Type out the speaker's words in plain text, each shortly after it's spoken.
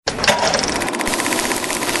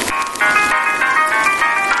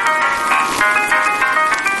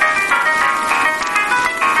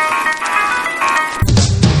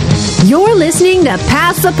to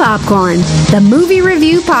Pass the Popcorn, the movie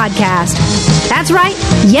review podcast. That's right,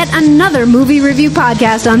 yet another movie review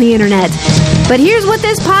podcast on the internet. But here's what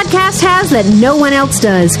this podcast has that no one else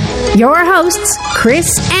does. Your hosts,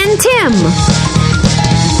 Chris and Tim.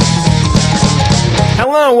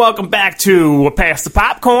 Hello and welcome back to Pass the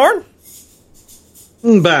Popcorn.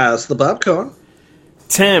 Pass the popcorn.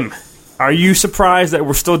 Tim, are you surprised that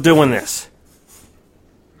we're still doing this?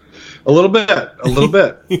 A little bit.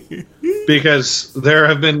 Because there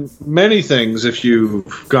have been many things, if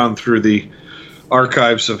you've gone through the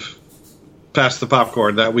archives of Pass the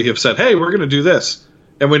Popcorn, that we have said, hey, we're going to do this,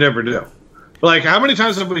 and we never do. Like, how many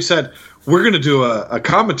times have we said, we're going to do a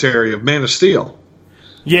commentary of Man of Steel?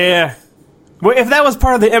 Yeah. Well, if that was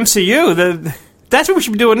part of the MCU, that's what we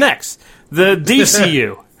should be doing next. The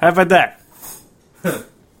DCU. How about that?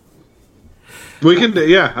 We can,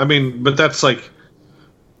 yeah, I mean, but that's like...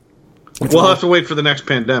 We'll have to wait for the next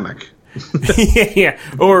pandemic. yeah.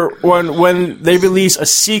 Or when they release a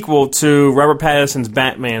sequel to Robert Pattinson's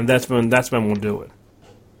Batman, that's when we'll do it.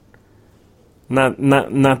 Not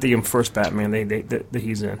the first Batman that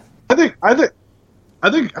he's in. I think that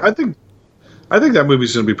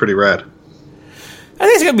movie's gonna be pretty rad. I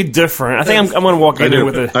think it's gonna be different. I think I'm gonna walk in there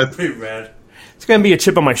with pretty rad. It's gonna be a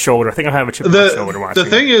chip on my shoulder. I think I'll have a chip on my shoulder watching. The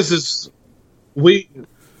thing is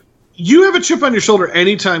you have a chip on your shoulder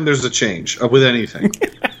anytime there's a change with anything.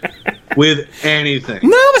 With anything.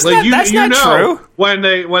 No, that's not true. When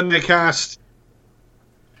they cast,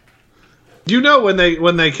 when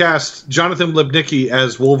they cast Jonathan Lipnicki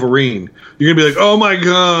as Wolverine, you're gonna be like, oh my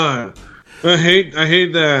god, I hate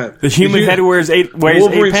that. The human head weighs 8 pounds.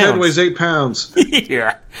 Wolverine's head weighs 8 pounds.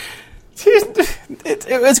 Yeah.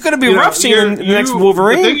 It's going to be rough seeing the next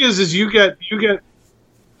Wolverine. The thing is you get.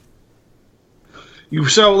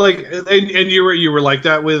 So like, and you were like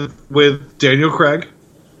that with Daniel Craig.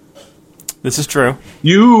 This is true.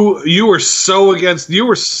 You were so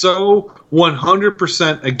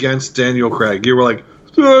 100% against Daniel Craig. You were like,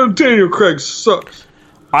 Daniel Craig sucks.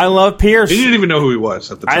 I love Pierce. And you didn't even know who he was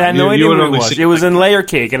at the time. I had no idea who he was. It was in Layer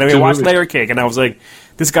Cake, and I watched Layer Cake, and I was like,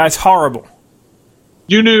 this guy's horrible.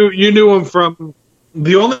 You knew him from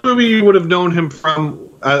the only movie you would have known him from.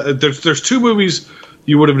 There's two movies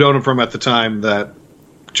you would have known him from at the time that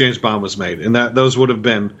James Bond was made, and those would have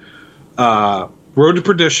been Road to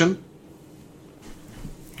Perdition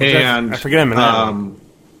and I forget him in that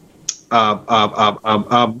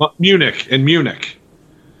Munich.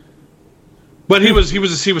 But he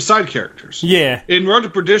was side characters. Yeah. In Road to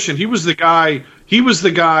Perdition, he was the guy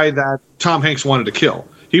that Tom Hanks wanted to kill.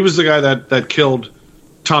 He was the guy that killed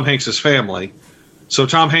Tom Hanks' family. So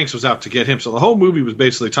Tom Hanks was out to get him. So the whole movie was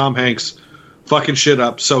basically Tom Hanks fucking shit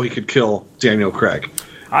up so he could kill Daniel Craig.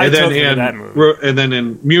 And then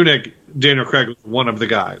in Munich, Daniel Craig was one of the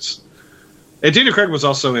guys. And Daniel Craig was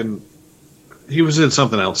also in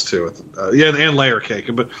something else too. And Layer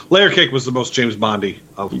Cake. But Layer Cake was the most James Bondy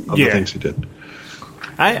of the things he did.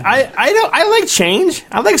 I like change.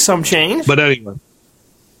 I like some change. But anyway.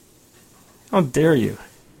 How dare you?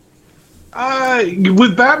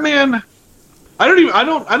 With Batman, I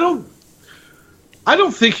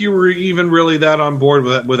don't think you were even really that on board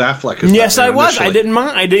with Affleck. Yes, Batman I was. initially. I didn't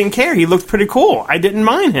mind. I didn't care. He looked pretty cool. I didn't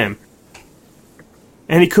mind him.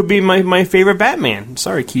 And he could be my favorite Batman.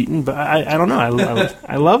 Sorry, Keaton, but I don't know.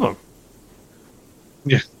 I love him.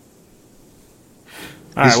 Yeah.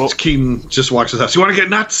 All right, well, Keaton just walks his house. You want to get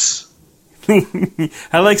nuts?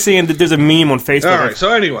 I like seeing that there's a meme on Facebook. All right,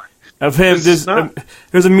 so anyway. Of him,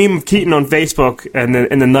 there's a meme of Keaton on Facebook and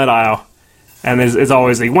in the nut aisle. And it's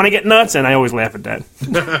always like, want to get nuts? And I always laugh at that.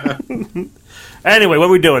 Anyway, what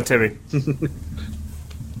are we doing, Timmy?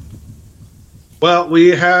 Well, we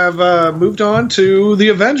have moved on to the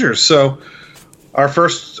Avengers. So our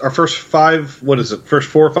first 5, first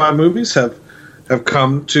 4 or 5 movies have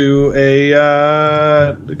come to a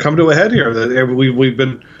head here. We've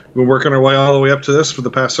been working our way all the way up to this for the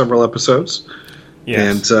past several episodes.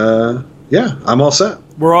 Yes. And I'm all set.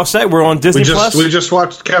 We're all set. We're on Disney Plus. We just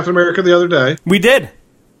watched Captain America the other day. We did. A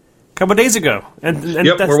couple days ago. And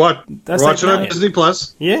yep, we're watching it on Disney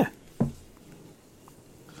Plus. Yeah.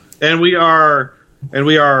 And we are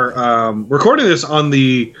recording this on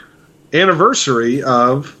the anniversary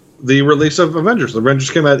of the release of Avengers. The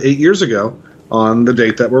Avengers came out 8 years ago on the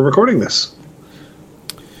date that we're recording this.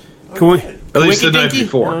 Can we? At least the night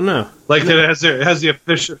before. I don't know. Like it has the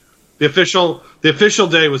official. The official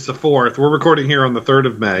day was the 4th. We're recording here on the 3rd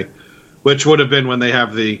of May, which would have been when they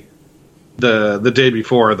have the day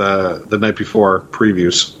before the night before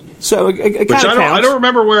previews. So which I don't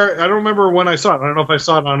remember when I saw it. I don't know if I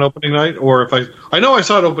saw it on opening night or if I know I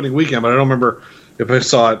saw it opening weekend, but I don't remember if I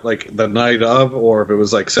saw it like the night of, or if it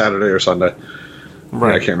was like Saturday or Sunday.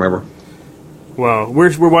 Right. I can't remember. Well,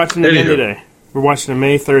 we're watching it again today. We're watching it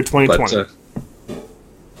May 3rd, 2020.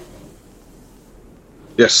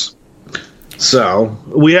 Yes. So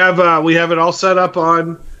we have it all set up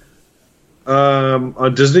on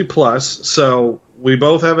Disney Plus. So we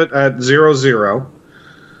both have it at 00.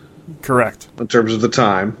 Correct. In terms of the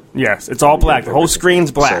time. Yes, it's all black. The whole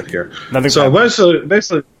screen's black. Here. Nothing's so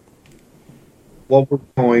basically, what we're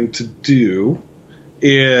going to do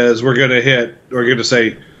is we're going to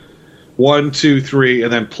say 1, 2, 3,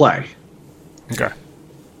 and then play. Okay.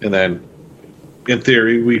 And then, in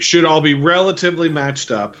theory, we should all be relatively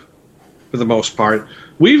matched up for the most part.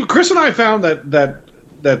 Chris and I found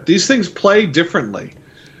that these things play differently.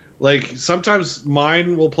 Like, sometimes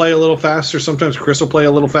mine will play a little faster, sometimes Chris will play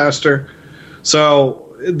a little faster.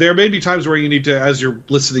 So there may be times where you need to, as you're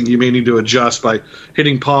listening, you may need to adjust by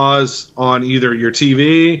hitting pause on either your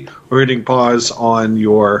TV or hitting pause on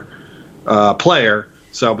your player.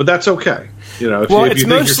 So, but that's okay. You know, if you think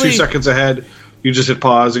you're 2 seconds ahead, you just hit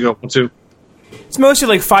pause and go 1, 2. It's mostly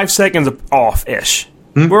like 5 seconds off-ish.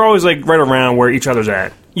 We're always like right around where each other's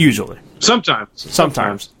at, usually.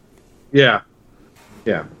 Sometimes. Yeah.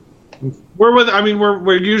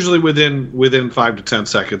 We're usually within 5 to 10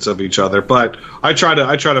 seconds of each other, but I try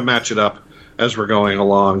to match it up as we're going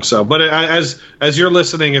along. So, but as you're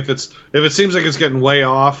listening, if it seems like it's getting way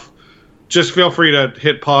off, just feel free to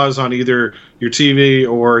hit pause on either your TV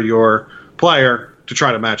or your player to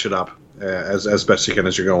try to match it up as best you can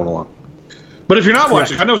as you're going along. But if you're not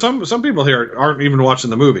watching, I know some people here aren't even watching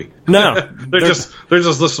the movie. No, they're just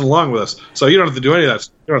listening along with us. So you don't have to do any of that.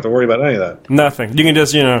 You don't have to worry about any of that. Nothing. You can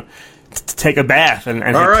just take a bath and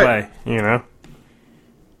hit play. You know.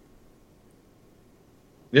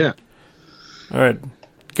 Yeah. All right.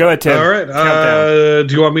 Go ahead, Tim. All right.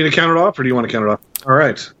 Do you want me to count it off, or do you want to count it off? All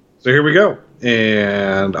right. So here we go,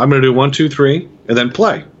 and I'm going to do 1, 2, 3, and then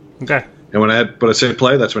play. Okay. And when I say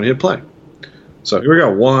play, that's when you hit play. So here we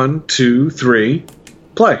go. 1, 2, 3,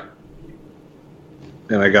 play.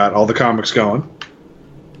 And I got all the comics going.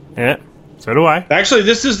 Yeah, so do I. Actually,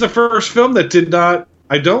 this is the first film that did not.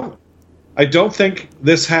 I don't think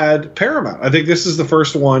this had Paramount. I think this is the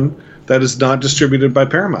first one that is not distributed by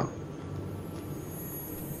Paramount.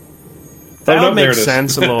 That would make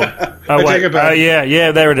sense a little. I take it back.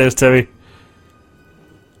 Yeah, there it is, Timmy.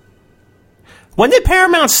 When did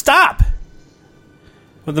Paramount stop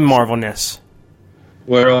with the Marvelness?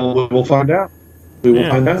 Well, we'll find out. We will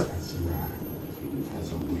find out.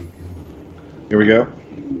 Here we go.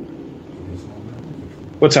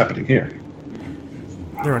 What's happening here?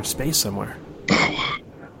 They're in space somewhere.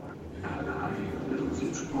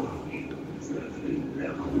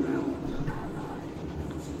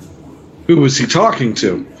 Who is he talking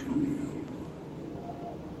to?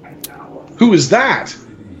 Who is that?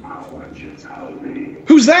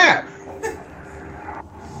 Who's that?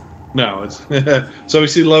 No, it's so we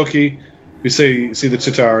see Loki, we see the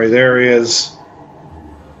Chitauri. There he is.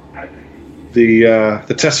 The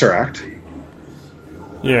Tesseract.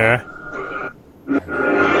 Yeah.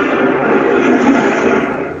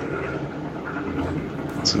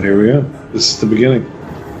 So here we go. This is the beginning.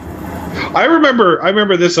 I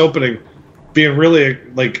remember this opening being really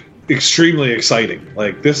extremely exciting.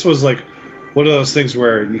 Like, this was like one of those things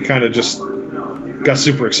where you kind of just got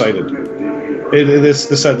super excited.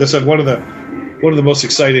 This had one of the most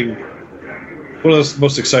exciting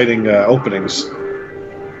openings.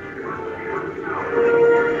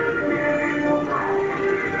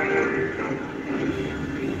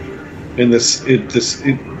 In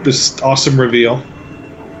this awesome reveal.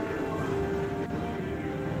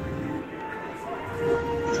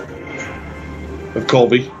 Of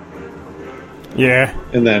Colby. Yeah.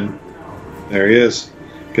 And then there he is.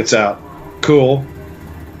 Gets out. Cool.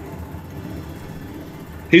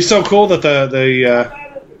 He's so cool that the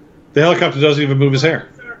helicopter doesn't even move his hair.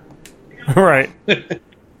 Right.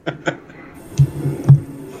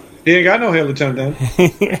 He ain't got no hair, Lieutenant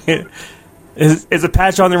Dan. Is a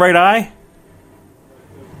patch on the right eye?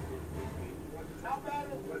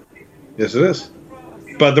 Yes, it is.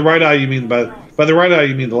 But the right eye, you mean by the right eye,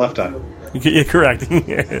 you mean the left eye. You're correct.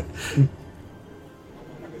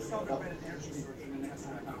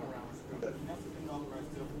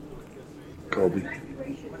 Colby.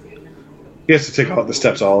 He has to take all the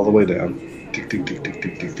steps all the way down. Tick, tick, tick, tick,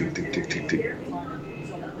 tick, tick, tick, tick, tick, tick, tick.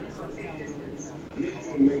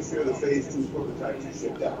 Make sure the phase 2 prototypes are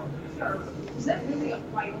shipped out. Is that really a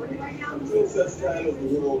priority right now? Until such time as the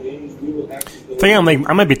world ends, we will actually. I think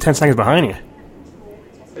I might be 10 seconds behind you.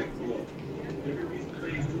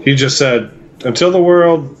 He just said, until the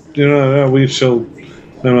world we shall.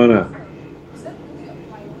 No.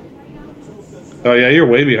 Oh yeah, you're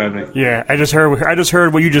way behind me. Yeah, I just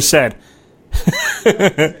heard what you just said.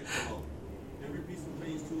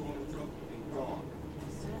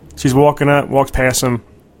 She's walks past him.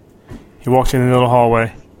 He walks in the little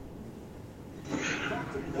hallway.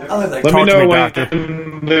 Let me know when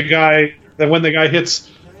the guy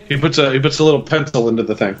hits. He puts a little pencil into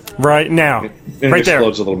the thing. Right now, and right it there.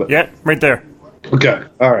 explodes a little bit. Yeah, right there. Okay,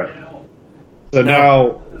 all right. So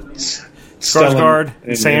now Skarsgård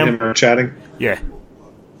and Sam him are chatting. Yeah.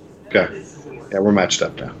 Okay. Yeah, we're matched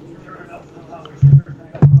up now.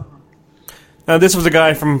 Now this was the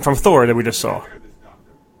guy from Thor that we just saw.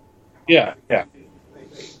 Yeah.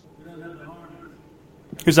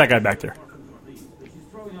 Who's that guy back there?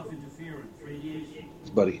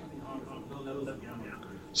 Buddy.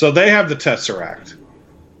 So they have the Tesseract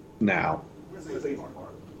now,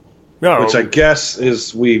 No. which I guess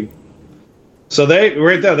is we. So they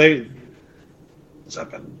right there they. What's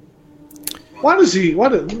happened? Why does he?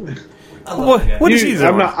 What is he doing?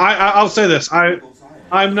 I'm not. I'll say this.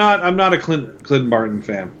 I'm not a Clint Barton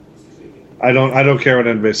fan. I don't care what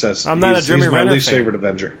anybody says. I'm not a Jeremy He's my Renner least fan. favorite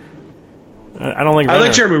Avenger. I don't like. I Renner.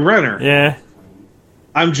 like Jeremy Renner. Yeah.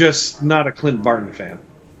 I'm just not a Clint Barton fan.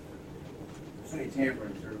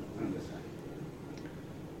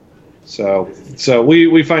 So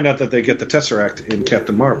we find out that they get the Tesseract in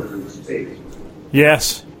Captain Marvel.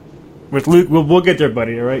 Yes. With Luke, we'll get there,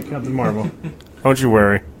 buddy. All right, Captain Marvel. Don't you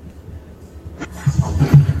worry.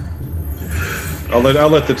 I'll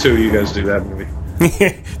let the two of you guys do that movie.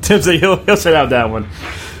 Tim said he'll set out that one.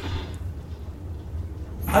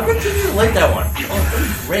 I bet you didn't like that one. Oh, that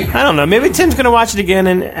was great. I don't know. Maybe Tim's gonna watch it again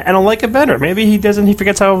and I'll like it better. Maybe he doesn't. He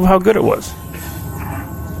forgets how good it was.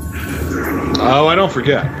 Oh, I don't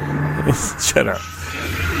forget. Shut up.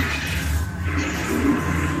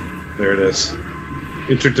 There it is.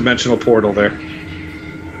 Interdimensional portal there.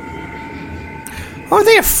 Aren't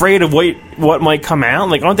they afraid of what might come out?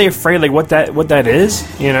 Like, aren't they afraid like what that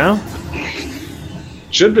is? You know?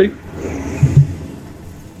 Should be.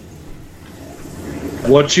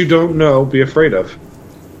 What you don't know, be afraid of.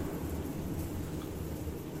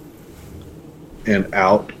 And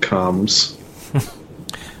out comes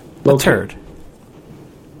A turd.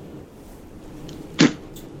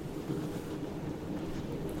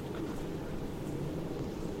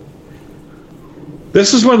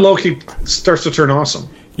 This is when Loki starts to turn awesome.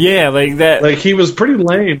 Yeah, like that. Like, he was pretty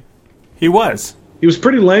lame. He was. He was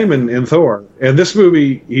pretty lame in Thor. And this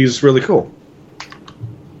movie, he's really cool.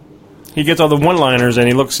 He gets all the one-liners and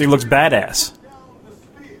he looks badass.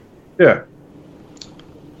 Yeah.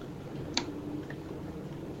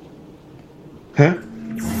 Huh?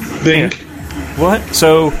 Think. What?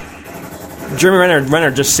 So Jeremy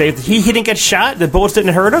Renner just saved. He didn't get shot. The bullets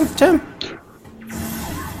didn't hurt him. Tim.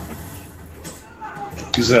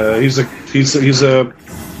 He's a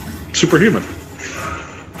superhuman.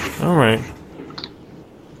 All right.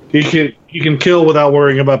 He can kill without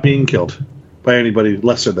worrying about being killed by anybody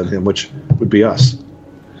lesser than him, which would be us,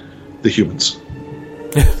 the humans.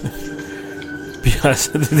 Because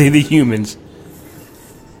the humans.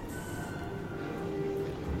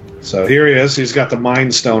 So here he is. He's got the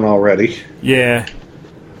Mind Stone already. Yeah.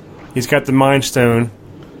 He's got the Mind Stone.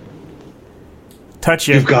 Touch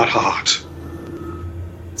it. You've got hot.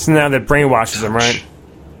 So now that brainwashes him, right?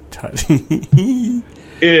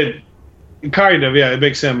 It kind of, yeah. It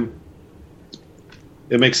makes him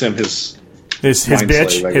his his mind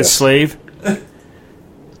bitch, slave, I his guess. slave.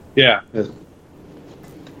 Yeah.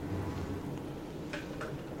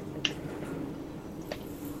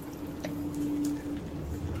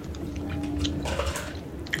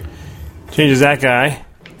 Changes that guy.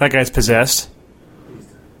 That guy's possessed.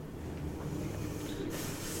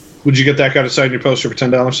 Would you get that guy to sign your poster for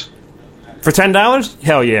 $10? For $10?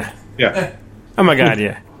 Hell yeah. Yeah. Oh my god,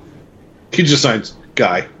 yeah. He just signs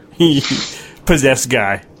guy. Possessed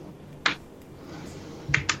guy.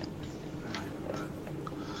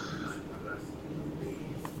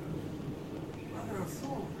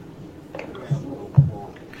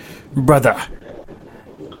 Brother.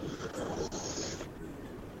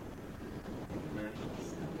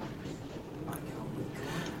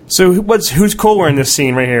 So who's cooler in this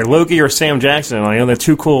scene right here, Loki or Sam Jackson? Like, you know, they're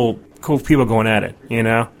two cool people going at it. You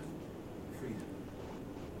know.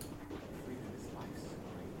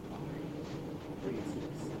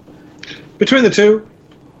 Between the two,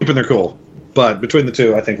 they're cool. But between the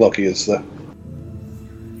two, I think Loki is the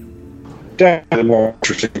definitely more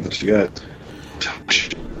interesting than you got.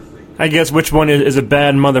 I guess which one is a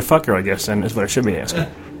bad motherfucker, I guess, then is what I should be asking.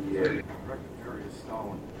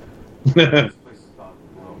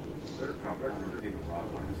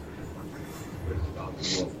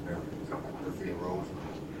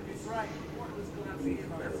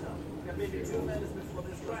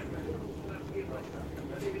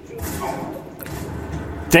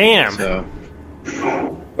 Damn. So.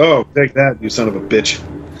 Oh, take that, you son of a bitch.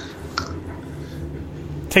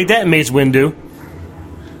 Take that, Mace Windu.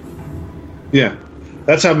 Yeah.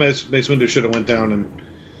 That's how Mace Windu should have went down in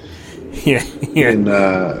Yeah.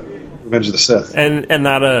 Revenge of the Sith. And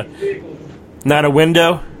not a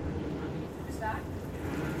window.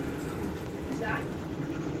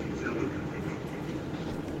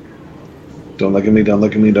 Don't look at me, don't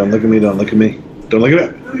look at me, don't look at me, don't look at me. Don't look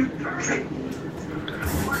at me.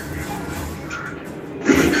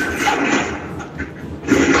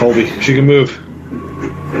 Colby, she can move.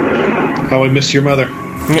 How I miss your mother.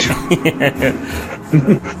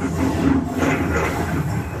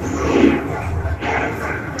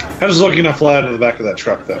 How does Loki not fly out of the back of that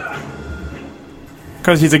truck, though?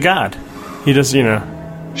 Because he's a god. He just,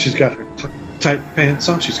 She's got her tight pants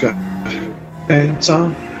on. She's got pants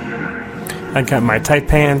on. I got my tight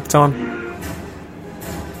pants on.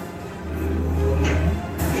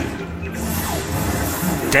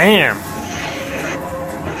 Damn.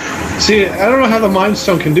 See, I don't know how the Mind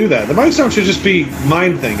Stone can do that. The Mind Stone should just be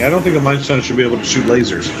mind thing. I don't think the Mind Stone should be able to shoot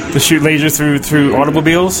lasers. To shoot lasers through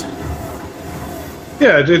automobiles?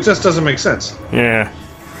 Yeah, it just doesn't make sense. Yeah.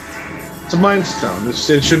 It's a Mind Stone. It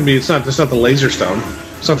shouldn't be. It's not the laser stone.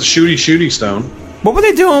 It's not the shooty stone. What were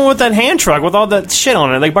they doing with that hand truck with all that shit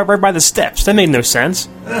on it, like right by the steps? That made no sense.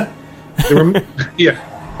 Yeah.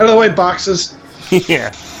 Out of the way, boxes.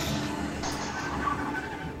 Yeah.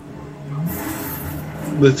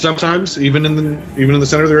 But sometimes, even in the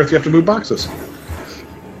center of the earth, you have to move boxes.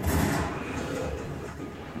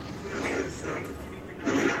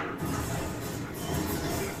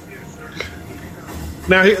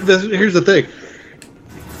 Now, here's the thing.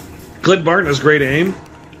 Clint Barton has great aim.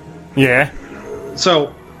 Yeah.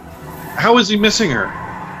 So, how is he missing her?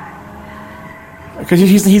 Because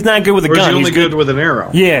he's not good with a Or is gun. he only He's good with an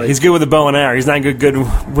arrow? Yeah, he's good with a bow and arrow. He's not good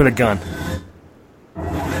with a gun.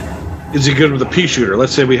 Is he good with a pea shooter?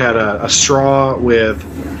 Let's say we had a straw with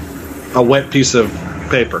a wet piece of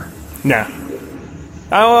paper. No.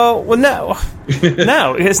 Oh well, no,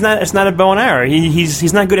 no. It's not. It's not a bow and arrow.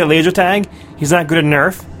 He's not good at laser tag. He's not good at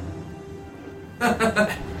Nerf.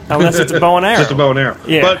 Unless it's a bow and arrow. Just a bow and arrow.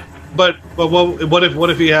 Yeah. But what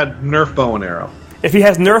if he had Nerf bow and arrow? If he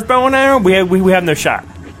has Nerf bow and arrow, we have no shot.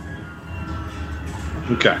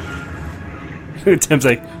 Okay. Tim's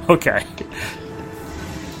like, okay.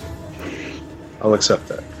 I'll accept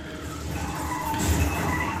that.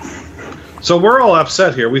 So we're all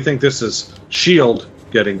upset here. We think this is S.H.I.E.L.D.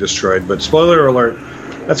 getting destroyed, but spoiler alert,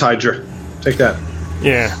 that's Hydra. Take that.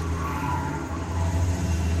 Yeah.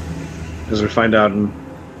 As we find out in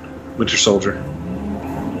Winter Soldier.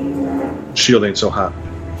 S.H.I.E.L.D. ain't so hot.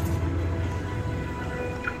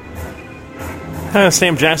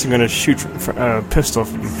 Sam Jackson going to shoot a pistol?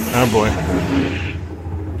 Oh boy!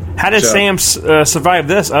 How did Sam survive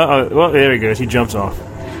this? Well, there he goes. He jumps off.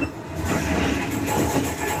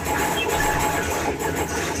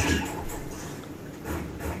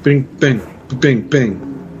 Bing, bing, bing, bing.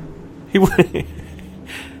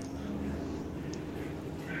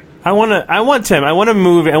 I want Tim. I want to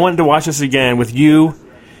move. I want to watch this again with you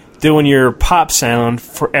doing your pop sound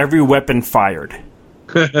for every weapon fired.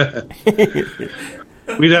 What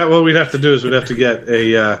we'd have to do is we'd have to get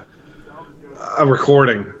a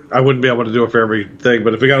recording. I wouldn't be able to do it for everything,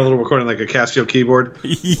 but if we got a little recording like a Casio keyboard,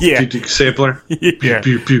 yeah, sampler, yeah.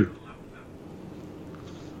 pew, pew, pew.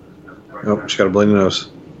 Oh, she got a bloody nose.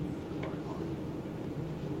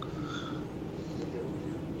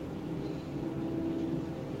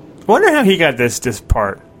 I wonder how he got this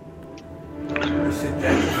part.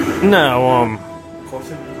 No,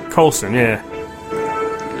 Coulson, yeah.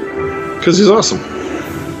 Because he's awesome.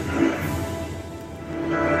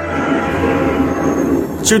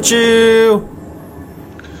 Choo choo.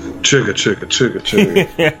 Chugga, chugga, chugga, chugga.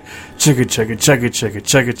 Chugga, chugga, chugga, chugga,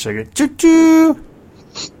 chugga, chugga. Choo choo.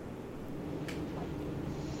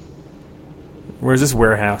 Where's this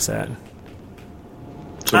warehouse at?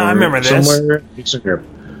 I remember this. Somewhere. It's in here.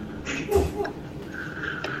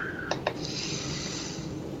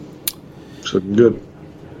 It's looking good.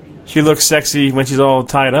 She looks sexy when she's all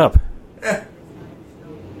tied up.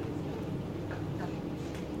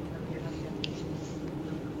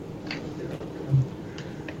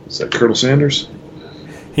 Is that Colonel Sanders?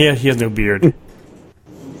 Yeah, he has no beard.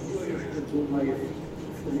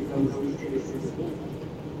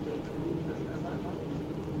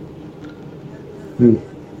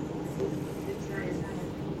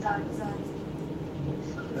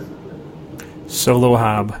 Solo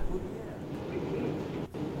Hob.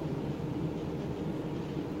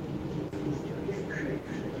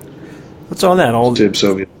 What's all that? All Tib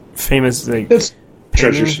Soviet. famous like It's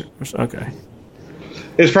treasures. Okay.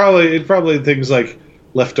 It's probably things like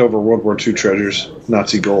leftover World War II treasures,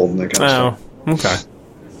 Nazi gold, and that kind of stuff. Oh, okay.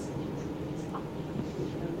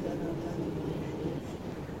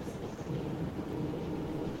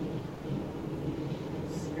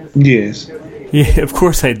 Yes. Yeah, of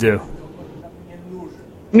course I do.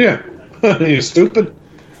 Yeah. You stupid.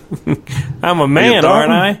 I'm a man, dumb.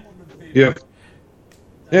 aren't I? Yeah.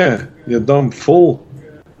 Yeah, you dumb fool.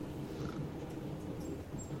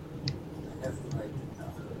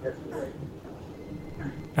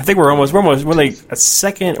 I think we're like a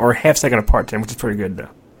second or half second apart, Tim, which is pretty good though.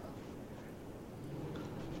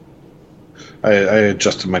 I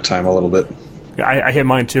adjusted my time a little bit. Yeah, I hit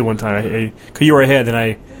mine too one time. Cause you were ahead,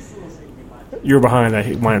 and you were behind. I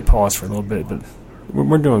hit mine and paused for a little bit, but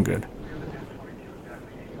we're doing good.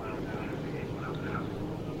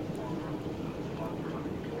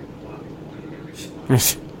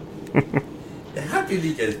 How did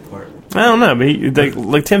he get his part? I don't know, but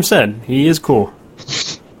like Tim said, he is cool.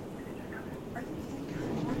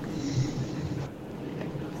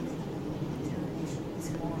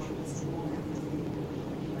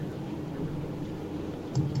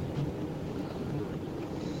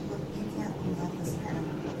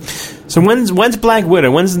 So when's Black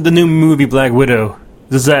Widow? When's the new movie Black Widow?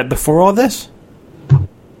 Is that before all this?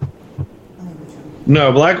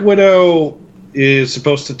 No, Black Widow is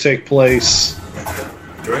supposed to take place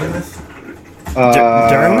During this?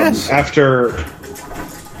 During this? after.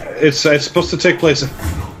 It's supposed to take place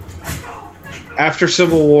after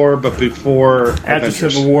Civil War, but before After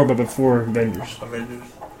Avengers. Civil War, but before Avengers. Avengers?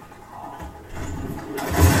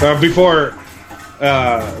 Before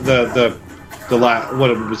the last.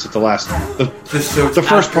 What was it? The last. Just so The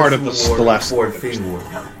first after part of Civil the War, last before Avengers. Infinity War.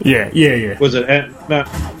 Yeah. Was it? No,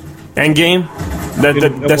 Endgame?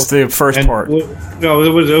 That's the first part. No, it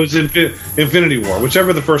was Infinity War,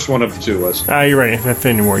 whichever the first one of the two was. Ah, you're right.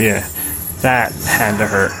 Infinity War, yeah. That had to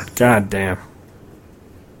hurt. God damn.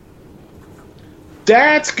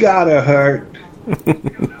 That's gotta hurt.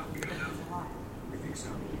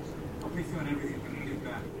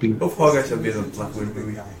 Both Hawkeyes have been in the Black Widow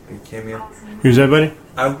movie. A cameo. Who's that, buddy?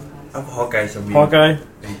 I'm Hawkeyes have been Hawkeye?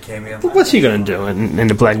 a cameo. What's he gonna do in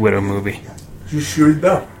the Black Widow movie? Just shoot his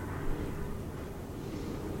bow.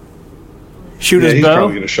 Shoot Yeah, his he's bow?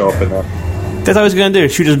 probably gonna show up in that. That's all he's gonna do.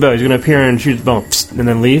 Shoot his bow. He's gonna appear and shoot his bow, psst, and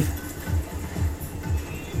then leave.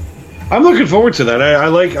 I'm looking forward to that. I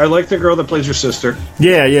like the girl that plays your sister.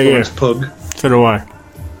 Yeah. Florence Pugh. So do I.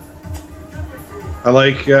 I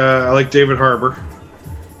like David Harbour.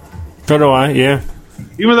 So do I. Yeah.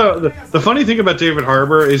 Even though the funny thing about David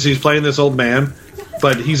Harbour is he's playing this old man,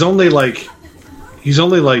 but he's only like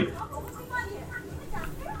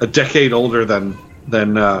a decade older than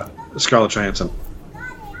Scarlett Johansson.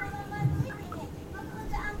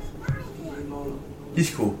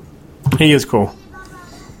 He's cool. He is cool.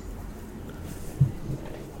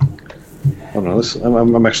 I don't know.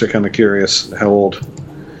 I'm actually kind of curious how old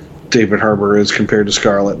David Harbour is compared to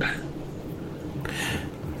Scarlett.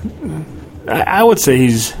 I would say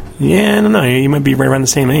he's. Yeah, I don't know. He might be right around the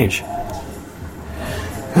same age.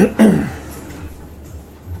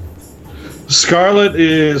 Scarlett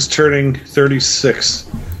is turning 36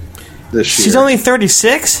 this year. She's only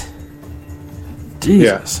 36?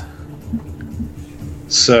 Jesus. Yeah.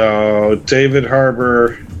 So, David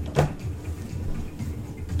Harbour.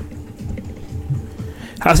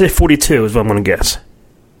 I'll say 42 is what I'm going to guess.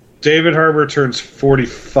 David Harbour turns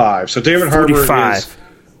 45. So, David Harbour 45. is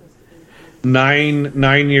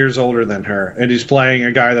nine years older than her. And he's playing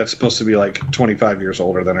a guy that's supposed to be like 25 years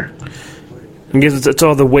older than her. I guess it's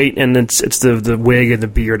all the weight and it's the wig and the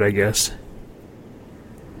beard, I guess.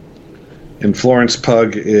 And Florence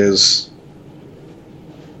Pugh is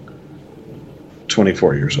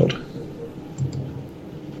 24 years old.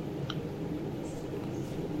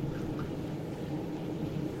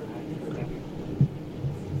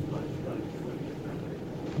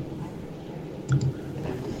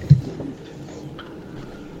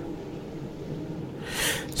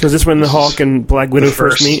 So is this when the Hulk and Black Widow The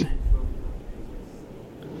first first. meet?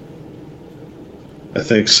 I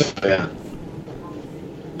think so, yeah.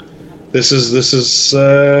 This is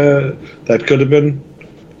that could have been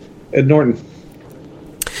Ed Norton.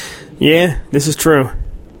 Yeah, this is true.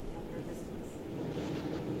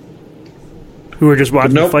 We were just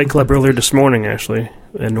watching nope. Fight Club earlier this morning, actually.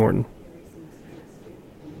 Ed Norton.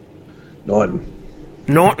 Norton.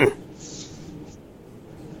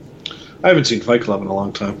 I haven't seen Fight Club in a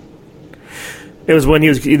long time. It was when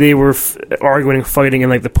they were arguing and fighting in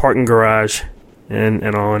like the parking garage and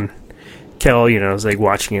on Kel, is like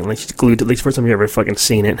watching it, like she's glued to, like the first time you ever fucking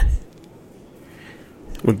seen it.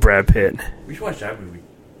 With Brad Pitt. We should watch that movie.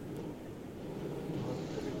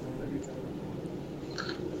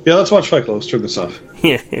 Yeah, let's watch Fight Club. Let's turn this off.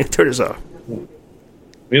 Yeah, turn this off.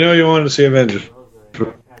 You wanted to see Avengers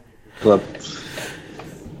Club.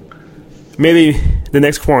 Maybe the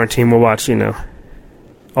next quarantine we'll watch,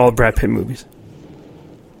 all the Brad Pitt movies.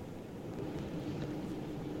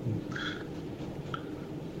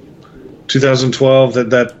 $2012.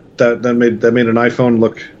 That made an iPhone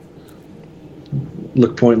look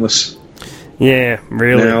pointless. Yeah,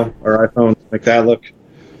 really. Now our iPhones make that looks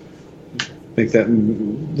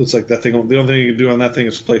like that thing. The only thing you can do on that thing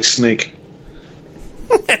is play Snake.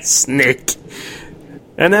 Snake.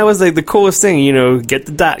 And that was like the coolest thing, get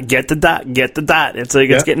the dot, get the dot, get the dot. It's like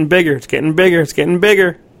it's getting bigger, it's getting bigger, it's getting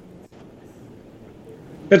bigger.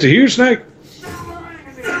 That's a huge snake.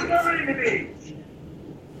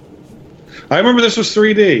 I remember this was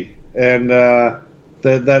 3D, and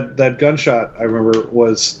that gunshot I remember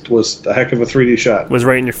was a heck of a 3D shot. Was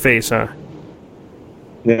right in your face, huh?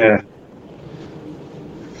 Yeah.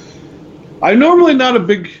 I'm normally not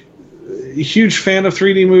a huge fan of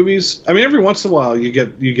 3D movies. I mean, every once in a while you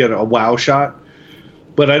get a wow shot,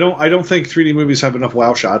 but I don't think 3D movies have enough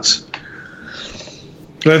wow shots.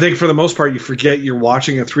 And I think for the most part you forget you're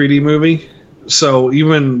watching a 3D movie, so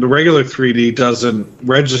even the regular 3D doesn't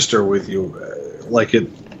register with you like it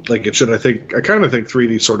should. I kind of think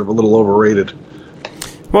 3D is sort of a little overrated.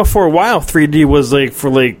 Well, for a while 3D was like for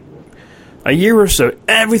like a year or so,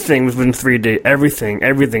 everything was in 3D. Everything.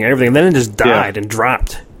 And then it just died and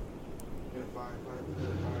dropped.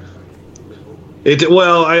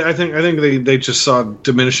 I think they just saw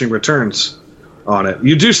diminishing returns on it.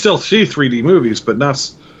 You do still see 3D movies, but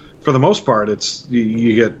not for the most part. It's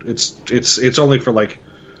only for like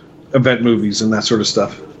event movies and that sort of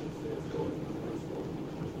stuff.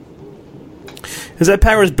 Is that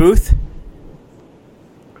Powers Booth?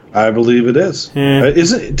 I believe it is. Yeah.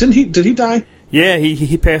 Did he die? Yeah,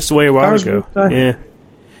 he passed away a while ago. Yeah.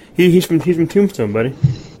 He's from Tombstone, buddy.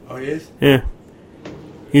 Oh, he is? Yeah.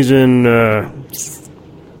 He's in the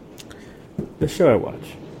show I watch.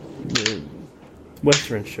 The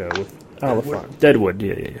Western show with Oliphant. Deadwood,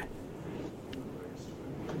 yeah.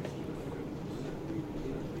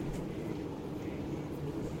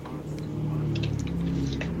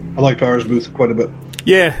 I like Powers Booth quite a bit.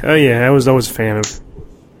 Yeah, oh yeah, I was always a fan of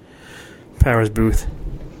Powers Booth.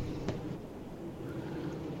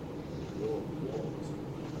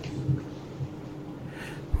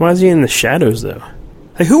 Why is he in the shadows, though?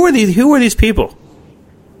 Like, who are these people?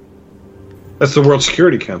 That's the World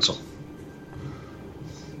Security Council.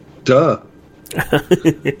 Duh.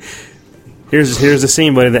 Here's the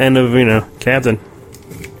scene, buddy. The end of Captain.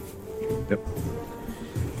 Yep.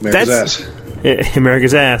 America's ass. Yeah,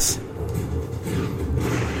 America's ass.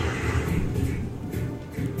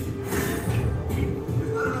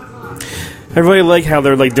 I really like how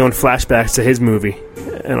they're like doing flashbacks to his movie,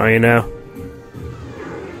 and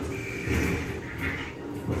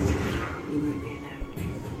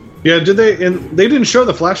Yeah, did they? And they didn't show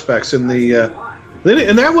the flashbacks in the.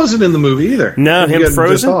 And that wasn't in the movie either. No, him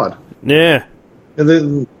frozen. Odd. Yeah. And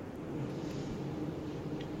then.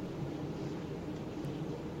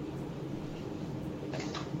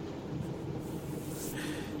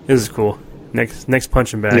 This is cool. Next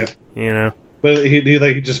punching bag. Yeah. But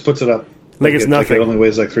he just puts it up like it's nothing. Like it only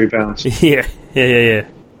weighs like 3 pounds. Yeah.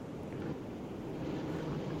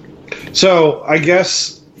 So I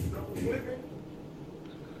guess.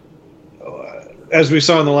 As we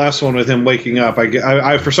saw in the last one with him waking up,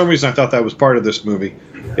 I for some reason I thought that was part of this movie.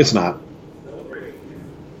 It's not.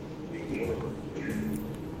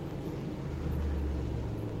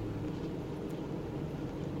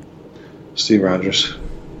 Steve Rogers.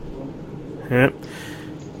 Yep.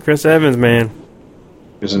 Chris Evans, man. He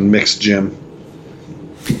was in Mixed Gym.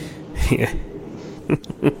 Yeah.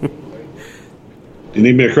 You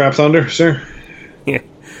need me to crap thunder, sir? Yeah.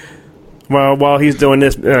 While he's doing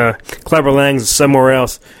this, Clever Lang's somewhere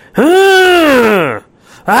else.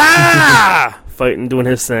 Fighting, doing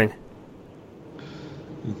his thing.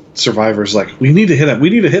 Survivor's like, we need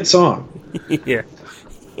a hit song. Yeah.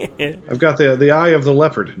 I've got the Eye of the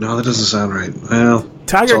Leopard. No, that doesn't sound right. Well,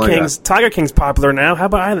 Tiger King's popular now. How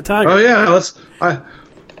about Eye of the Tiger? Oh yeah,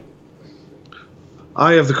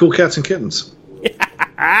 Eye of the Cool Cats and Kittens.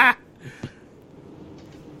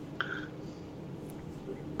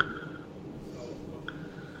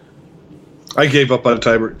 I gave up on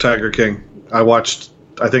Tiger King. I watched,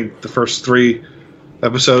 I think, the first 3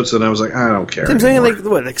 episodes, and I was like, I don't care. I'm saying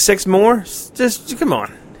like 6 more. Just come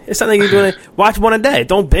on. It's something you're doing. Watch one a day.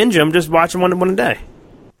 Don't binge them. Just watch them one a day.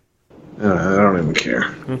 I don't even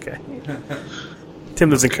care. Okay. Tim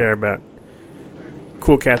doesn't care about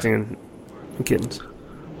cool cats and kittens.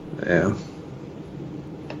 Yeah.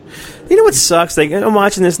 You know what sucks? Like, I'm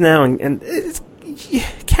watching this now, and it's,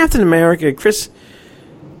 Captain America,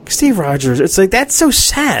 Steve Rogers. It's like, that's so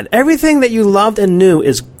sad. Everything that you loved and knew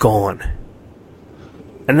is gone,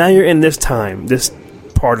 and now you're in this time, this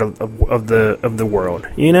part of the world.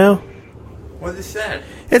 You know? Why is it sad?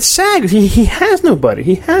 It's sad. He has nobody.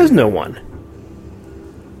 He has no one.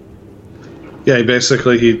 Yeah, he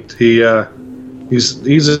basically he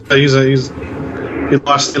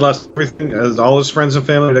lost everything, all his friends and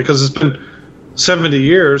family, because it's been 70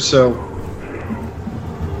 years. So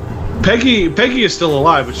Peggy is still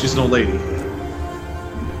alive, but she's an old lady.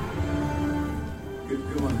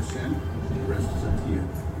 You'll understand. The rest is up to you.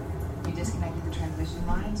 You disconnected the transmission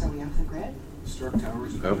lines? Are we off the grid? Stark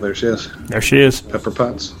Towers. Oh, there she is. There she is. Pepper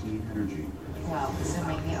Potts. Clean energy. Well,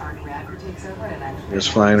 assuming the arc reactor takes over and actually...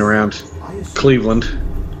 Just flying around Cleveland.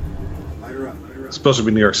 Lighter up. Lighter up. It's supposed to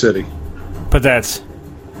be New York City. But that's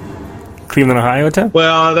Cleveland, Ohio, Tim?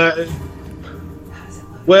 Well,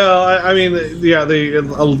 I mean, yeah,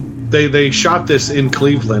 they shot this in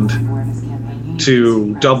Cleveland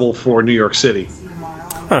to double for New York City.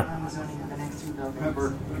 Huh.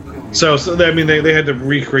 Pepper. So I mean, they had to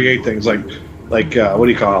recreate things like what do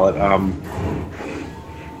you call it?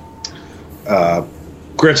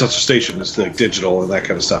 Grand Central Station is like digital and that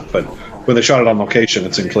kind of stuff. But when they shot it on location,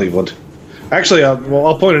 it's in Cleveland. Actually,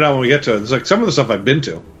 I'll point it out when we get to it. It's like some of the stuff I've been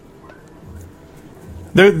to.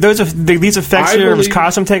 These effects here of his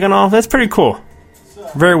costume taken off, that's pretty cool.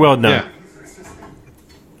 Very well done.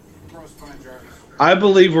 Yeah. I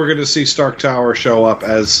believe we're going to see Stark Tower show up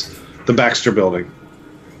as the Baxter Building.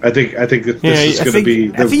 I think that this is going to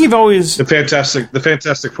be. I think you've always the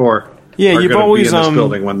Fantastic Four. Yeah, are you've gonna always be in this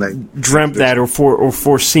building when they dreamt that or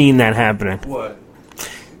foreseen that happening. What?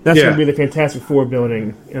 That's Yeah. going to be the Fantastic Four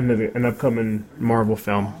building in an upcoming Marvel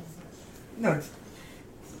film. No, it's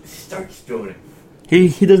Stark's building.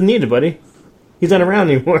 He doesn't need it, buddy. He's not around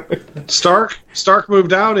anymore. Stark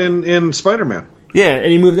moved out in Spider-Man. Yeah,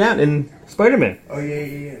 and he moved out in Spider-Man. Oh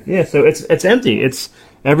yeah. Yeah, so it's empty. It's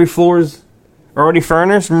every floor's already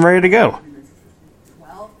furnished and ready to go.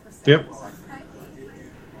 Yep.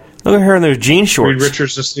 Look at her in those jean shorts. Reed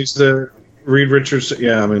Richards just needs to. Reed Richards,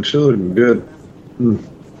 yeah, I mean, she's looking good.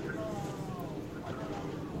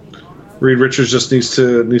 Reed Richards just needs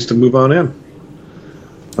to move on in.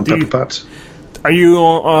 On Pepper Potts. Are you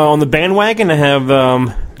on the bandwagon to have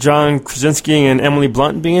John Krasinski and Emily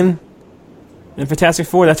Blunt being in Fantastic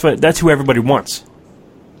Four? That's who everybody wants.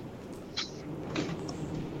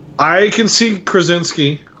 I can see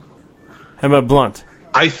Krasinski. How about Blunt?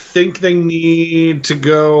 I think they need to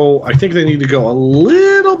go. a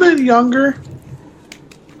little bit younger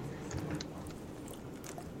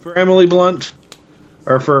for Emily Blunt,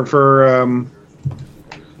 or for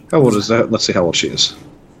how old is that? Let's see how old she is.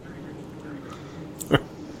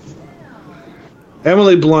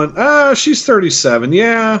 Emily Blunt, she's 37.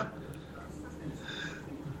 Yeah,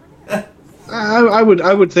 I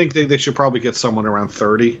would think they should probably get someone around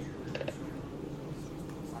 30.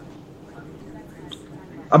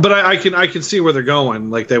 But I can see where they're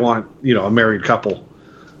going. Like they want a married couple.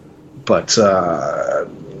 But I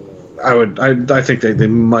think they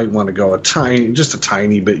might want to go just a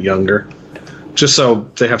tiny bit younger, just so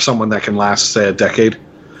they have someone that can last, say, a decade.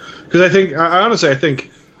 Because I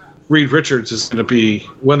think Reed Richards is going to be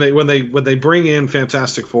when they bring in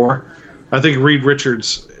Fantastic Four. I think Reed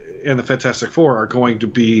Richards and the Fantastic Four are going to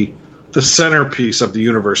be the centerpiece of the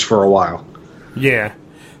universe for a while. Yeah,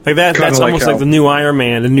 like that. Kinda That's like almost like the new Iron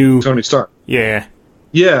Man, the new Tony Stark. Yeah,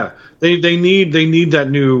 yeah. They need that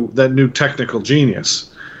new technical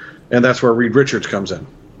genius, and that's where Reed Richards comes in.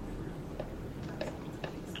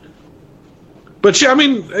 But yeah, I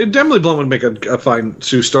mean, Emily Blunt would make a fine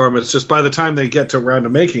Sue Storm. It's just by the time they get around to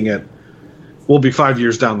making it, we'll be 5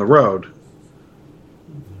 years down the road.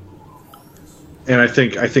 And I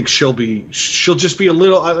think she'll just be a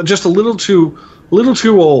little too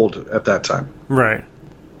old at that time. right.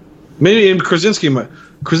 Maybe and Krasinski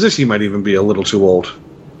might even be a little too old.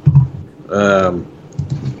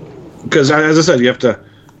 Because as I said, you have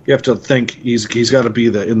to think he's got to be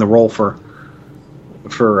in the role for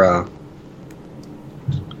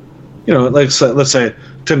let's say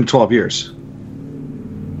 10 to 12 years.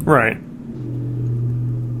 Right.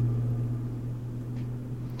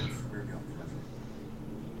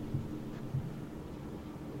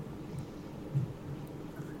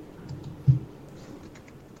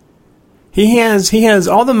 He has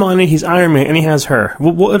all the money. He's Iron Man, and he has her.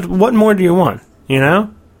 What more do you want? You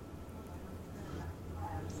know?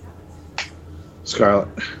 Scarlet.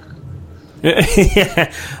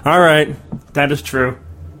 Yeah. All right. That is true.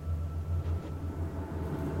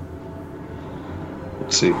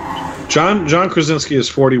 Let's see. John Krasinski is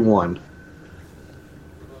 41.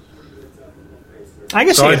 I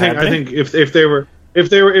guess. So I think if they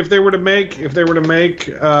were to make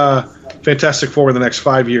Fantastic Four in the next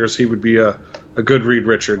 5 years, he would be a good Reed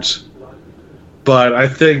Richards. But I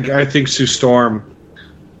think Sue Storm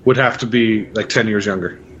would have to be like 10 years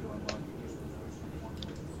younger.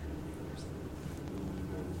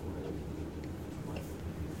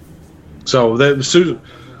 So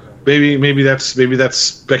maybe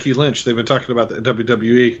that's Becky Lynch. They've been talking about the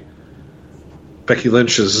WWE. Becky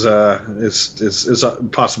Lynch is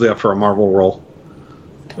possibly up for a Marvel role.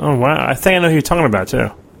 Oh wow! I think I know who you're talking about too.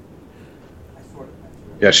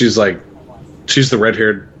 Yeah, she's the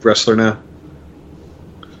red-haired wrestler now.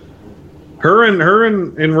 Her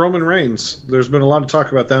and Roman Reigns. There's been a lot of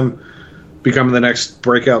talk about them becoming the next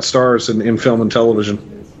breakout stars in film and television.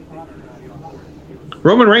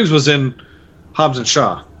 Roman Reigns was in Hobbs and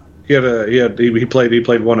Shaw. He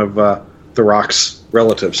played one of The Rock's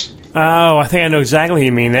relatives. Oh, I think I know exactly who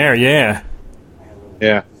you mean there. Yeah.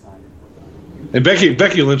 Yeah. And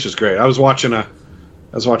Becky Lynch is great. I was watching a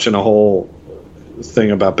whole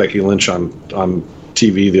thing about Becky Lynch on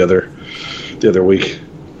TV the other week,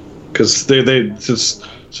 because they just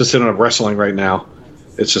in on wrestling right now.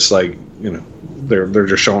 It's just like, you know, they're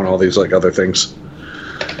just showing all these like other things.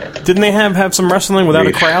 Didn't they have some wrestling without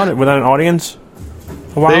a crowd, without an audience?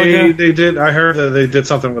 A while ago? They did. I heard that they did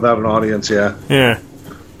something without an audience. Yeah. Yeah.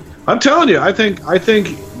 I'm telling you, I think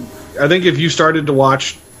if you started to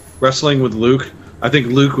watch wrestling with Luke, I think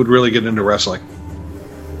Luke would really get into wrestling.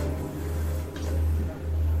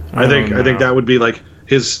 I think that would be like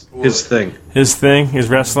his thing. His thing is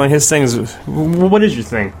wrestling. His thing is, what is your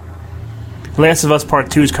thing? Last of Us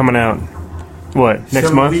Part 2 is coming out. What, next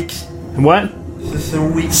 7 month? weeks. What?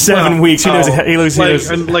 7 weeks. 7 weeks. He knows. He knows.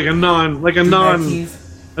 Like a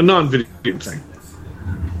non-video game thing.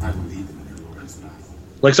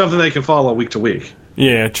 Like something they can follow week to week.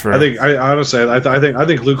 Yeah, true. I honestly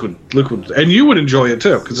think Luke would, and you would enjoy it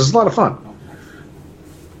too, because it's a lot of fun.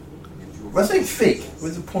 Wrestling's fake.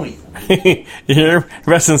 What's the point? You hear?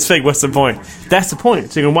 Wrestling's fake. What's the point? That's the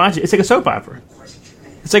point. So you can watch it. It's like a soap opera.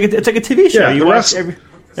 It's like a TV show. Yeah, you watch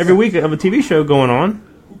every week of a TV show going on.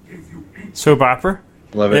 Soap opera.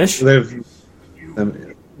 Love it.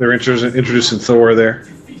 They're introducing Thor there.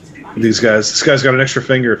 These guys. This guy's got an extra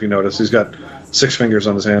finger. If you notice, he's got 6 fingers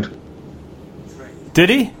on his hand. Did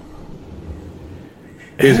he?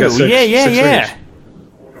 He's got six yeah. fingers.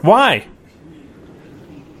 Why?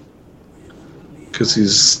 Because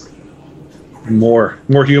he's more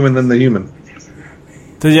human than the human.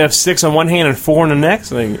 Does he have 6 on one hand and 4 on the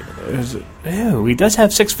next? Like, ew, he does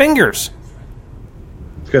have 6 fingers.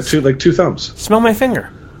 He's got two thumbs. Smell my finger.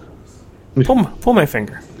 Pull my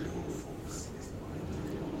finger.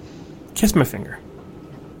 Kiss my finger.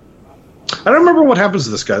 I don't remember what happens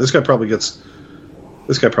to this guy. This guy probably gets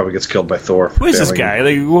killed by Thor. Who is this guy?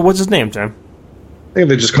 Like, what's his name, Tim? I think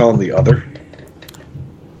they just call him the Other.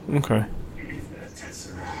 Okay.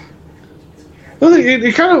 Well,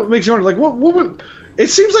 it kind of makes you wonder, like, what would... It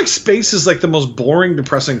seems like space is like the most boring,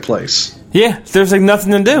 depressing place. Yeah, there's like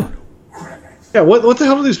nothing to do. Yeah, what the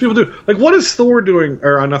hell do these people do? Like, what is Thor doing?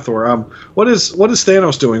 Or not Thor. What is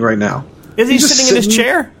Thanos doing right now? Is he sitting in his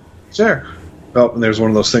chair? Chair. Oh, and there's one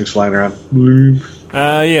of those things flying around.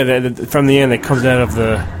 Yeah. From the end, it comes out of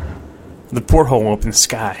the porthole up in the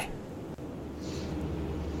sky.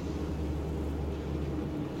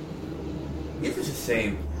 He's just the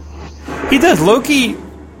same. He does. Loki,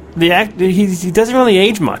 the actor, he doesn't really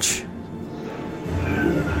age much.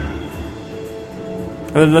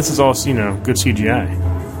 Unless it's all, good CGI.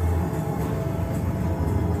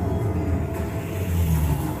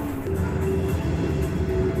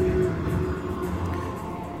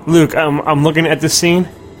 Luke, I'm looking at this scene.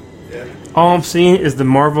 Yeah. All I'm seeing is the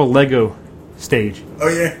Marvel Lego stage. Oh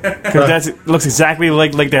yeah. Because that looks exactly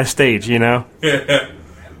like that stage, Yeah.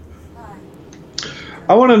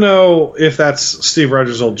 I want to know if that's Steve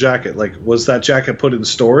Rogers' old jacket. Like, was that jacket put in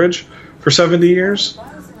storage for 70 years?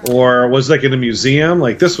 Or was it like in a museum?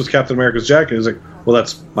 Like, this was Captain America's jacket. He's like, well,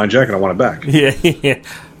 that's my jacket. I want it back. Yeah.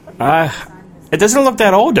 It doesn't look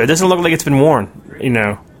that old, though. It doesn't look like it's been worn,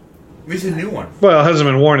 It's a new one. Well, it hasn't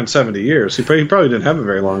been worn in 70 years. He probably didn't have it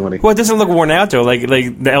very long when he... Well, it doesn't look worn out, though. Like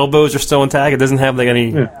the elbows are still intact. It doesn't have,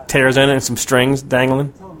 any tears in it and some strings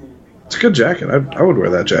dangling. It's a good jacket. I would wear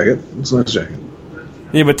that jacket. It's a nice jacket.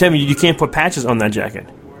 Yeah, but Tim, you can't put patches on that jacket.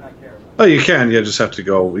 Oh, you can. You just have to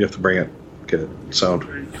go. You have to bring it, get it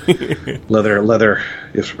sewn. leather.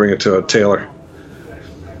 You have to bring it to a tailor.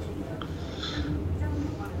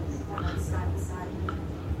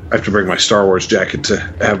 I have to bring my Star Wars jacket to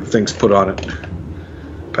have things put on it,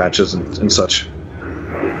 patches and such.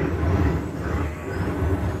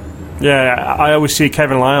 Yeah, I always see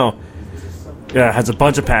Kevin Lyle. Yeah, has a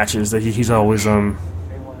bunch of patches that he's always selling.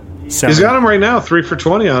 He's got them right now, 3 for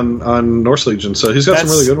 $20 on Norse Legion. So he's got some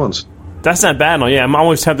really good ones. That's not bad, no. Yeah, I'm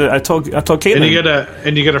always tempted. I told Caitlin.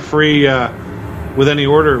 And you get a free with any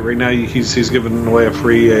order right now. He's giving away a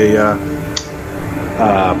free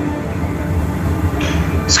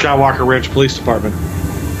Skywalker Ranch Police Department.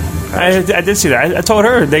 I did see that. I told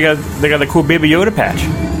her they got the cool Baby Yoda patch.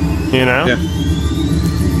 You know. Yeah.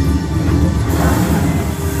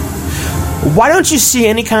 Why don't you see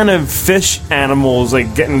any kind of fish animals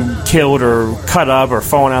like getting killed or cut up or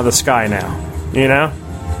falling out of the sky now? You know?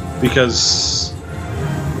 Because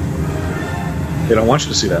they don't want you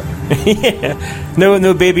to see that. Yeah.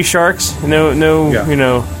 No baby sharks. No. Yeah. You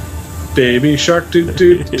know. Baby shark do.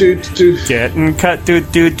 Getting cut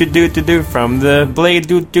do from the blade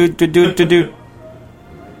do.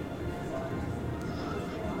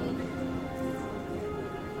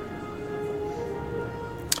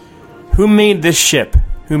 Who made this ship?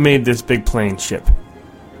 Who made this big plane ship?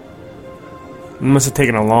 It must have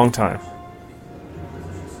taken a long time.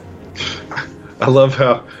 I love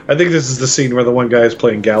how I think this is the scene where the one guy is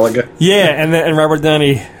playing Galaga. Yeah, and Robert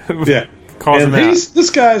Downey yeah. calls him out. This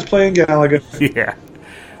guy is playing Galaga. Yeah.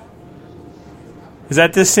 Is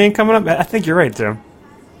that this scene coming up? I think you're right, Tim.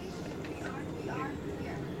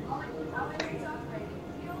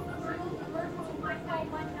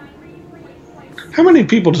 How many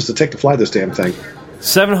people does it take to fly this damn thing?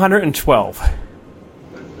 712.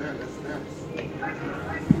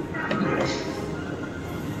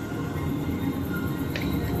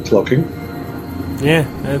 Cloaking. Yeah,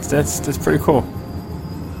 that's pretty cool.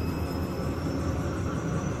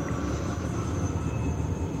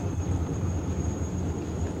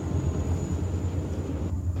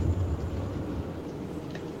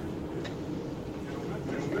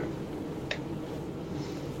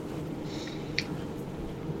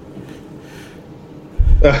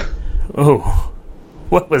 Oh,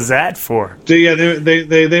 what was that for? Yeah,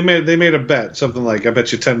 they made a bet, something like, I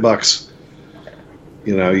bet you $10.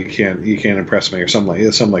 You know, you can't impress me, or something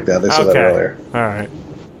like that. They said that earlier. All right.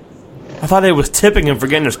 I thought they was tipping him for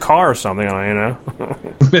getting his car or something. You know.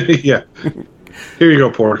 Yeah. Here you go,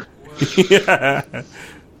 Porter. Yeah.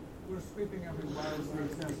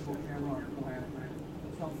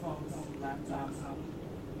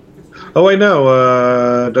 Oh wait, no.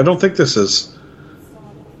 I don't think this is.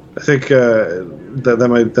 I think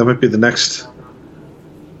that might be the next.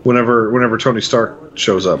 Whenever Tony Stark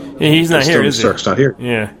shows up, Yeah, he's not here. Tony Is he? Stark's not here.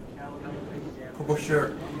 Yeah. Purple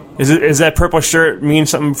shirt. Is that purple shirt mean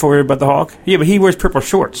something for you about the Hulk? Yeah, but he wears purple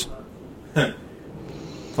shorts.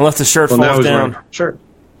 Unless the shirt Well, now falls he's down. wearing a shirt.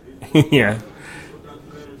 Yeah.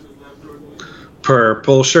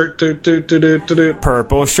 Purple shirt. Do.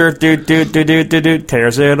 Purple shirt. Do.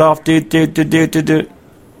 Tears it off. Do.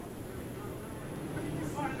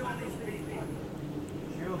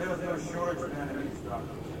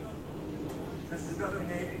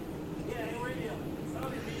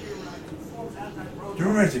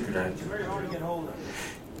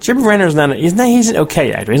 Jim Renner's not. He's an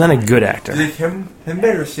okay actor. He's not a good actor. Is it him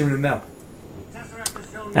better or Stephen Amell?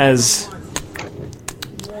 As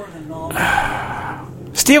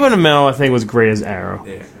Stephen Amell, I think, was great as Arrow.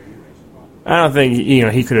 Yeah. I don't think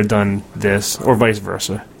he could have done this, or vice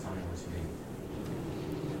versa.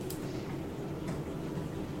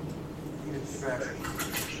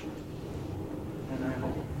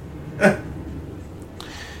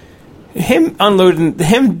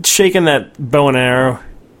 Him shaking that bow and arrow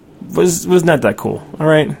was not that cool. All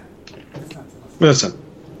right. Listen,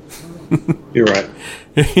 you're right.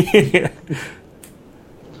 I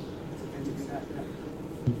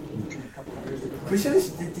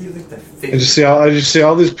just see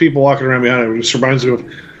all these people walking around behind it. It just reminds me of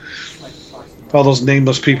all those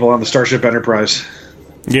nameless people on the Starship Enterprise.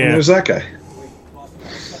 Yeah. And there's that guy.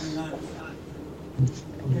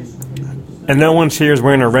 And no one here is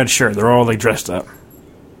wearing a red shirt. They're all dressed up.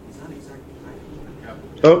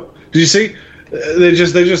 Oh, did you see? They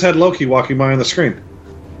just had Loki walking by on the screen.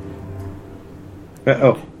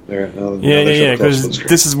 Oh, there. Yeah. Because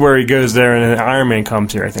this is where he goes there, and then Iron Man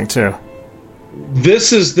comes here, I think, too.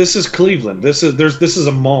 This is Cleveland. This is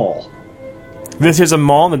a mall. This is a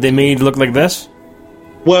mall that they made look like this.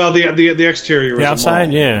 Well, the exterior. The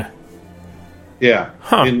outside, yeah. Yeah,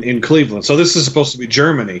 Huh. in Cleveland. So this is supposed to be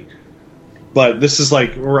Germany, but this is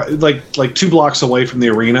like 2 blocks away from the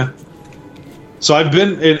arena. So I've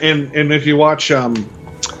been and if you watch and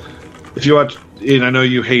I know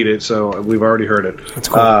you hate it, so we've already heard it. That's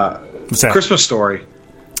cool. What's that? Christmas Story.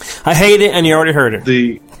 I hate it, and you already heard it.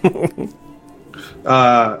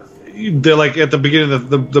 They're like at the beginning of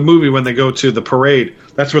the movie when they go to the parade.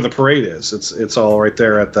 That's where the parade is. It's all right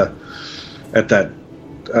there at that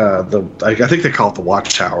I think they call it the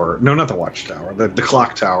Watchtower. No, not the Watchtower. The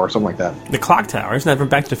Clock Tower, something like that. The Clock Tower. Isn't that from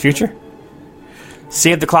Back to the Future?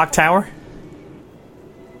 See at the Clock Tower?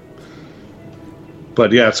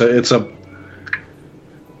 But yeah, it's a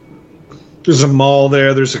there's a mall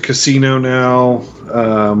there. There's a casino now.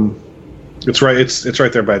 It's right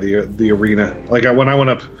there by the arena. Like when I went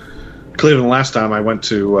up Cleveland last time, I went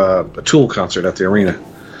to a Tool concert at the arena.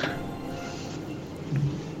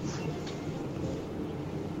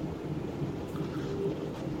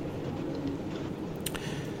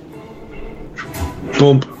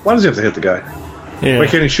 Boom! Why does he have to hit the guy? Yeah. Why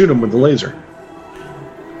can't he shoot him with the laser?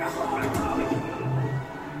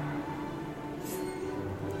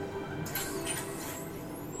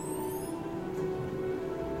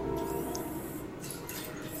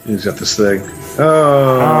 He's got this thing.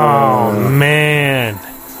 Oh, man.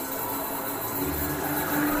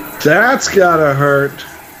 That's gotta hurt.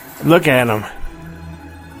 Look at him.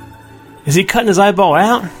 Is he cutting his eyeball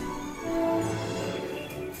out?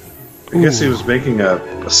 I guess he was making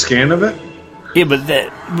a scan of it. Yeah, but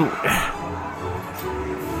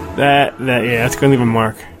yeah, that's gonna leave a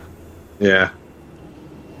mark. Yeah.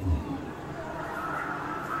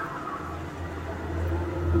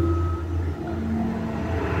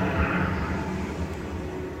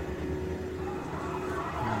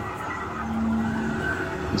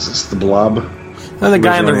 Is this the Blob? Another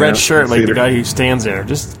guy in the running red out shirt, in the like the theater. guy who stands there.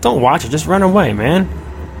 Just don't watch it. Just run away, man.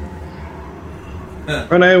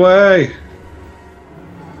 Run away!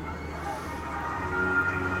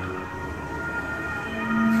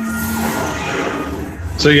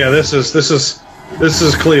 So yeah, this is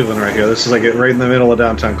Cleveland right here. This is like right in the middle of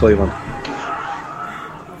downtown Cleveland.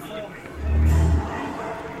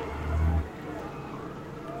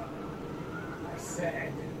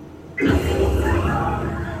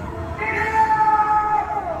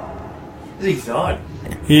 Is he Zod?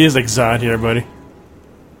 He is like Zod here, buddy.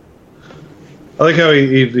 I like how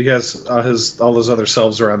he has all his other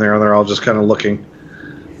selves around there, and they're all just kind of looking.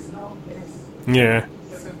 Yeah.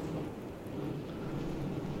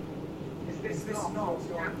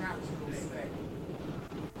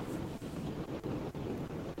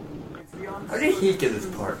 How did he get this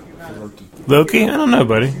part for Loki? Loki? I don't know,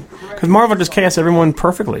 buddy. Because Marvel just cast everyone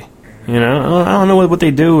perfectly. You know, I don't know what they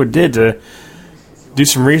do or did to do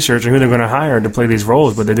some research on who they're going to hire to play these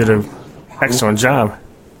roles, but they did an excellent job.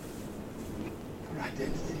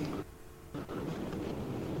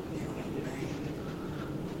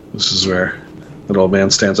 This is where that old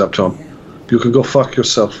man stands up to him. You could go fuck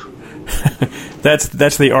yourself.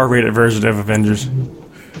 That's the R-rated version of Avengers.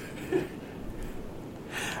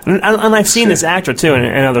 And I've seen this actor too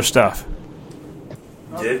in other stuff.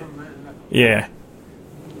 Did? Yeah.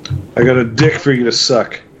 I got a dick for you to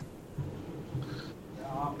suck.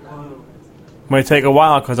 Might take a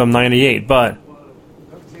while because I'm 98, but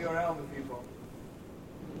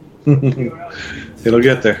It'll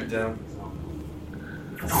get there. Down.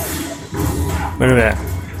 look at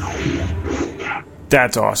that.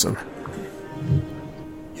 That's awesome.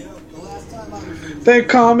 They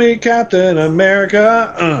call me Captain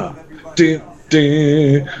America. Boy,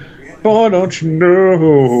 don't you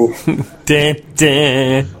know? Dun,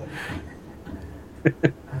 dun.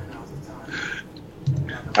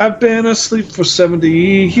 I've been asleep for 70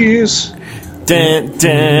 years. Dun,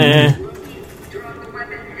 dun.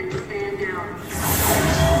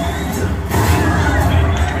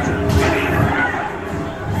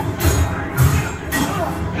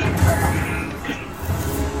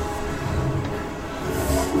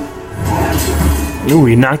 Ooh,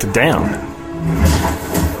 he knocked it down.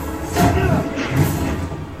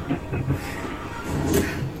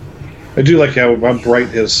 I do like how bright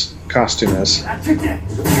his costume is.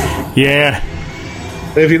 Yeah.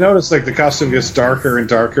 If you notice, like the costume gets darker and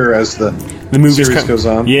darker as the movie series goes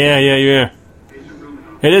on. Yeah.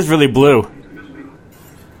 It is really blue.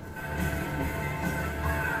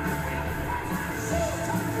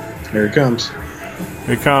 Here he comes.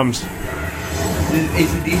 Here it comes. This is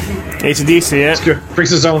ACDC? ACDC, yeah. Good. Brings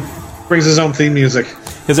his own theme music.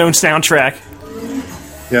 His own soundtrack.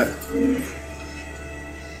 Yeah.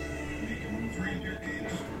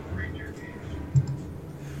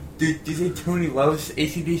 Do you think Tony loves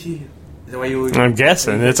ACDC? that why you? I'm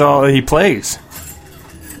guessing that's all he plays.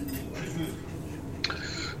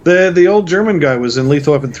 The old German guy was in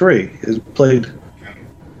Lethal Weapon 3. He played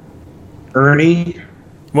Ernie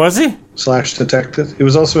Was he? / detective. He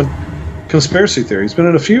was also in Conspiracy Theory. He's been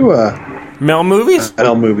in a few Mel movies?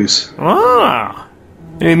 L movies. Ah.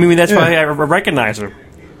 Maybe that's why I recognize him.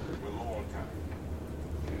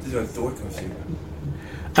 This is when Thor comes in.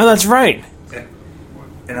 Oh, that's right.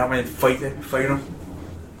 And I'm gonna fight him.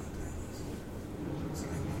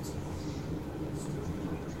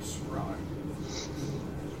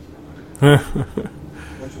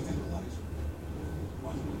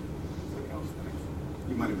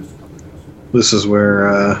 This is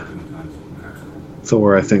where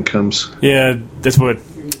Thor, I think, comes. Yeah, that's what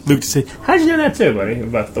Luke said. How'd you know that too, buddy,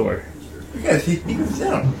 about Thor? Yes, he comes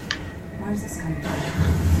down. Where's this coming from?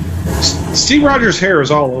 Steve Rogers' hair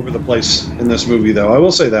is all over the place in this movie, though. I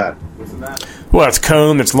will say that. Well, it's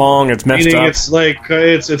combed, it's long, it's messed Meaning up. it's like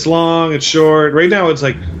it's long, it's short. Right now, it's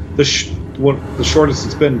like the shortest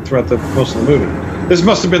it's been throughout the most of the movie. This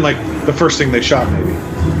must have been like the first thing they shot, maybe.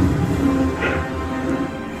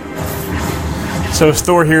 So is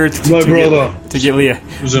Thor here to get Leah?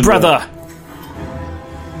 Brother!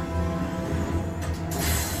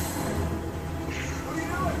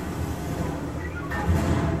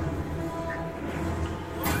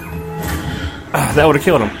 That would have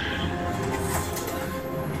killed him.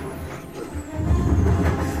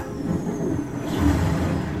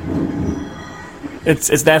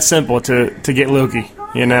 It's that simple to get Loki,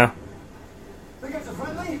 you know?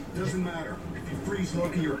 Doesn't matter. If you freeze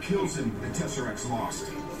Loki or kills him, the Tesseract's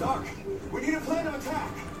lost. Stark, we need a plan of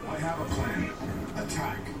attack. I have a plan.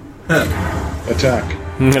 Attack. Attack.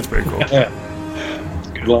 That's pretty cool.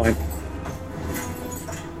 Good line.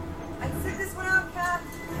 I'd sit this one out, Cap.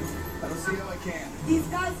 I don't see how I can. These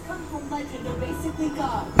guys come from legend. They're basically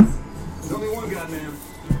gods. There's only one god, ma'am.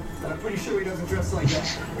 But I'm pretty sure he doesn't dress like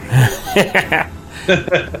that.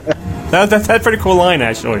 That's a pretty cool line,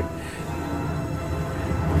 actually.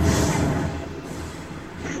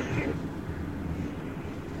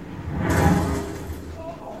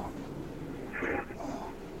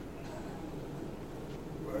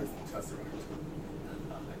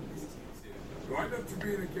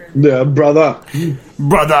 Yeah, brother.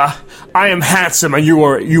 Brother, I am handsome and you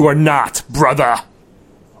are not, brother.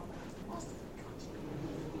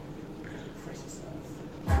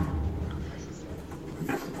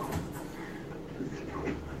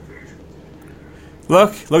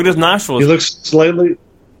 Look at his nostrils. He looks slightly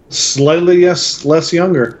less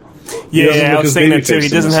younger. Yeah, I was thinking that too. He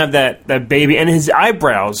doesn't have that baby, and his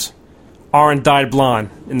eyebrows aren't dyed blonde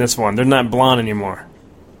in this one. They're not blonde anymore.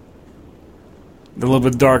 They're a little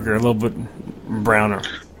bit darker, a little bit browner.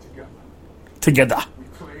 Together.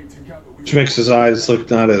 Which makes his eyes look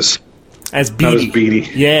not as beady. Not as beady.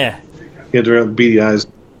 Yeah. He had real beady eyes.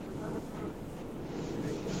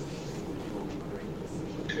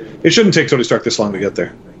 It shouldn't take Tony Stark this long to get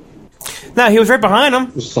there. No, he was right behind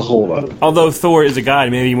him. This is the hold up. Although Thor is a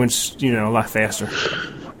god, maybe he went, a lot faster.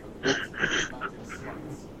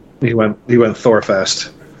 He went Thor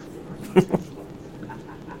fast. Who's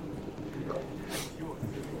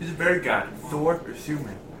a better god, Thor or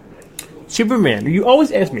Superman? Superman. You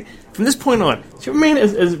always ask me. From this point on, Superman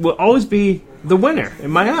will always be the winner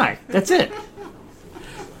in my eye. That's it.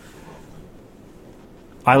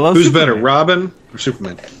 I love Who's Superman. better, Robin or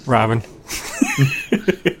Superman? Robin.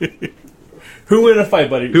 Who win a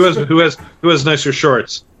fight, buddy? Who has nicer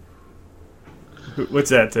shorts?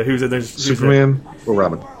 What's that? Who's that? Superman or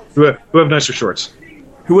Robin? Who have nicer shorts?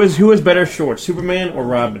 Who has better shorts, Superman or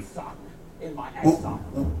Robin? Well,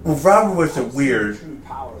 Robin was a weird,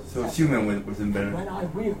 so Superman was better.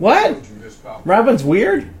 What? Robin's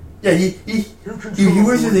weird? Yeah, he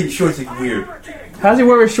wears his shorts like weird. How's he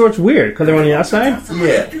wear his shorts weird? Because they're on the outside?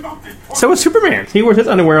 Yeah. So is Superman. He wears his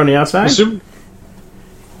underwear on the outside.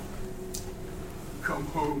 Come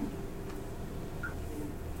home.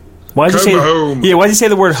 Why'd you say? Home. Yeah, why'd you say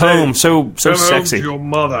the word home so sexy? Home to your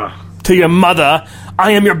mother. To your mother,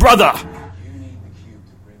 I am your brother.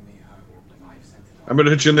 I'm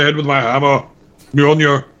gonna hit you in the head with my hammer.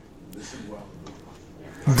 Mjolnir.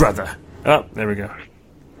 Brother. Oh, there we go.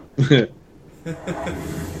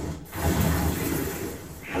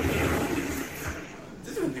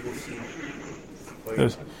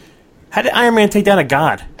 How did Iron Man take down a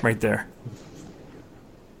god right there?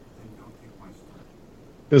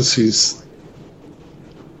 Because he's...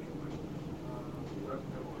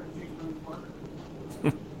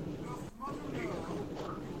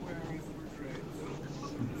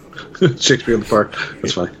 Shakespeare in the Park.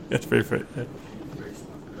 That's fine. That's pretty funny.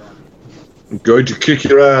 I'm going to kick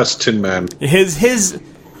your ass, Tin Man.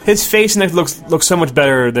 His face neck looks so much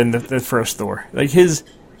better than the first Thor. Like his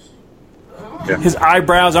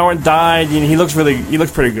eyebrows aren't dyed. You know, he looks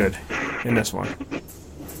pretty good in this one.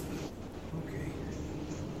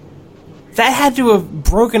 That had to have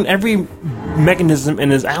broken every mechanism in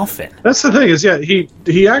his outfit. That's the thing is,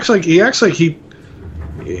 he acts like he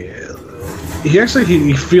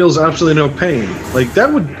feels absolutely no pain. Like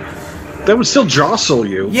that would still jostle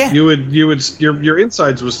you. Yeah. Your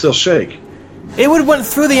insides would still shake. It would have went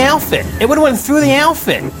through the outfit.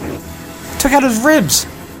 Took out his ribs.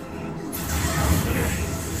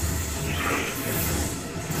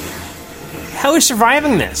 How is he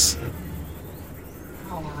surviving this?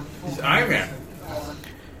 He's Iron Man.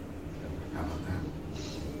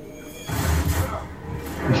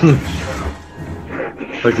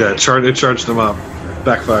 Like that. It charged him up.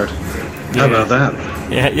 Backfired. How about that?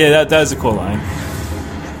 Yeah, that was a cool line.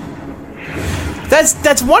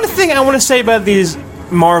 That's one thing I want to say about these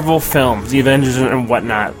Marvel films, the Avengers and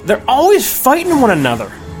whatnot. They're always fighting one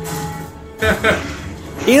another.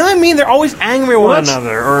 You know what I mean? They're always angry with one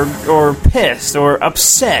another, or pissed, or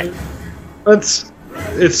upset.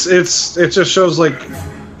 It just shows like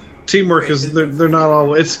teamwork is they're not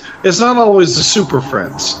always it's not always the super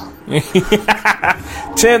friends.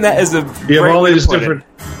 Tim, that is a you have all these different.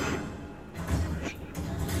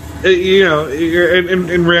 You know,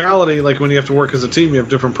 in reality, like when you have to work as a team, you have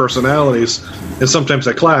different personalities, and sometimes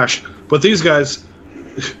they clash. But these guys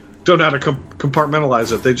don't know how to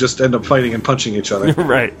compartmentalize it. They just end up fighting and punching each other.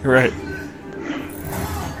 Right.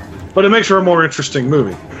 But it makes for a more interesting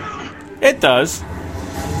movie. It does.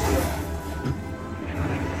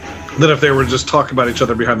 Than if they were just talking about each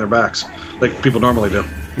other behind their backs, like people normally do.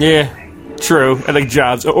 Yeah, true. I like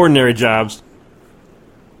jobs, ordinary jobs.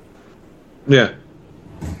 Yeah.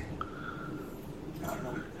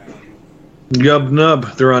 Yub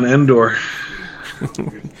nub, they're on Endor.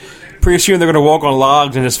 Pretty soon they're going to walk on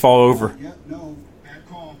logs and just fall over.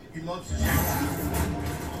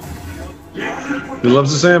 He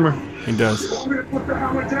loves his hammer. He does.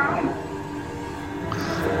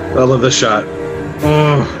 I love this shot.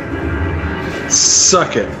 Oh,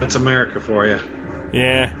 suck it. That's America for you.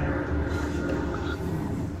 Yeah.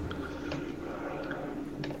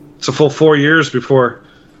 It's a full 4 years before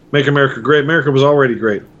Make America Great. America was already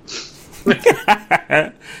great.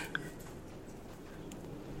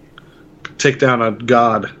 Take down a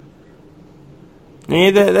god.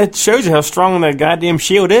 Yeah, that shows you how strong that goddamn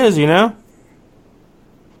shield is, you know?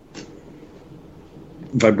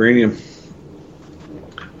 Vibranium.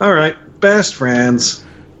 Alright, best friends.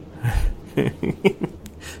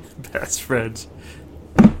 Best friends.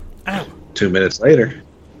 Ow. 2 minutes later.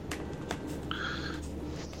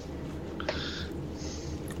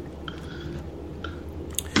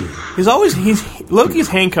 Loki's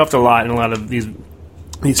handcuffed a lot in a lot of these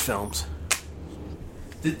films.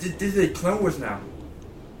 This is a Clone Wars now.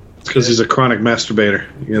 It's because he's a chronic masturbator.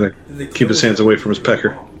 You gotta keep his hands away from his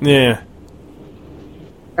pecker. Yeah.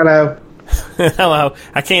 Hello. Hello.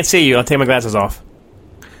 I can't see you. I'll take my glasses off.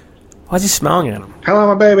 Why is he smiling at him? Hello,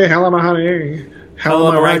 my baby. Hello, my honey.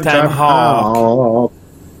 Hello, my ragtime hawk.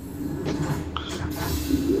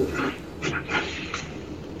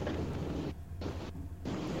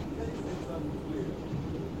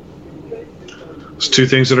 There's two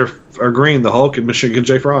things that are green: the Hulk and Michigan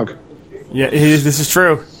J. Frog. Yeah, this is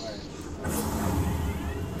true.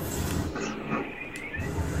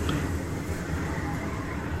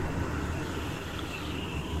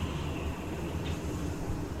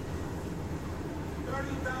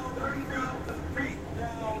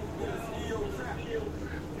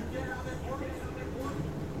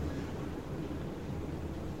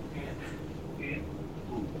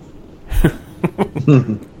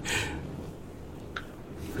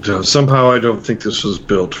 Somehow I don't think this was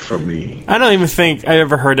built for me. I don't even think I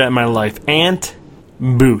ever heard that in my life. Ant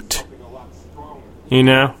boot. You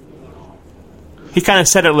know? He kind of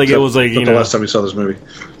said it like it was like, you know. The last time we saw this movie.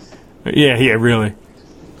 Yeah, really.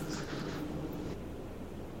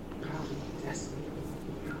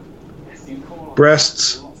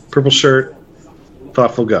 Breasts, purple shirt,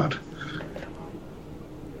 thoughtful God.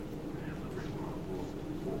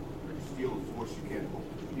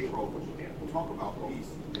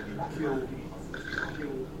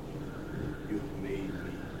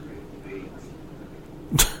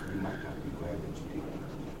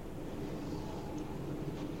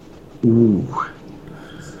 Ooh.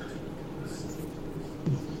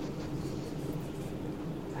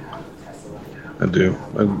 I do.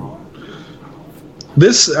 I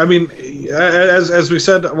mean, as we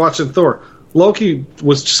said watching Thor, Loki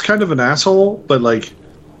was just kind of an asshole, but like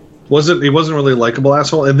He wasn't really a likable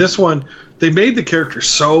asshole. And this one, they made the character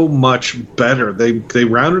so much better. They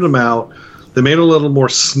rounded him out. They made it a little more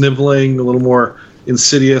sniveling, a little more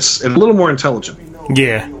insidious, and a little more intelligent.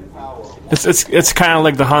 Yeah. It's kind of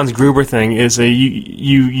like the Hans Gruber thing. Is a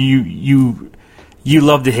you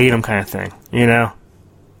love to hate him kind of thing. You know.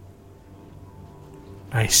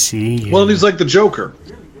 I see. Well, he's like the Joker.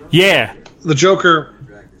 Yeah. The Joker,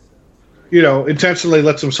 intentionally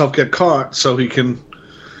lets himself get caught so he can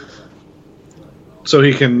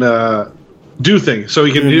do things. So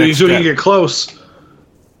he can get close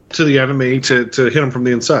to the enemy to hit him from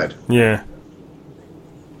the inside. Yeah.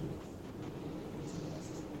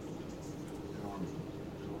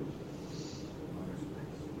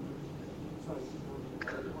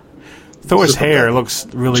 Thor's hair looks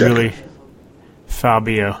really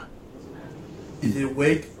Fabio. Is it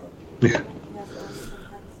awake? Yeah.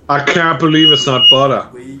 I can't believe it's not butter.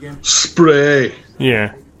 Spray.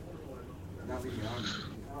 Yeah.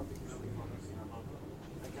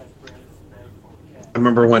 I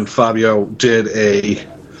remember when Fabio did a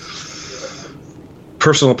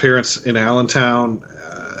personal appearance in Allentown.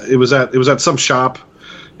 It was at some shop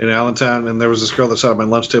in Allentown, and there was this girl that sat at my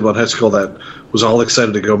lunch table at high school that was all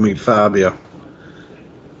excited to go meet Fabio.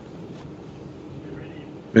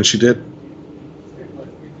 And she did.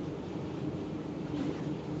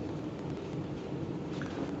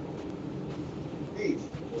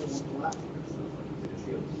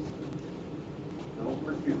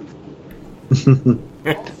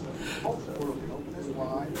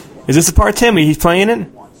 Is this the part, Tim? He's playing it?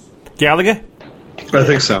 Gallagher? I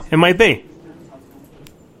think so. It might be.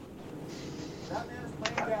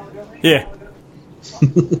 Yeah.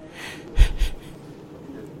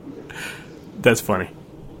 That's funny.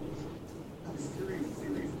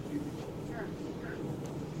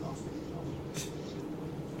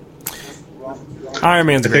 Iron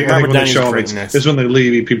Man's great. I think Robert when they Downey's show him, great in this. it's when they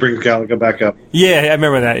leave, he brings Gallagher back up. Yeah, I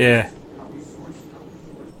remember that, yeah.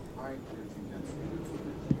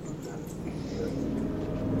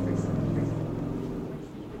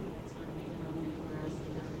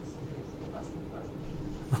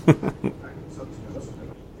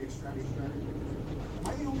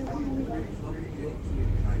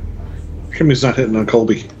 Kimmy's not hitting on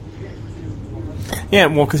Colby. Yeah,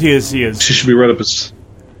 well, because he is. She should be right up his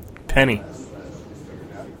Penny.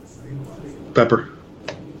 pepper.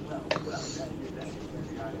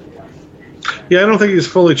 Yeah, I don't think he's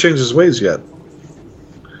fully changed his ways yet.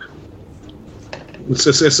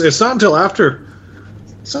 It's not until after.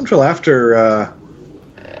 It's not until after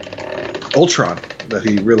Ultron that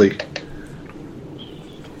he really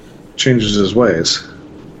changes his ways.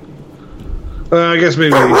 I guess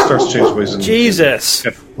maybe he starts to change his ways in Jesus.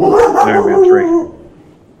 Iron Man 3.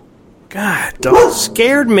 God, dog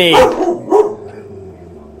scared me.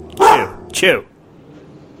 Chew.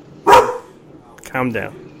 Calm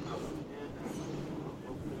down.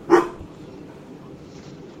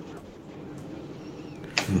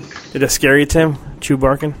 Did that scare you, Tim? Chew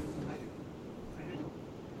barking?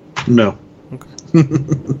 No. Okay.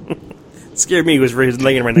 Scared me. He was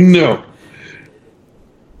laying right next to me. No.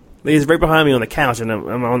 He's right behind me on the couch, and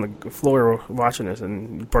I'm on the floor watching this,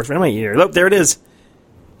 and he barks right in my ear. Look, there it is.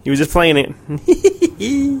 He was just playing it.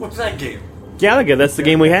 What's that game? Galaga, that's the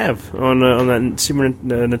game we have on that Super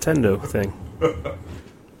Nintendo thing.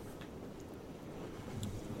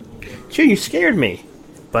 Chew, you scared me,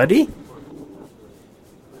 buddy.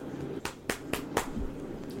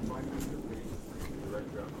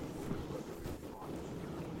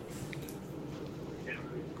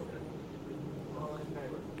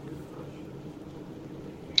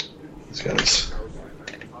 He's got his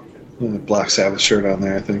Black Sabbath shirt on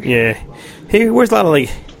there, I think. Yeah, he wears a lot of like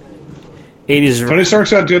 80s. Tony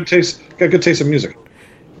Stark's got good taste in music.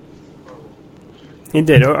 He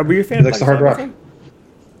did. Are you a fan? He likes the hard rock.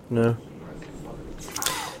 No.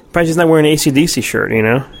 Probably just not wearing an AC/DC shirt, you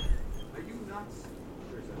know.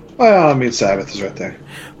 Well, I mean, Sabbath is right there.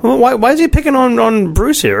 Well, why is he picking on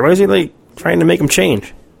Bruce here? Why is he like trying to make him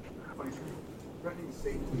change?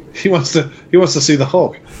 He wants to see the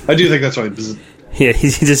Hulk. I do think that's why. Yeah, he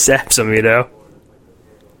just zaps him, you know.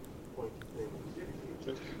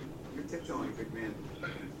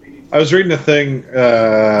 I was reading a thing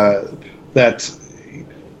that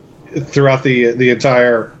throughout the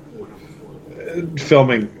entire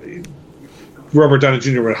filming, Robert Downey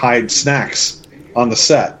Jr. would hide snacks on the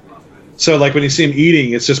set. So, like when you see him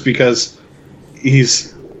eating, it's just because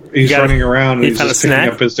he's running around and he's just picking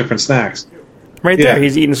up his different snacks. Right there,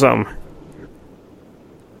 he's eating something.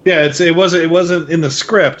 Yeah, it wasn't in the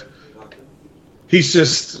script. He's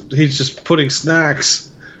just putting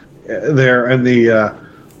snacks there in the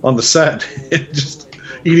on the set, and just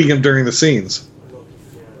eating them during the scenes.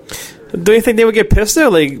 Do you think they would get pissed though?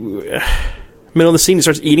 Like, middle of the scene, he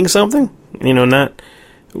starts eating something. You know, not.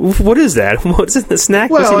 What is that? What's in the snack?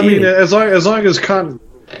 Well, I mean, as long as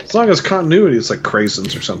continuity, it's like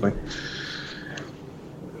craisins or something.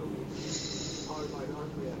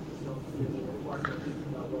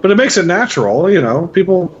 But it makes it natural, you know.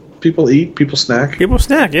 People eat, people snack. People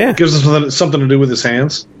snack, yeah. Gives him something to do with his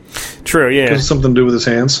hands. True, yeah. Gives him something to do with his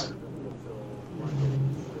hands.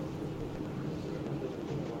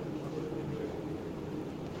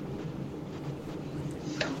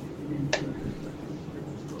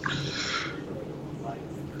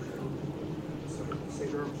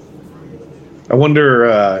 I wonder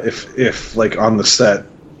if like on the set,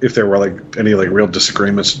 if there were like any like real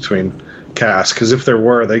disagreements between cast, because if there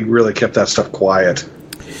were, they really kept that stuff quiet.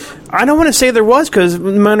 I don't want to say there was, because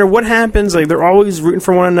no matter what happens, like they're always rooting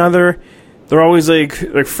for one another. They're always like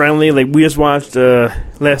friendly. Like we just watched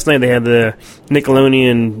last night. They had the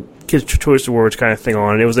Nickelodeon Kids Choice Awards kind of thing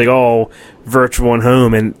on, and it was like all virtual and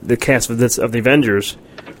home, and the cast of the Avengers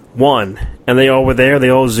won, and they all were there. They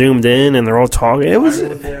all zoomed in, and they're all talking. It was,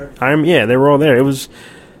 they were all there. It was.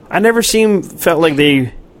 I never felt like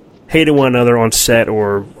they hated one another on set,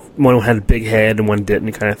 or one had a big head and one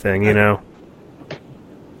didn't, kind of thing. You know.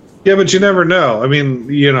 Yeah, but you never know. I mean,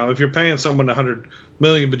 you know, if you're paying someone $100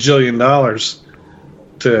 million bajillion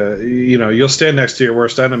to, you know, you'll stand next to your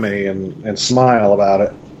worst enemy and smile about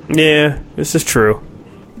it. Yeah, this is true.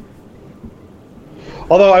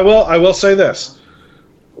 Although I will say this: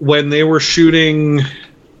 when they were shooting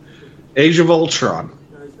Age of Ultron,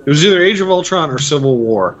 it was either Age of Ultron or Civil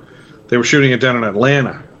War. They were shooting it down in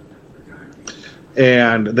Atlanta,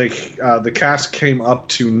 and the cast came up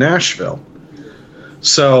to Nashville.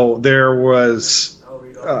 So there was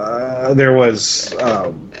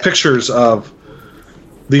pictures of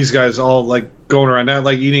these guys all like going around now,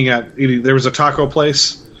 like eating. There was a taco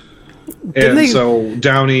place, so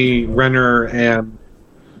Downey, Renner, and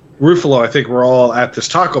Ruffalo, I think, were all at this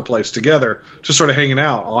taco place together, just sort of hanging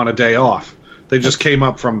out on a day off. They just came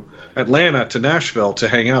up from Atlanta to Nashville to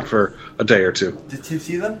hang out for a day or two. Did you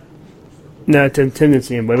see them? No, didn't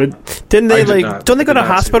see him, but didn't they don't they go to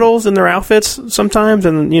hospitals in their outfits sometimes,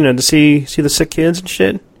 and you know, to see the sick kids and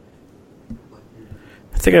shit?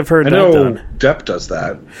 I think I've heard that done. Depp does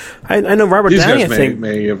that. I know Robert Downey. I think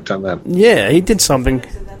may have done that. Yeah, he did something.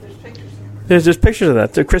 There's pictures of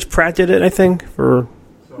that. Chris Pratt did it, I think,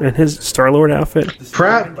 in his Star-Lord outfit.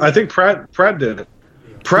 I think Pratt did it.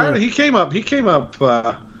 Pratt, he came up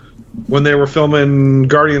when they were filming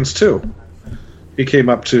Guardians 2. He came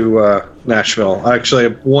up to Nashville. Actually,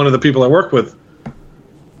 one of the people I work with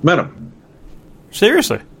met him.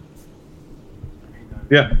 Seriously?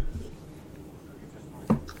 Yeah.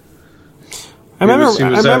 He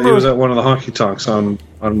was at one of the honky tonks on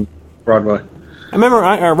Broadway. I remember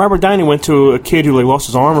Robert Downey went to a kid who lost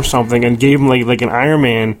his arm or something and gave him like an Iron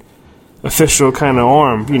Man official kind of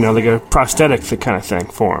arm, you know, like a prosthetic kind of thing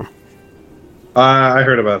for him. I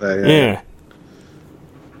heard about that. Yeah.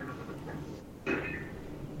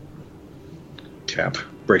 Cap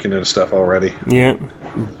breaking into stuff already. Yeah,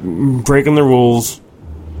 breaking the rules.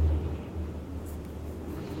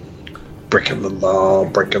 Breaking the law.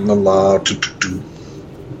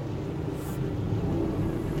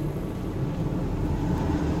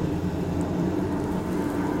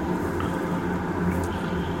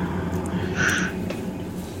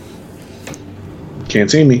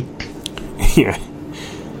 Can't see me. Yeah.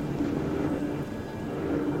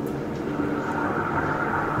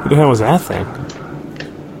 What the hell was that thing?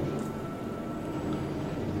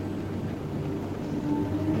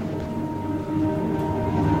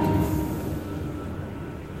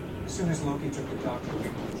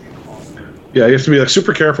 Yeah, you have to be like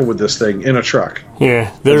super careful with this thing in a truck.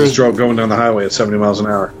 Yeah, there's drove going down the highway at 70 miles an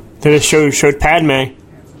hour. Then it showed Padme.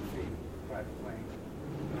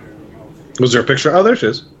 Was there a picture? Oh, there she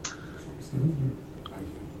is.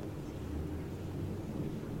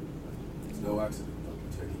 No accident.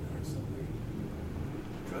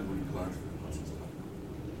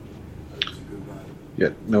 Yeah,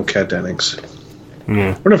 no Kat Dennings. Yeah.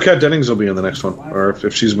 I wonder if Kat Dennings will be in the next one, or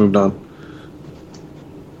if she's moved on.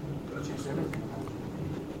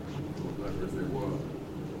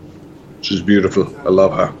 She's beautiful. I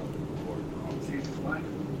love her.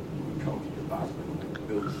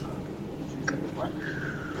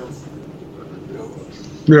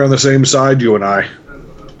 We're on the same side, you and I.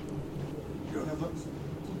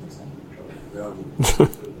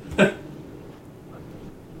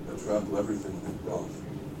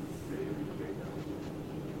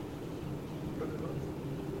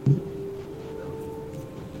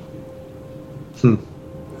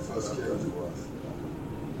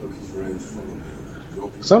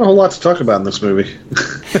 There's not a whole lot to talk about in this movie.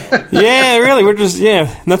 Yeah, really,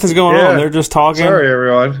 nothing's going on. They're just talking. Sorry,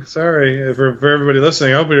 everyone. Sorry for everybody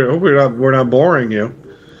listening. I hope we're not boring you.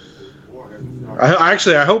 I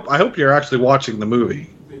hope you're actually watching the movie.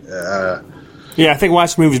 Yeah, I think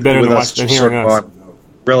watching movies better than hearing us.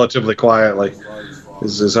 Relatively quietly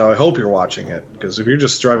is how I hope you're watching it. Because if you're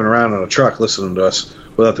just driving around in a truck listening to us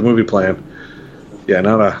without the movie playing, yeah,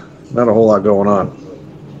 not a whole lot going on.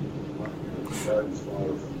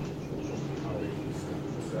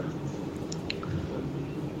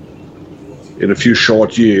 In a few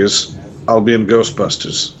short years, I'll be in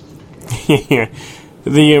Ghostbusters. Yeah,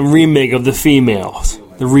 the remake of The Females,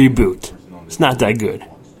 the reboot. It's not that good.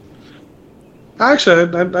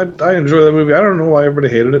 Actually, I enjoy that movie. I don't know why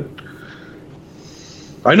everybody hated it.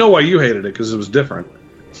 I know why you hated it, because it was different.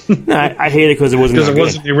 No, I hate it because it wasn't that good. Because it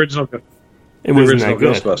wasn't the original. It wasn't that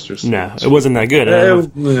good. Ghostbusters. No, it wasn't that good.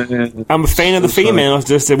 I'm a fan of The Females,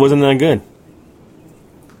 just it wasn't that good.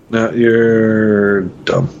 No, you're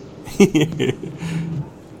dumb.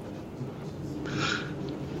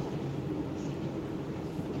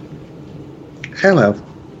 Hello.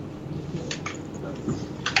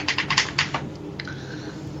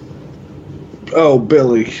 Oh,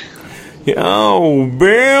 Billy. Oh,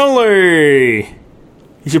 Billy!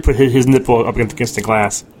 He should put his nipple up against the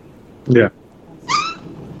glass. Yeah.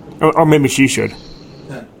 Or maybe she should.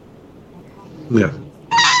 Yeah.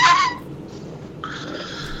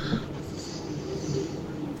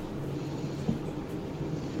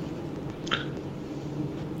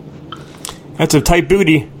 That's a tight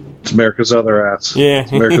booty. It's America's other ass. Yeah.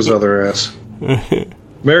 It's America's other ass.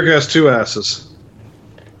 America has two asses.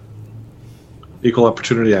 Equal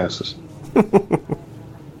opportunity asses. At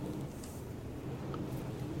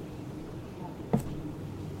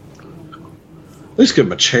least give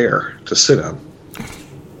him a chair to sit on.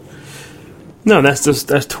 No,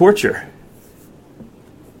 that's torture.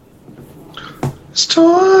 It's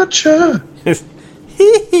torture.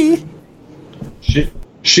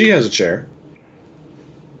 She has a chair.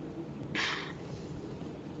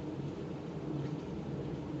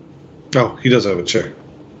 Oh, he does have a chair.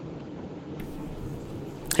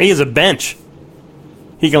 He has a bench.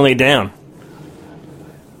 He can lay down.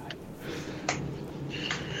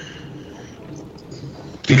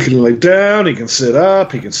 He can lay down, he can sit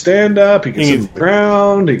up, he can stand up, he can sit on the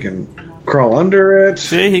ground, he can crawl under it,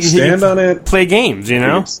 see, he can stand on it. Play games, you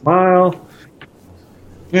know? He can smile.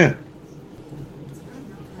 Yeah.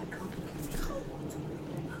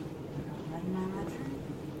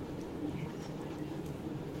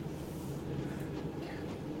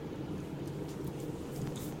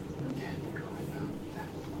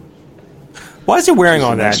 Why is he wearing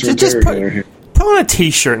all that? Just put on a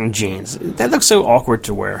t-shirt and jeans. That looks so awkward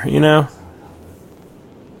to wear, you know?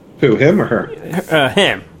 Who, him or her?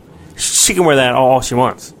 Him. She can wear that all she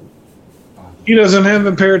wants. He doesn't have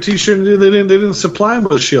a pair of t-shirts. They didn't supply him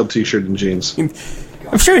with a Shield t-shirt and jeans.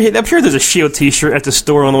 I'm sure there's a Shield t-shirt at the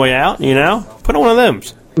store on the way out, you know? Put on one of them.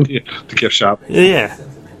 Yeah, the gift shop. Yeah.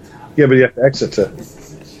 Yeah, but you have to exit to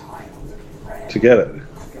get it.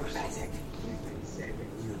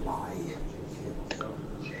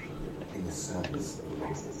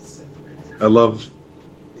 I love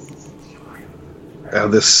how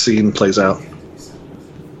this scene plays out.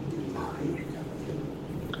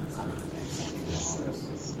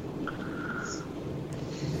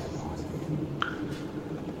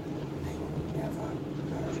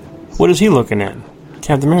 What is he looking at?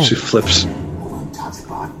 Captain America. She flips.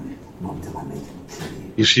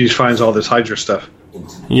 She finds all this Hydra stuff.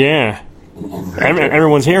 Yeah.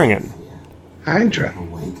 Everyone's hearing it. Hydra.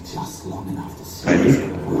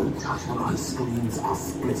 My screams are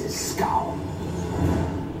split as skull.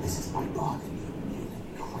 This is my bargain,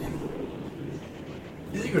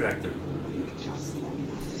 He's a good actor.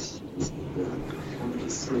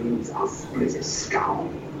 Screams are split as skull.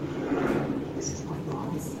 This is my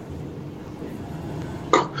bargain.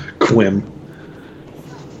 Quim.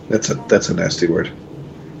 That's a nasty word.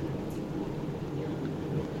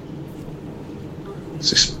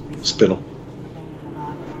 It's spittle.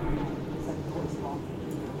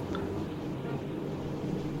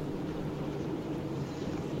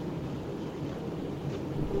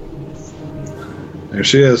 There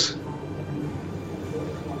she is.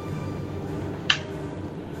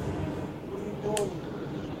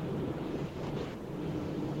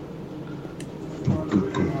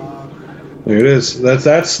 There it is.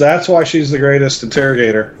 That's why she's the greatest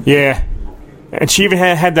interrogator. Yeah. And she even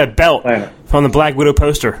had that belt from the Black Widow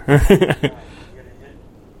poster.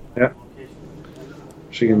 Yeah.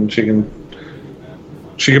 She can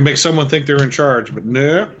She can make someone think they're in charge, but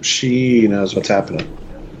no, she knows what's happening.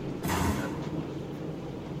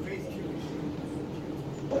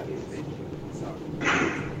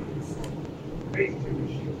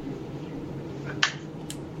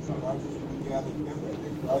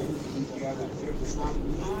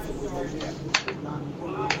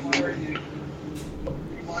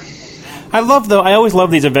 I always love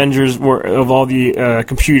these Avengers of all the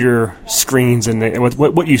computer screens and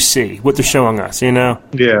what you see, what they're showing us. You know,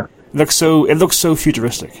 Yeah. it looks so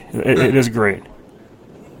futuristic. It is great.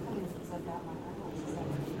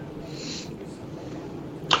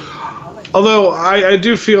 Although I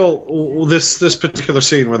do feel this particular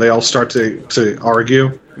scene where they all start to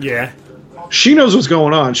argue. Yeah. She knows what's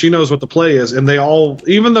going on. She knows what the play is, and they all,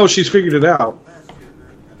 even though she's figured it out,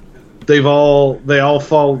 they all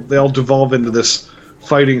devolve into this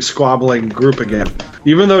fighting, squabbling group again.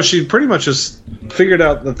 Even though she pretty much has figured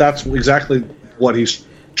out that that's exactly what he's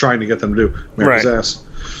trying to get them to do. America's Right.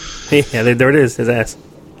 ass. Yeah, there it is, his ass.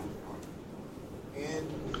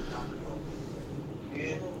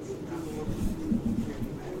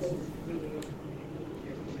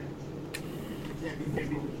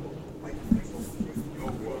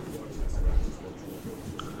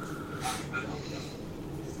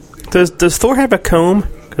 Does Thor have a comb?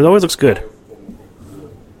 Because it always looks good.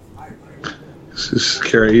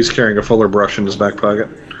 He's carrying a Fuller brush in his back pocket.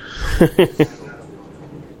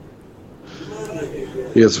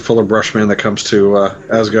 He has a Fuller brush man that comes to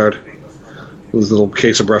Asgard with his little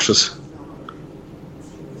case of brushes.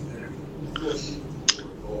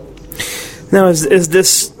 Now, is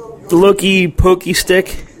this Loki pokey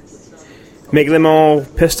stick making them all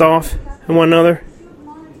pissed off at one another?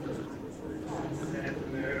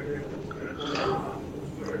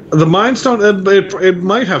 The Mind Stone, it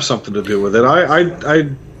might have something to do with it.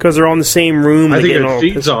 Because they're all in the same room. I think getting all it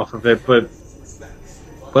feeds pissed off of it, but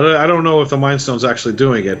I don't know if the Mind Stone's actually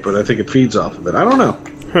doing it. But I think it feeds off of it. I don't know.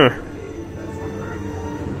 Huh.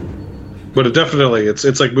 But it definitely,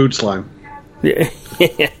 it's like mood slime. Yeah.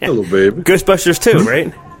 Hello, baby. Ghostbusters too,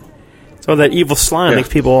 right? So that evil slime makes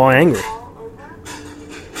people all angry.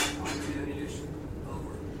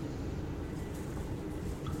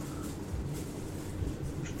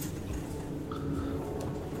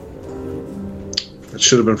 It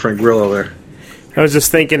should have been Frank Grillo there. I was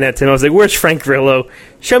just thinking that, Tim. I was like, "Where's Frank Grillo?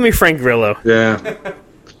 Show me Frank Grillo." Yeah,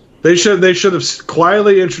 they should have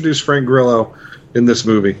quietly introduced Frank Grillo in this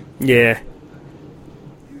movie. Yeah.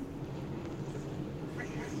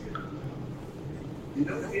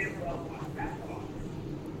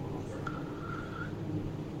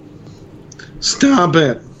 Stop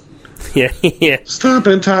it! Yeah, yeah. Stop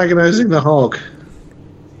antagonizing the Hulk.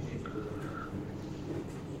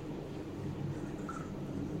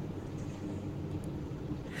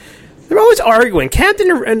 They're always arguing.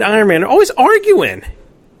 Captain and Iron Man are always arguing.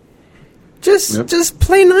 Just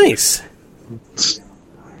play nice.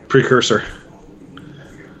 Precursor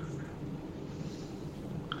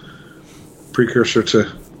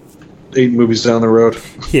to 8 movies down the road.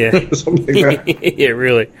 Yeah. Something like that. Yeah,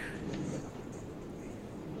 really.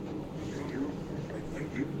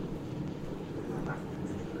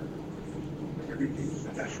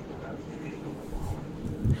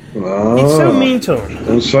 Oh, He's so mean to him.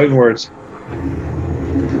 those fighting words.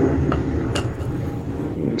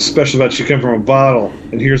 Special about you come from a bottle,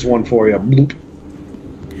 and here's one for you. Bloop.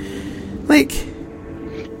 Like,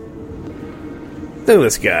 look at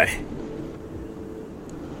this guy.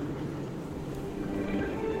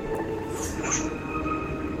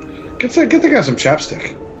 Get the guy some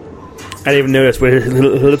chapstick. I didn't even notice where his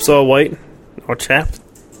lips all white, all chapped.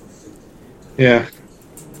 Yeah.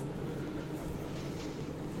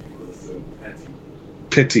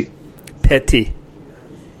 Pity. Petty.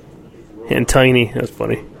 And tiny. That's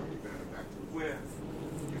funny.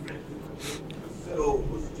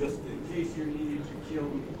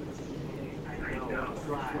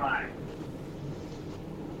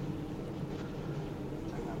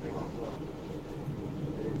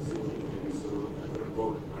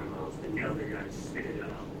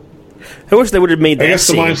 I wish they would have made that I guess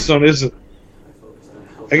the scene. Mind Stone isn't.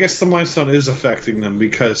 I guess the Mind Stone is affecting them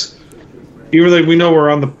because even though we know we're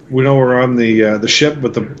on the ship,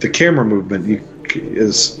 but the camera movement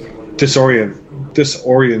is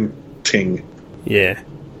disorienting. Yeah.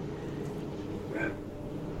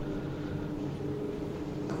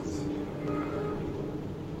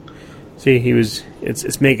 See,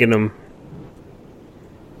 it's making him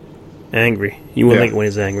angry. You wouldn't like it when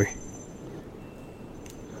he's angry.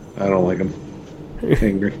 I don't like him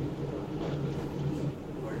angry.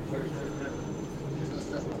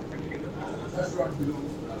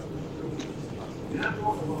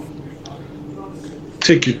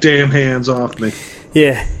 Take your damn hands off me.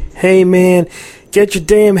 Yeah. Hey, man, get your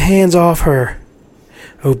damn hands off her.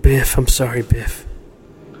 Oh, Biff, I'm sorry, Biff.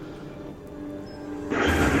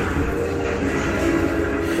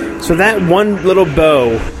 So that one little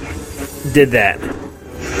bow did that.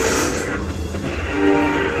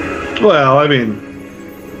 Well, I mean,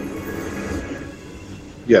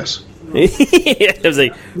 yes. I was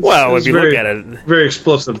like, well, if you look at it. Very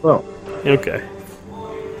explosive bow. Okay.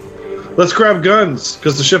 Let's grab guns,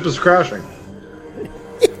 because the ship is crashing.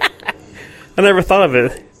 I never thought of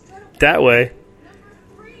it that way.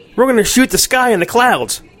 We're going to shoot the sky in the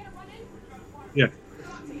clouds. Yeah.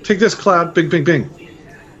 Take this, cloud. Bing, bing, bing.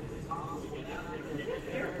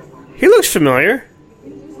 He looks familiar.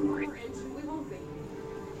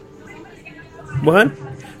 What?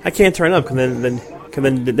 I can't turn up, because then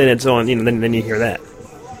it's on. You know, then you hear that.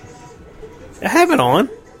 I have it on.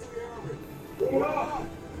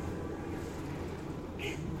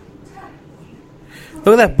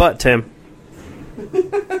 Look at that butt, Tim.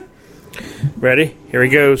 Ready? Here he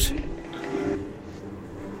goes.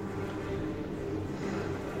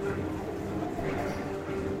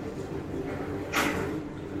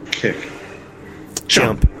 Kick.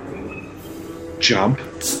 Jump. Jump.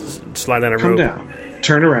 Slide down a Come rope. down.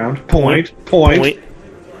 Turn around. Point. Point.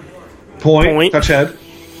 Touch head.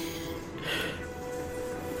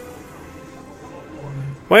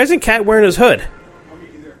 Why isn't Cat wearing his hood?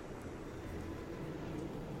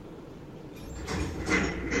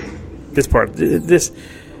 This part,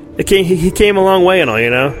 he came a long way and all, you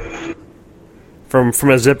know, from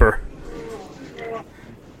a zipper.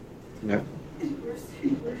 Yeah.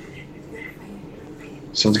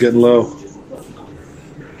 Sun's getting low.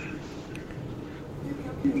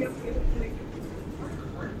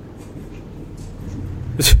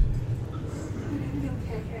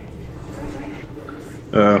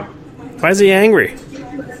 Why is he angry?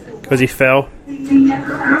 Because he fell.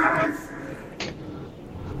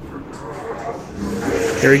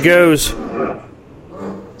 Here he goes.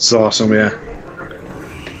 It's awesome, yeah.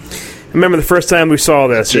 I remember the first time we saw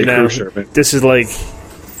this, you know. This is what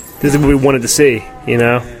we wanted to see, you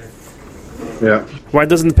know. Yeah. Why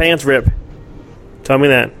doesn't the pants rip? Tell me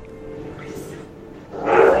that.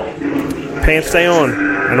 Pants stay on.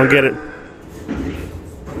 I don't get it.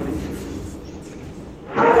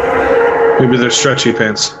 Maybe they're stretchy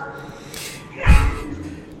pants.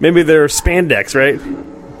 Maybe they're spandex, right?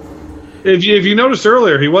 If you noticed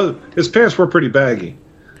earlier, his pants were pretty baggy.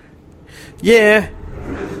 Yeah.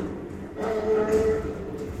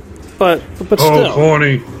 But still. Oh,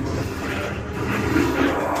 horny.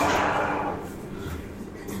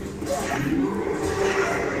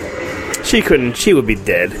 She would be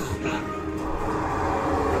dead.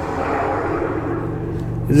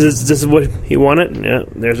 Is this what he wanted? Yeah,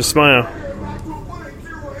 there's a smile.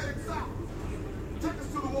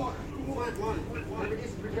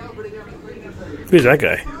 Who's that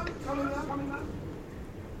guy?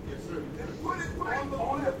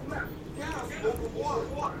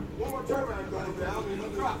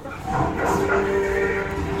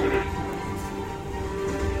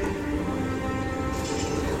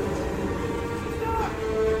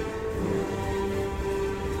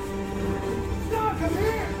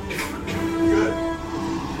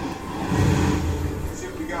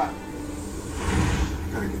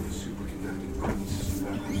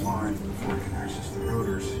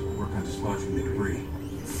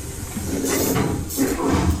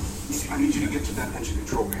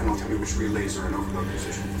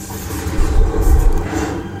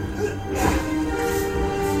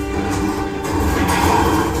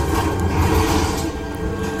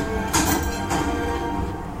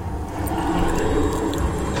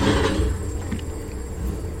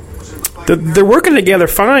 They're working together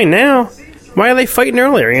fine now. Why are they fighting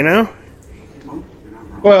earlier, you know?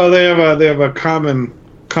 Well, they have a common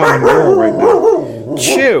goal right now.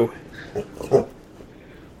 Chew.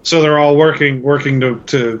 So they're all working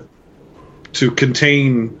to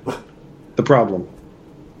contain the problem.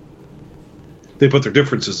 They put their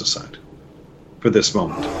differences aside for this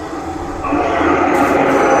moment.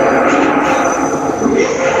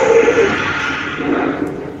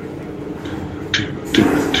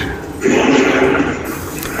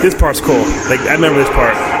 This part's cool. I remember this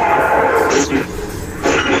part.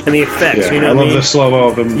 And the effects, Yeah, you know I what I love mean? the slow-mo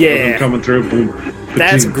of them coming through. Boom.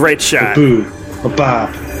 That's a great shot. A boo. A bop.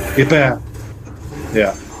 A bap.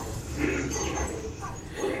 Yeah.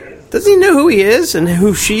 Does he know who he is and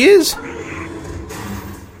who she is?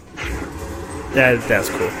 That's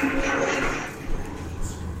cool.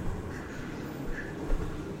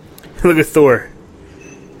 Look at Thor.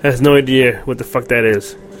 Has no idea what the fuck that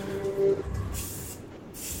is.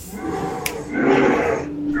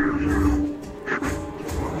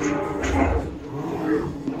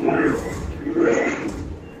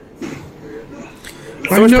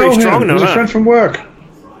 I know pretty him. strong, though, He's a huh? friend from work.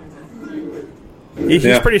 He's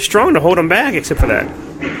Yeah. pretty strong to hold him back, except for that.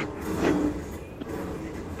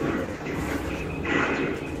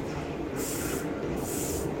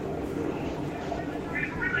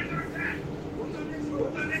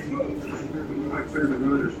 I clear the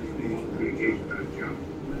runners to be engaged about a jump.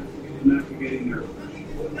 Investigating their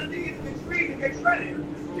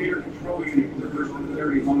theater control unit for the first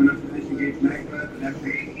 130 long enough to disengage Magda and that's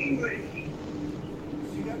the English.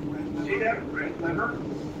 See that red lever?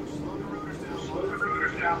 Slow the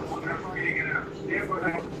rotors down. Look out for getting it out. Stand by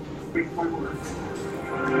that. Wait for my word.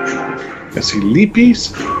 As he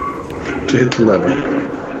leapies to hit the lever.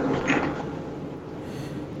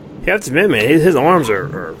 You have to admit, man, his arms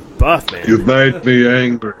are buff, man. You made me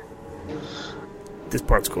angry. This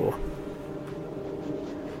part's cool.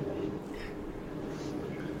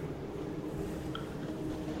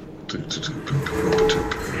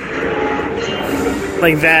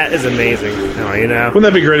 Like, that is amazing. Oh, you know? Wouldn't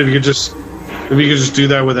that be great if you could just do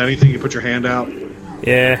that with anything? You put your hand out,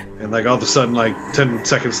 Yeah. and like all of a sudden, like 10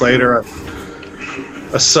 seconds later,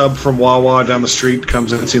 a sub from Wawa down the street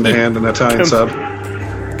comes in and sees the hand, an Italian sub.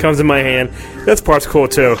 Comes in my hand. This part's cool,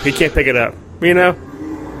 too. He can't pick it up. You know?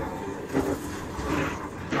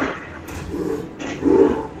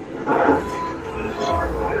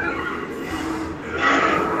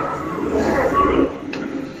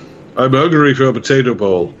 I'm hungry for a potato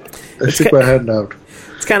bowl. I stick my hand out.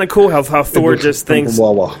 It's kind of cool how Thor just thinks, From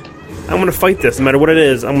Wawa. I'm going to fight this. No matter what it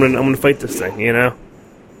is, I'm gonna fight this thing, you know?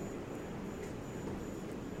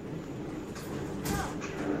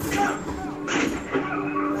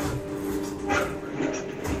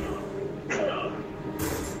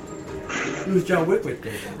 Who's John Wick with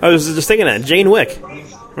there? I was just thinking that. Jane Wick.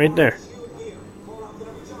 Right there.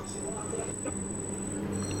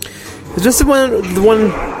 Is this the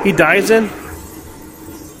one he dies in?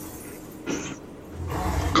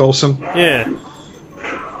 Coulson? Yeah.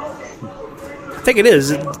 I think it is.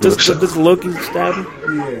 Does Loki stab him?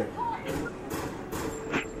 Yeah.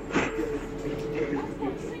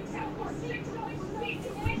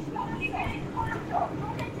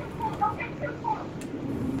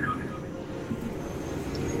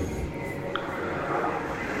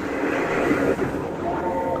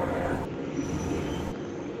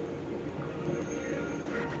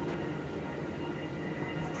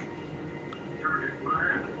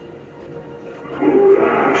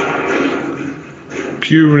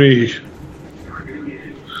 Puny.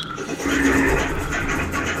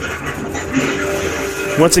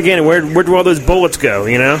 Once again, where do all those bullets go,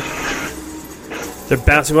 you know? They're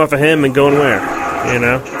bouncing off of him and going where? You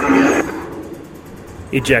know?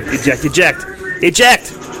 Eject, eject, eject!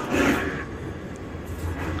 Eject!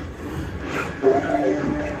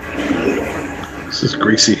 This is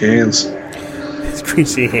greasy hands. His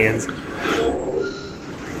greasy hands.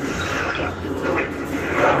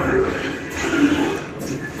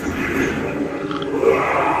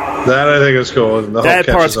 That I think is cool. The That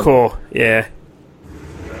Hulk part's catches him. cool, yeah.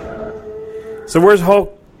 So where's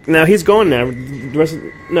Hulk? Now he's gone now.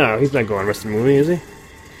 No, he's not going the rest of the movie, is he?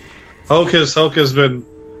 Hulk has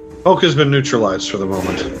been neutralized for the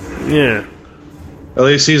moment. Yeah. At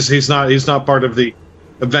least he's not part of the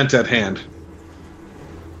event at hand.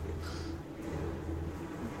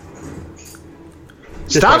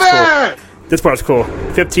 Stop it! Cool. This part's cool.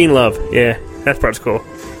 15 love. Yeah, that part's cool.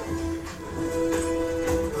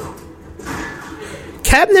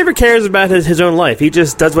 Cap never cares about his own life. He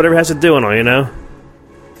just does whatever he has to do and all, you know?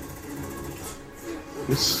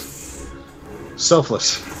 It's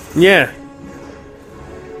selfless. Yeah.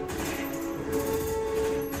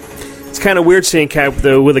 It's kind of weird seeing Cap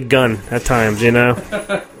though with a gun at times, you know?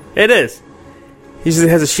 It is. He usually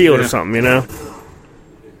has a shield or something, you know?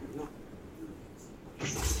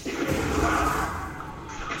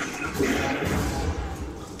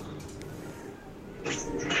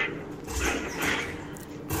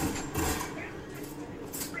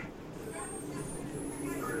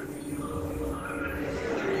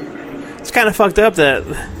 It's kind of fucked up that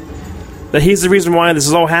he's the reason why this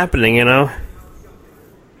is all happening, you know?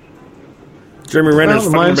 Jeremy Renner's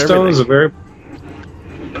The fucking Mind up Stone is everything.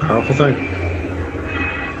 a very powerful thing.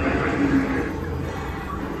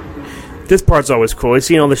 This part's always cool. You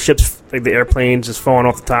see all the ships, like the airplanes, just falling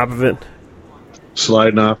off the top of it.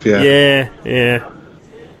 Sliding off, yeah. Yeah, yeah.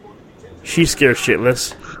 She's scared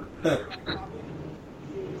shitless.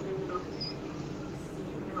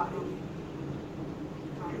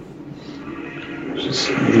 Just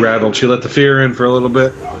rattled. She let the fear in for a little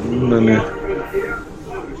bit. And then,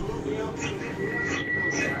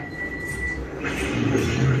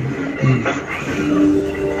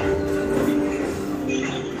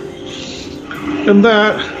 and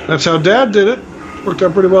that's how Dad did it. Worked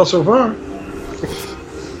out pretty well so far.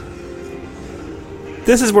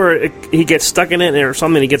 This is where he gets stuck in it or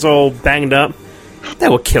something. He gets all banged up. That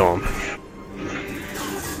will kill him.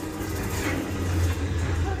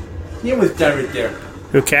 He was done right there.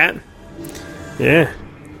 Who, Cat? Yeah.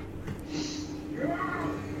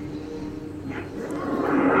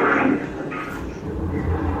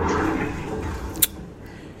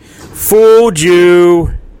 Fooled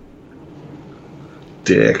you.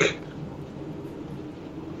 Dick.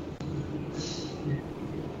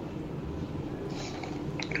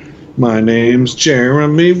 My name's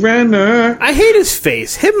Jeremy Renner. I hate his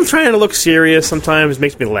face. Him trying to look serious sometimes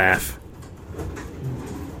makes me laugh.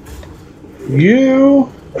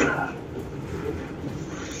 You?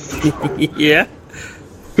 Yeah.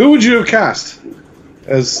 Who would you have cast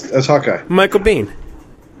as Hawkeye? Michael Biehn.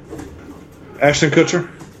 Ashton Kutcher?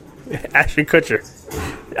 Ashton Kutcher.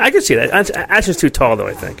 I can see that. Ashton's too tall, though,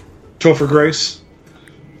 I think. Topher Grace?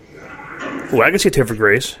 Ooh, I can see Topher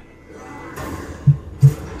Grace.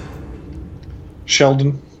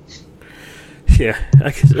 Sheldon? Yeah,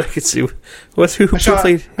 I can see. What's who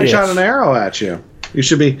played? I shot an arrow at you. You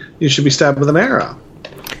should be stabbed with an arrow.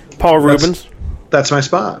 Paul Rubens. That's my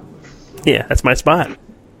spot. Yeah, that's my spot.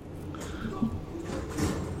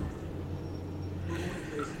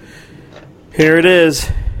 Here it is.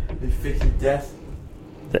 They fixed his death.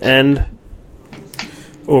 The end.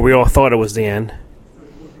 Or we all thought it was the end.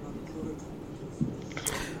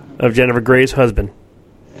 Of Jennifer Grey's husband.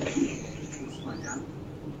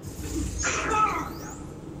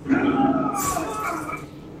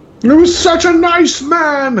 He was such a nice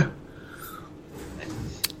man.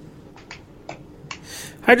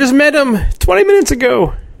 I just met him 20 minutes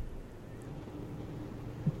ago.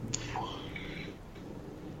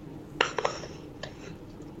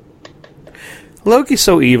 Loki's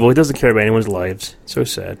so evil. He doesn't care about anyone's lives. So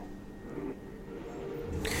sad.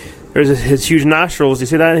 There's his huge nostrils. You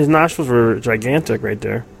see that? His nostrils were gigantic right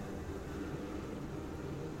there.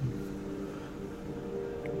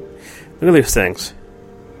 Look at these things.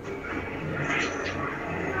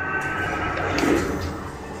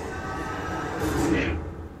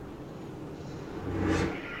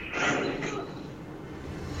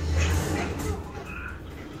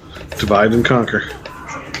 Divide and conquer.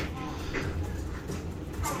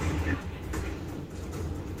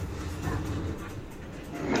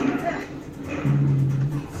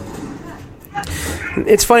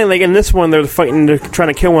 It's funny, like in this one, they're fighting, they're trying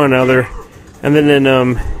to kill one another, and then in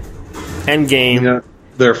Endgame, Yeah,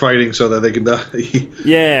 they're fighting so that they can die.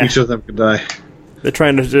 Yeah. Each of them can die. They're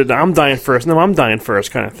trying to. I'm dying first. No, I'm dying first,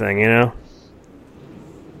 kind of thing, you know.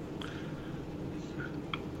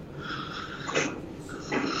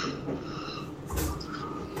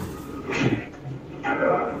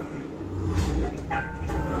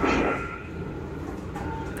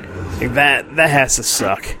 Like that has to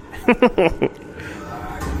suck.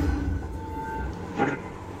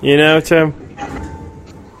 You know, Tim?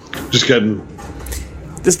 Just getting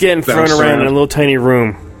thrown around in a little tiny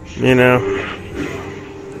room, you know?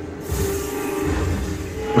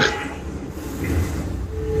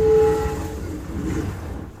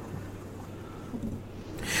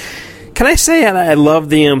 Can I say I love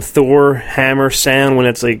the Thor hammer sound when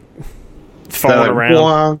it's like falling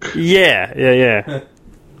around? Bonk. Yeah.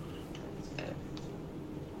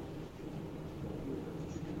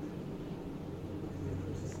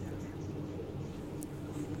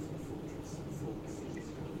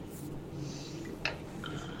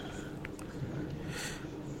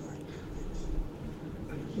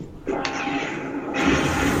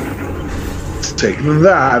 Take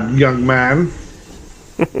that, young man.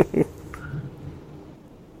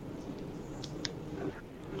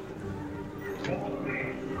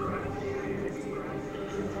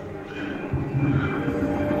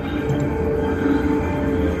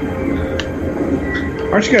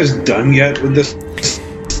 Aren't you guys done yet with this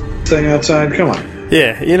thing outside? Come on.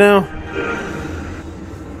 Yeah, you know.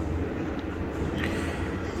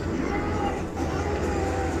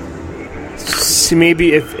 See,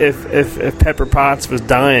 maybe if Pepper Potts was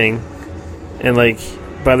dying and like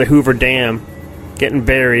by the Hoover Dam getting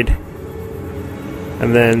buried,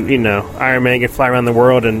 and then, you know, Iron Man could fly around the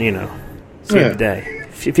world and, you know, save the day.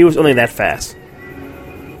 If he was only that fast.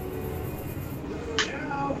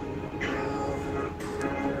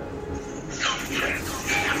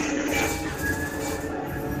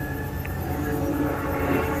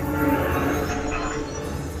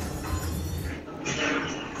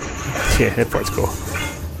 Yeah, that part's cool.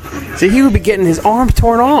 See, he would be getting his arms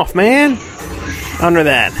torn off, man. Under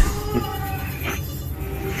that.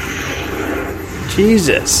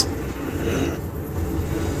 Jesus.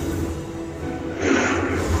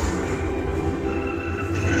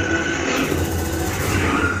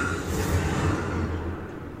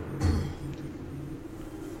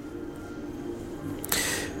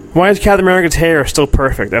 Why is Captain America's hair still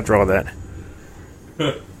perfect after all that?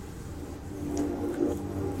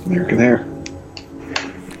 American hair.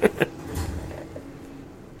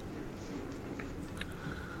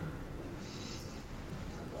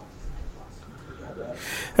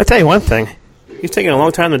 I'll tell you one thing. He's taking a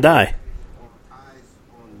long time to die.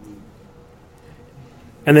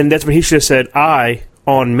 And then that's when he should have said, "I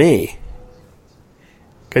on me."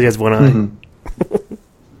 Because he has one eye. Mm-hmm.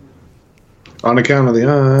 On account of the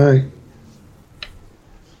eye.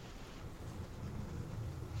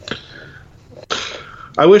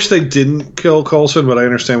 I wish they didn't kill Coulson, but I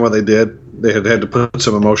understand why they did. They had to put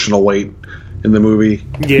some emotional weight in the movie.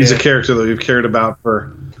 Yeah. He's a character that we've cared about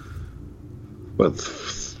for, what,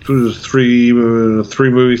 three movies,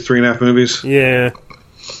 3.5 movies? Yeah.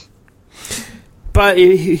 But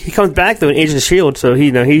he comes back, though, in Agents of S.H.I.E.L.D., so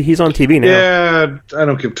he's on TV now. Yeah, I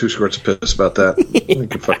don't give two squirts of piss about that. They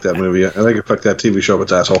can fuck that movie. They can fuck that TV show up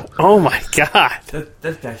its asshole. Oh, my God.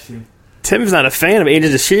 That's that shit. Tim's not a fan of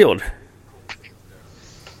Agents of S.H.I.E.L.D.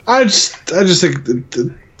 I just think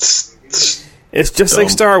It's just like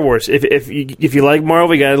Star Wars. If you like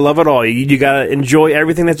Marvel, you gotta love it all. You gotta enjoy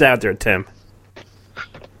everything that's out there, Tim.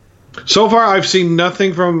 so far I've seen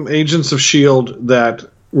nothing from Agents of S.H.I.E.L.D. that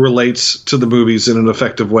relates to the movies in an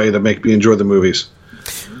effective way that make me enjoy the movies.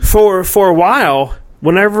 For a while,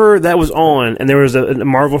 whenever that was on, and there was a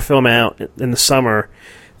Marvel film out in the summer,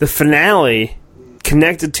 the finale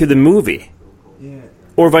connected to the movie.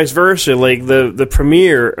 Or vice versa, like the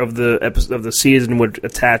premiere of the episode of the season would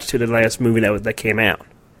attach to the last movie that came out.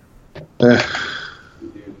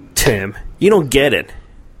 Tim, you don't get it.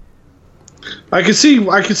 I could see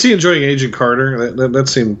enjoying Agent Carter. That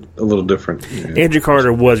seemed a little different. Yeah. Andrew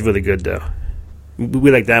Carter was really good, though.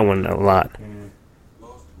 We like that one a lot.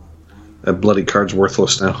 That bloody card's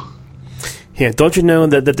worthless now. Yeah, don't you know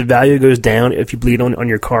that the value goes down if you bleed on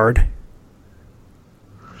your card?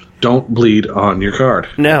 Don't bleed on your card.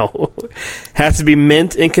 No. Has to be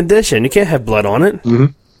mint in condition. You can't have blood on it. Mm-hmm.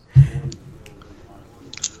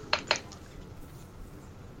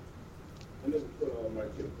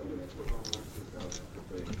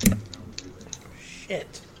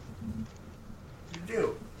 Shit. You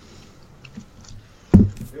do.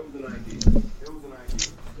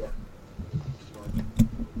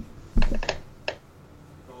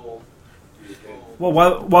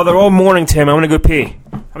 Well, while they're all mourning, Tim, I'm going to go pee.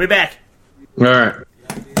 I'll be back. All right.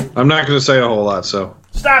 I'm not going to say a whole lot, so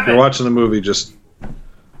Stop if you're it! watching the movie, just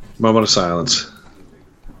moment of silence.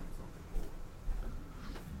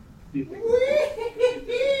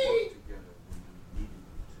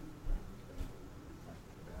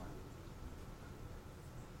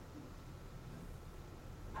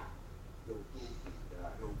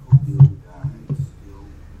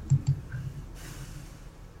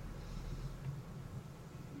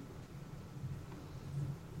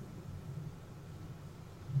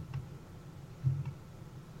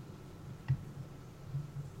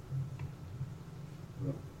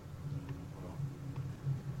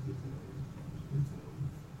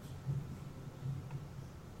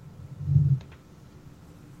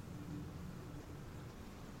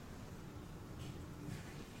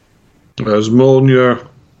 There's Molnir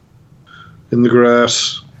in the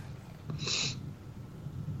grass.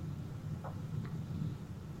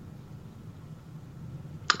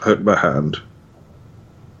 Hurt my hand.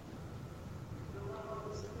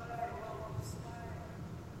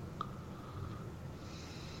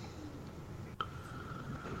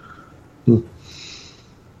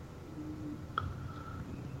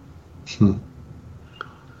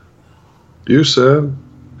 You said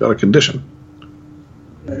got a condition.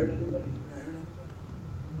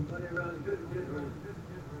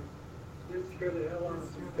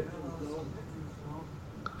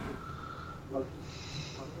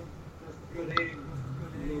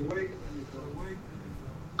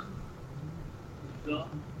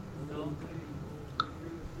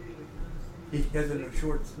 He has no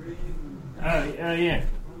shorts. Yeah.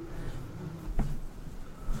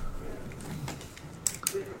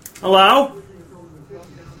 Hello?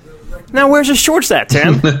 Now, where's his shorts at,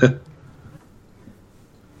 Tim?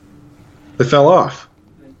 They fell off.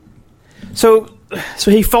 So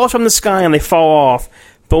he falls from the sky and they fall off,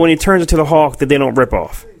 but when he turns into the Hawk, they don't rip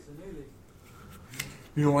off.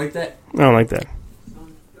 You don't like that? I don't like that.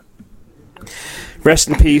 Rest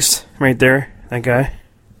in peace, right there. That guy.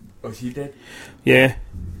 Oh, is he dead? Yeah.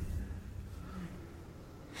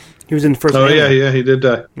 He was in the first. Oh Alien. yeah, he did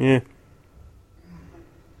die. Yeah.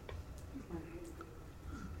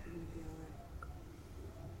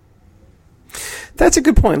 That's a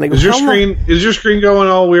good point. Like, Is your screen going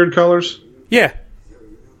all weird colors? Yeah.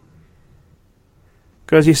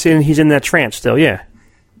 Because he's in that trance still. Yeah.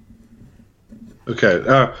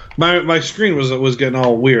 Okay. My screen was getting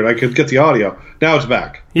all weird. I could get the audio. Now it's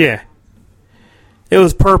back. Yeah. It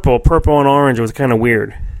was purple and orange. It was kind of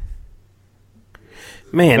weird.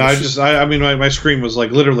 Man, No, I mean, my screen was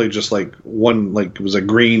like literally just like one, like it was a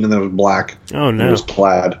green and then it was black. Oh no, it was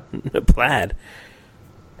plaid. Plaid.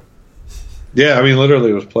 Yeah, I mean,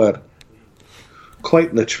 literally it was plaid.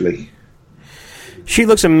 Quite literally. She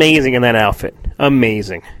looks amazing in that outfit.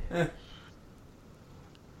 Amazing.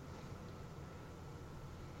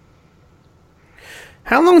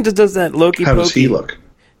 How long does that Loki? How does he look?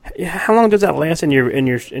 How long does that last in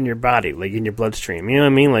your body, like in your bloodstream? You know what I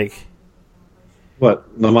mean, like. What,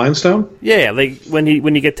 the Mind Stone? Yeah, like when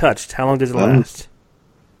you get touched, how long does it last?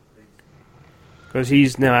 Because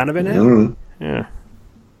he's now out of it now? I don't know. Yeah.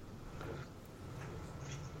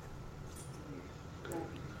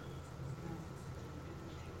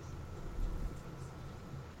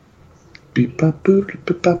 Beep bop boop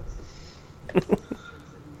beep bop.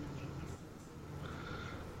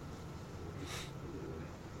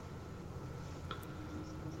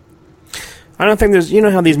 I don't think there's... You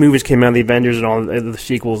know how these movies came out, the Avengers and all the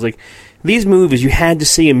sequels, like, these movies you had to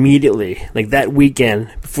see immediately, like that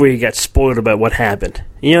weekend, before you got spoiled about what happened.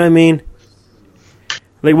 You know what I mean?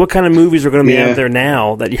 Like, what kind of movies are going to be out there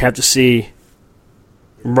now that you have to see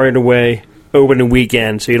right away, over the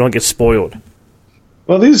weekend, so you don't get spoiled?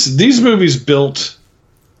 Well, these movies built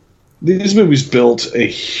a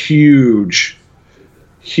huge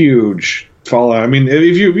fallout. I mean,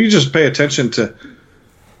 if you just pay attention to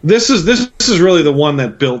this is really the one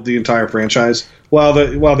that built the entire franchise. While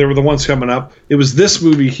there were the ones coming up, it was this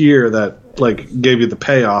movie here that like gave you the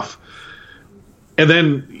payoff. And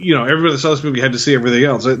then, you know, everybody that saw this movie had to see everything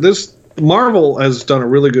else. This Marvel has done a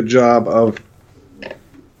really good job of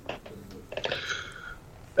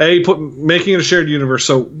making it a shared universe.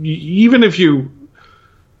 So even if you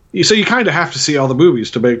kind of have to see all the movies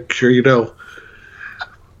to make sure you know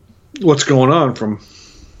what's going on from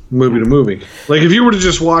movie to movie. Like if you were to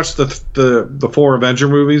just watch the 4 Avenger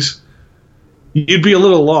movies, you'd be a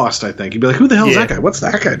little lost. I think you'd be like, "Who the hell is that guy? What's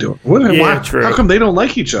that guy doing? True. How come they don't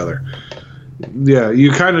like each other?" Yeah,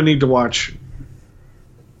 you kind of need to watch.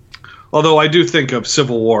 Although I do think of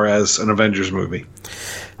Civil War as an Avengers movie.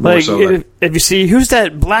 Like, if you see, who's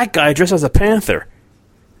that black guy dressed as a panther?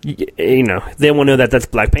 You know, they won't know that's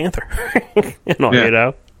Black Panther. You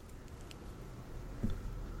know?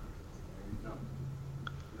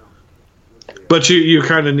 But you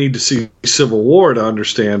kind of need to see Civil War to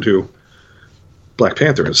understand who Black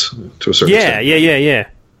Panther is, to a certain extent. Yeah.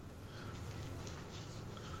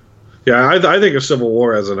 Yeah, I think of Civil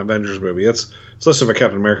War as an Avengers movie. It's less of a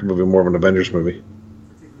Captain America movie, more of an Avengers movie.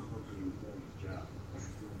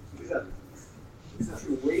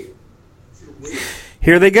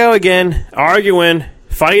 Here they go again, arguing,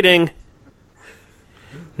 fighting,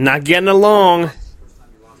 not getting along.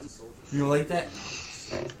 You don't like that?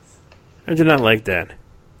 I do not like that.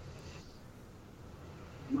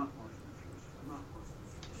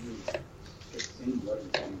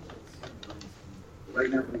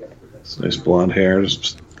 It's nice blonde hair,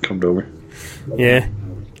 just combed over. Yeah,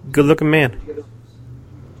 good looking man.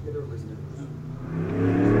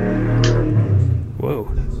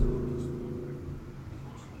 Whoa.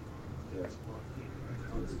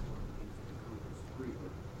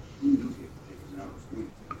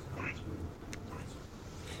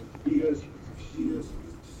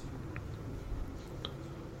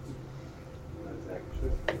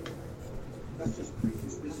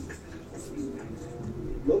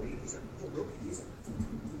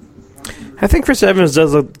 I think Chris Evans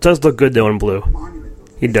does look good though in blue.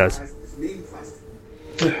 He does.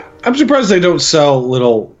 I'm surprised they don't sell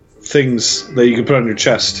little things that you can put on your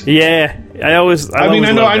chest. Yeah, I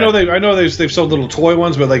know they've sold little toy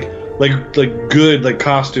ones, but like good like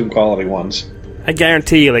costume quality ones. I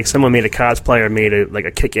guarantee you, like someone made a cosplayer made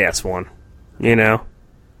a kick-ass one. You know?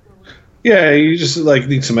 Yeah, you just like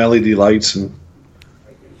need some LED lights and.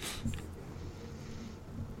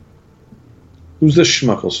 Who's this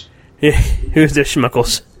schmuckles? Yeah, who's this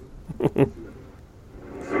schmuckles?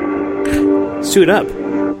 Suit up.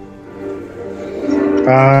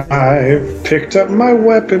 I've picked up my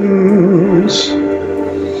weapons.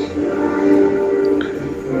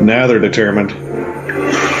 Now they're determined.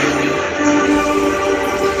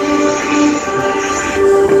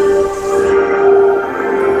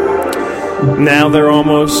 Now they're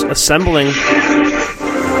almost assembling.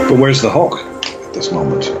 But where's the Hulk at this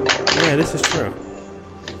moment? Yeah, this is true.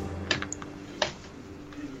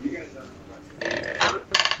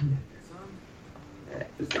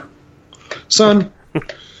 Son.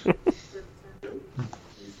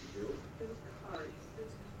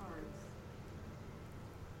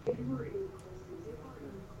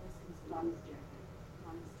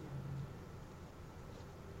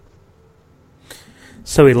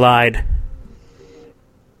 So he lied.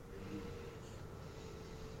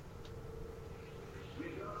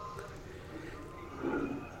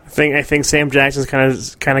 I think Sam Jackson's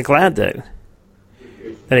kind of glad that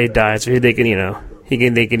he died, so they can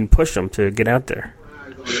they can push him to get out there.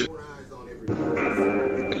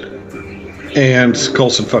 And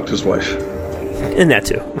Coulson fucked his wife. And that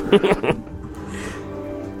too.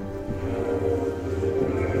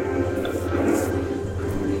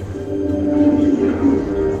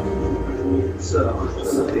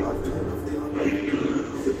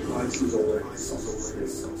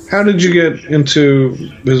 How did you get into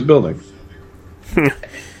his building?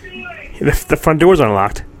 The front door's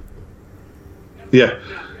unlocked. Yeah.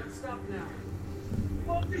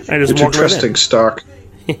 I just It's walked right interesting, in. Stark.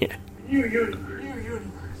 Yeah.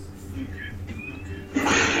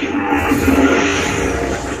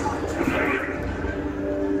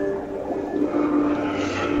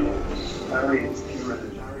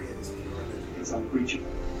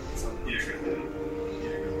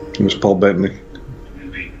 It was Paul Bettany.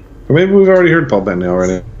 Or maybe we've already heard Paul Bettany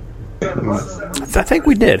already. I think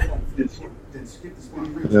we did. I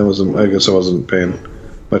guess I wasn't paying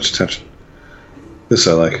much attention. This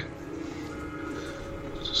I like.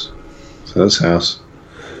 So this house.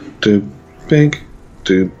 Doop, pink,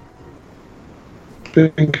 doop,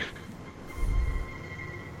 pink.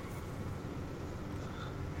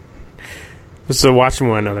 So watching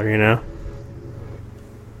one another, you know.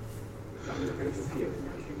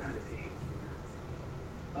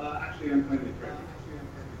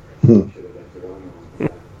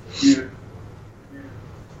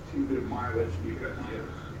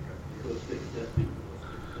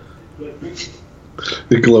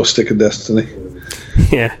 The glow stick of destiny.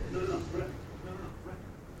 Yeah.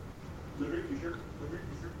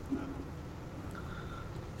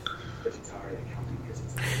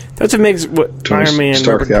 That's what makes Iron Man.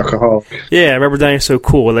 Stark the alcoholic. Yeah, Robert Downey's so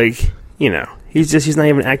cool. Like, he's not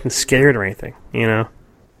even acting scared or anything. Yeah,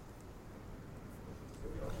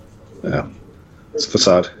 it's a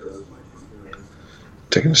facade.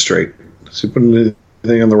 Taking it straight. Is he putting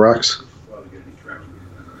anything on the rocks?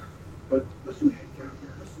 But listen,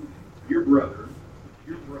 your brother,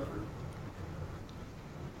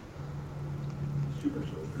 super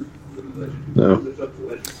soldier, No.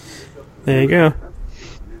 There you go.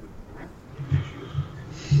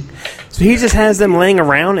 So he just has them laying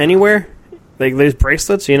around anywhere? Like those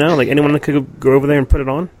bracelets, Like anyone that could go over there and put it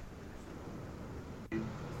on?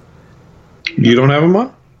 You don't have them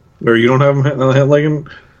on? Or you don't have them like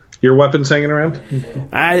your weapons hanging around?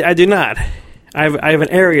 I do not. I have an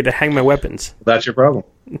area to hang my weapons. That's your problem.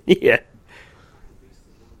 Yeah.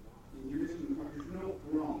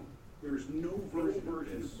 There's no version of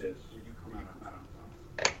this. You come out on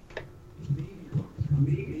top.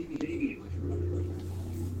 Maybe.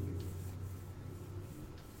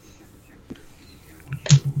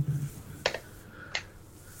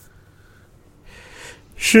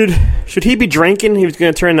 Should he be drinking? He was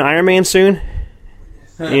going to turn to Iron Man soon.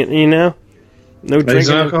 No drinking. He's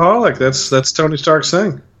an alcoholic. That's Tony Stark's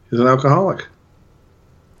thing. He's an alcoholic.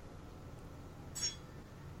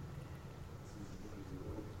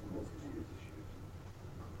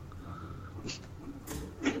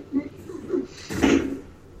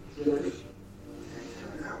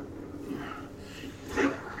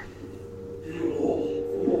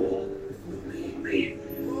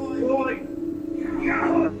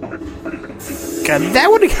 God, that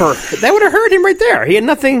would have hurt. That would have hurt him right there. He had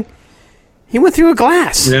nothing. He went through a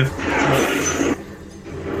glass. Yeah.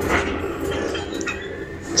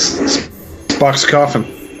 Spock's coffin.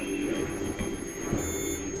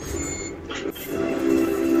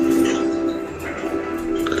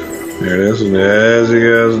 There it is. And as he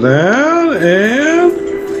goes down, and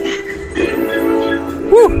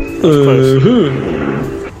Woo!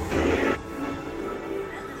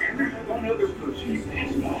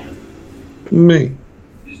 Me.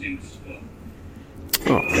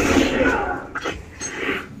 Oh.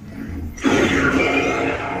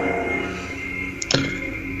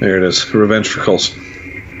 There it is. Revenge for Coulson.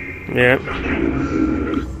 Yeah.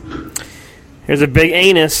 Here's a big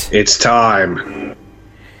anus. It's time.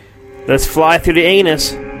 Let's fly through the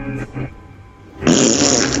anus.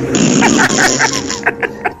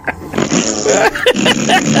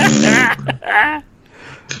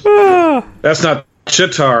 That's not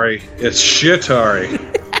Chitari. It's Shitari.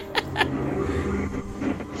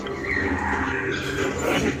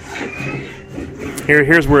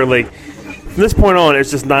 Here's where, like, from this point on,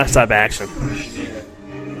 it's just non-stop action.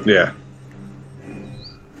 Yeah.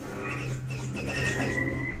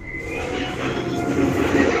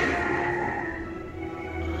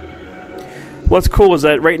 What's cool is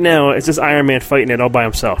that right now it's just Iron Man fighting it all by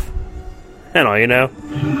himself. And all, you know?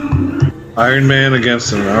 Iron Man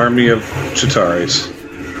against an army of Chitaris.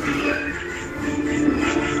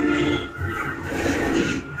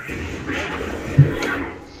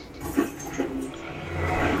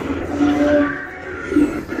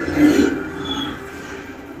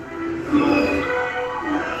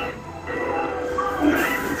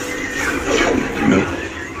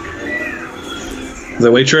 The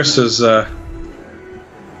waitress is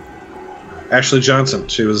Ashley Johnson.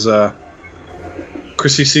 She was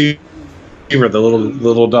Chrissy Seaver, the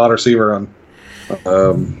little daughter Seaver on.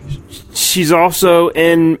 She's also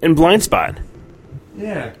in Blind Spot.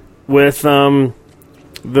 Yeah. With the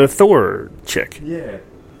Thor chick. Yeah.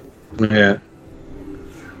 Yeah.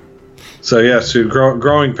 So yeah, so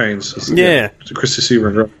Growing Pains. Yeah. Chrissy Seaver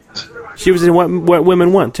and Growing Pains. She was in What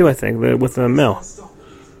Women Want too, I think, with Mel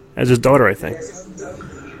as his daughter, I think.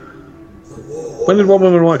 When did What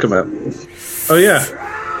Women Want come out? Oh yeah,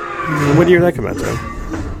 what year did that come out? Tom?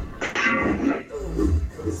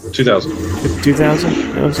 2000.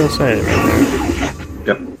 2000. I was gonna say.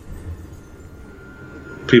 Yep.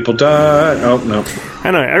 People die. Oh no. I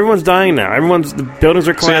know everyone's dying now. The buildings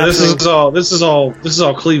are collapsing. So yeah, this is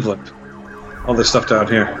all Cleveland. All this stuff down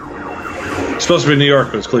here. It's supposed to be New York,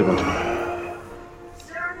 but it's Cleveland.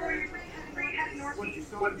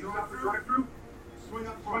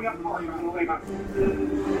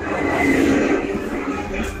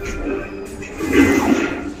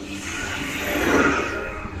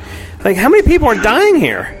 Like, how many people are dying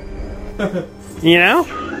here? You know?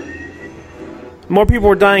 More people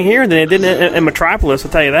were dying here than they did in Metropolis,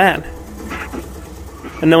 I'll tell you that.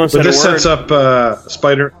 And no one said a word. But this sets up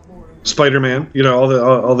Spider-Man. You know,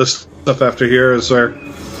 all this stuff after here is where...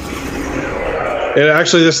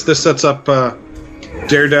 This sets up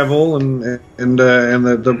Daredevil and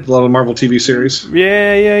the lot of Marvel TV series.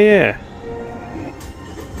 Yeah.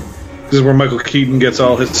 This is where Michael Keaton gets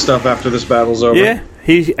all his stuff after this battle's over. Yeah.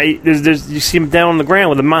 You see him down on the ground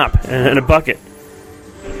with a mop and a bucket.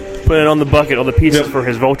 Putting on the bucket all the pieces for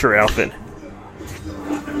his Vulture outfit.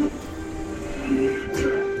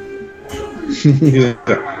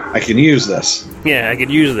 I can use this. Yeah, I could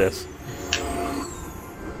use this.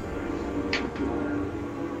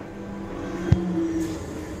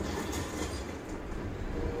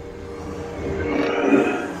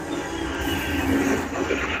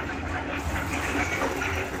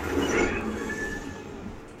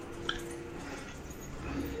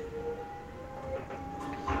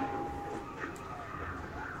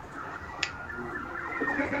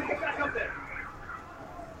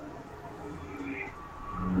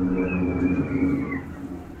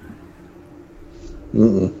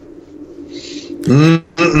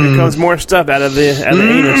 Here comes more stuff out of the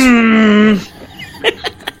anus.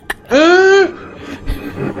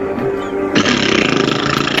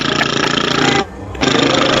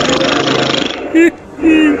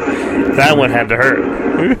 That one had to hurt.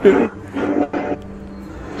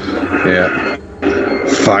 Yeah.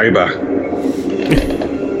 Fiber.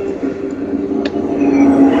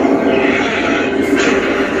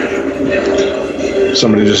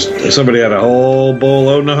 Somebody had a whole bowl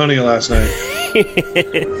loading of honey last night.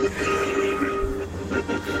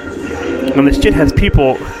 And this shit has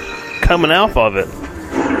people coming out of it.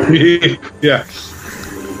 Yeah.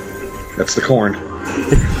 That's the corn.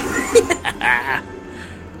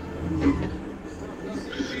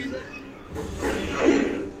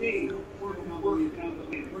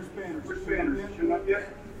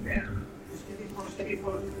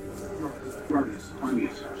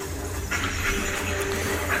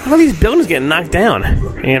 All these buildings getting knocked down,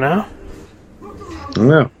 you know? I don't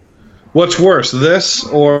know. What's worse, this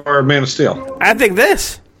or Man of Steel? I think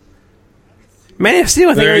this. Man of Steel,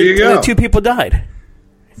 I think There you go. 2 people died.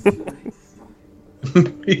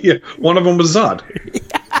 Yeah, one of them was Zod.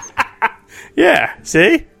 Yeah,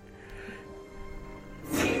 see?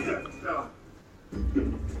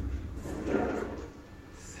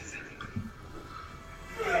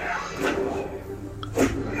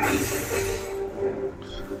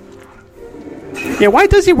 Yeah, why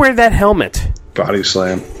does he wear that helmet? Body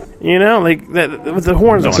slam. You know, like that with the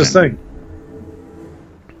horns That's on his it. thing.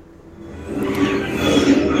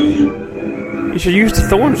 should use the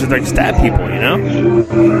thorns to like stab people, you know?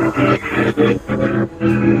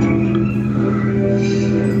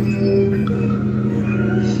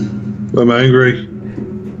 I'm angry.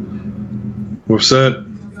 I'm upset.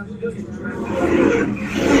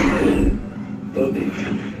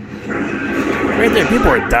 Right there, people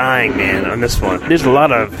are dying, man, on this one. There's a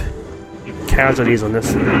lot of casualties on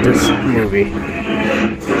this movie.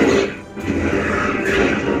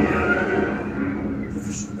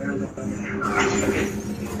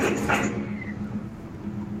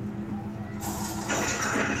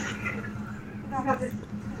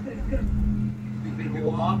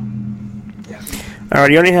 Alright,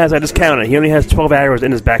 he only has, I just counted, he only has 12 arrows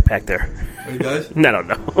in his backpack there. Oh, he does? I don't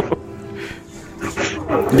know.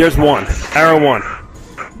 There's one. Arrow one.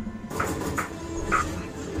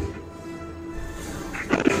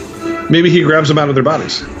 Maybe he grabs them out of their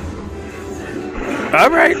bodies.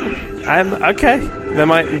 Alright. I'm okay. Then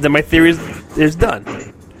my theory is done.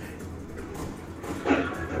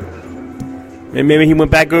 And maybe he went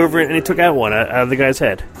back over and he took out one out of the guy's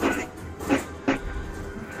head.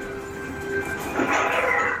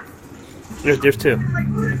 There's two. I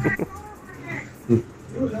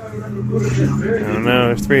don't know.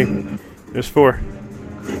 There's three. There's four.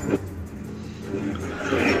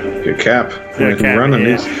 Good cap. Yeah, cap, running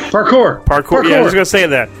yeah. these. Parkour. Yeah, I was gonna say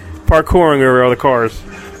that. Parkouring over all the cars.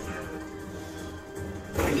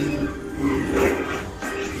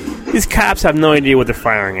 These cops have no idea what they're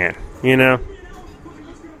firing at. You know.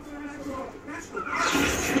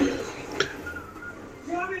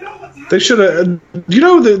 They should have. You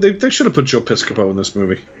know, they should have put Joe Piscopo in this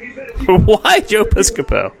movie. Why Joe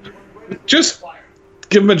Piscopo? Just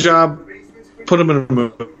give him a job. Put him in a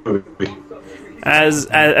movie. As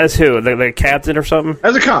who? The captain or something?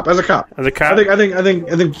 As a cop. As a cop? I think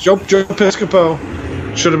Joe Piscopo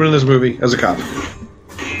should have been in this movie as a cop.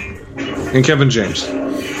 And Kevin James.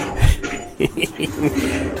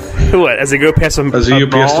 What? As they go past a UPS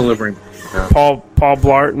mall? delivery. Yeah. Paul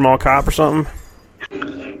Blart, mall cop or something?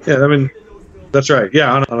 Yeah, I mean, that's right.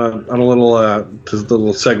 Yeah, on a little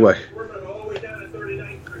segue.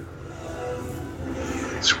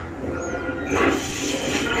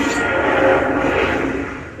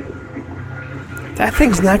 That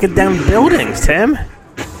thing's knocking down buildings, Tim.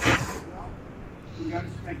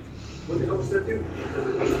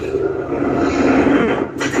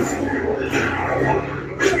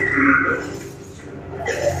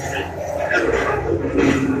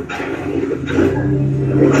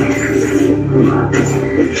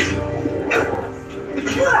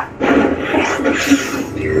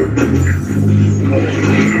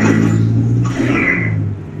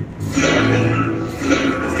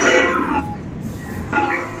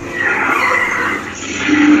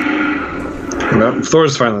 Well,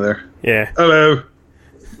 Thor's finally there. Yeah. Hello.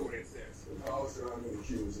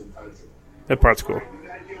 That part's cool. How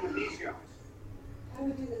do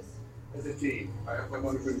we do this? As a team, I have my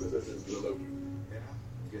one good positions to Loki. Yeah?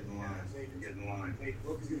 Get in line. Get in line. Hey,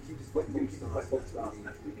 Loki's gonna keep his foot. He's gonna keep his foot.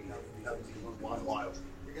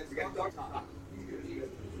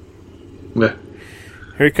 Yeah.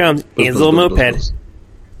 Here he comes. Ian's little moped.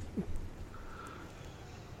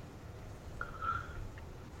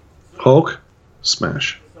 Hulk,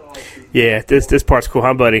 smash. Yeah, this part's cool,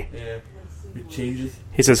 huh, buddy? Yeah. It changes.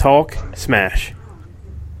 He says Hulk, smash.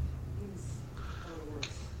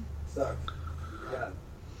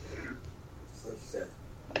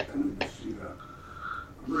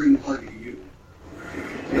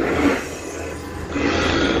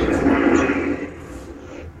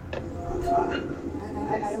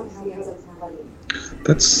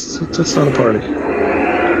 That's not a party.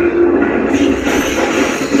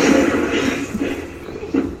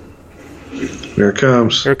 Here it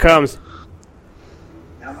comes. Here it comes.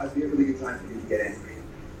 Now might be a really good time for you to get angry.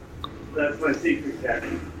 That's my secret,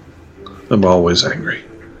 Captain. I'm always angry.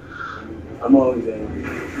 I'm always angry.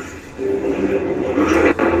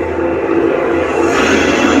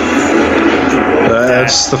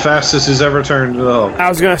 That's the fastest he's ever turned to the Hulk. I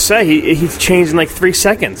was gonna say he's changed in like 3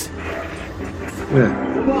 seconds, Yeah.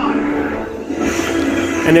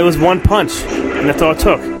 and it was one punch, and that's all it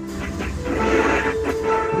took.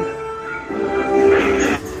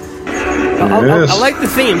 I like the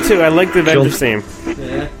theme too. I like the Avengers theme.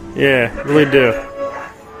 Yeah. Yeah, really do.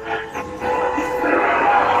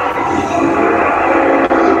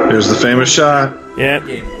 Here's the famous shot. Yeah.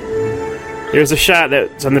 Here's a shot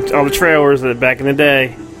that's on all the trailers that back in the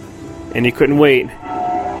day, and you couldn't wait.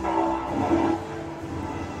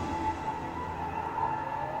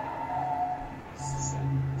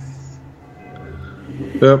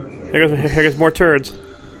 Yep. Here goes more turds.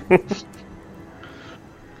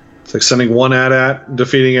 It's like sending one AT-AT,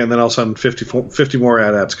 defeating it, and then all of a sudden 50 more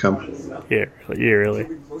AT-ATs come. Yeah, really.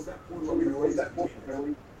 Look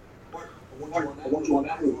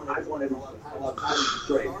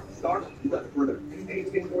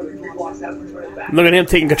at him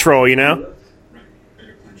taking control, you know?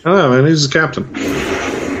 I don't know, man. He's the captain.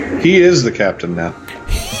 He is the captain now.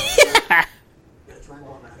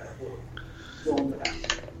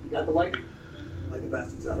 Got the light? Like the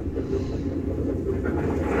bastards out. You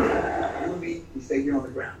and me, we stay here on the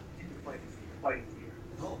ground. Fighting here.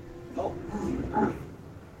 Oh.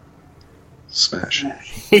 Smash.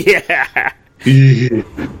 Yeah.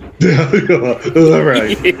 All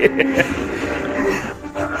right.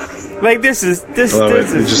 Like this is Just look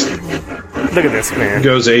at this man.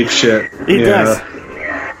 goes ape shit. He does.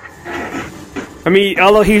 I mean,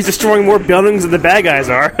 although he's destroying more buildings than the bad guys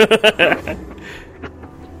are.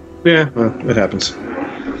 Yeah, well, it happens.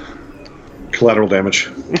 Collateral damage.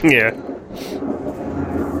 Yeah.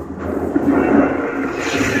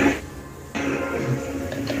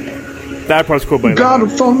 That part's cool, by the way. God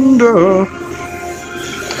of Thunder.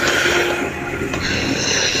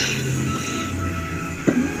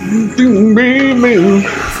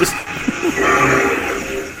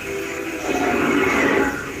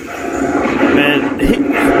 Man,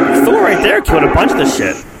 Thor right there killed a bunch of this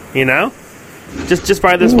shit, you know? Just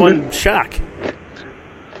by this one shock.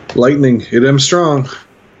 Lightning, hit him strong.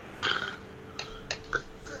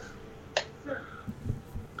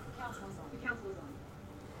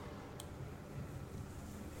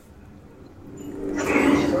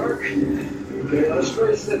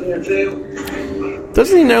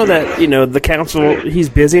 Doesn't he know that, you know, the council, he's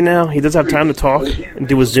busy now? He doesn't have time to talk and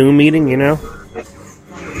do a Zoom meeting, you know?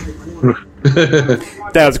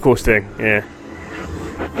 That was the coolest thing, yeah.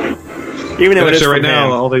 Even though it is right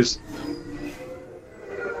now, all these,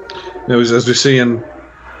 as we see in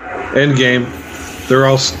Endgame,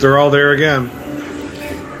 they're all there again.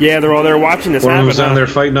 Yeah, they're all there watching this One of happen. them was down there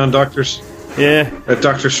fighting on Doctor's. Yeah. At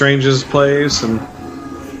Doctor Strange's place, and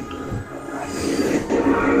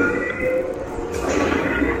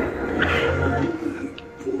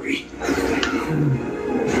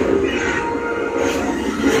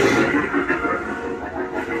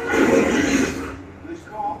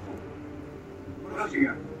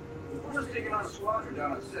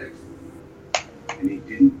and he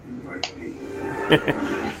didn't invite me.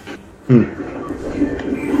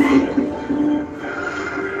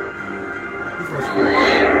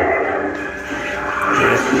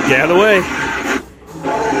 Get out of the way.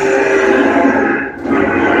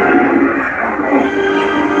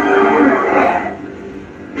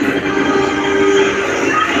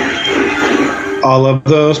 all of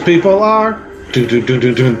those people are dead.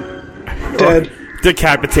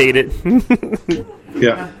 Decapitated.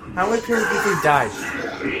 Yeah, How many people do you think died?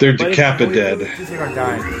 they're decapitated. What do you think are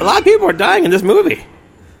dying? A lot of people are dying in this movie.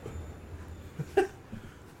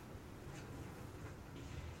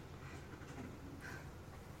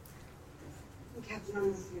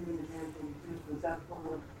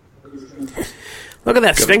 Look at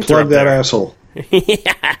that sphincter Plug up that there. asshole.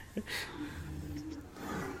 Yeah.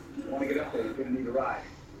 Want to get up there? You're gonna need a ride.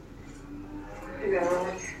 Maybe I will.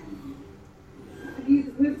 Could use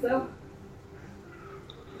the boots though.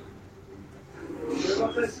 Sure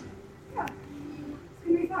about this? Yeah. It's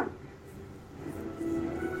gonna be fun.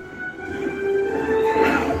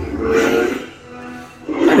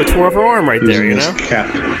 Like a tore off her arm right there, you Using know? his cap.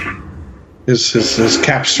 His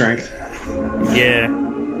cap strength. Yeah.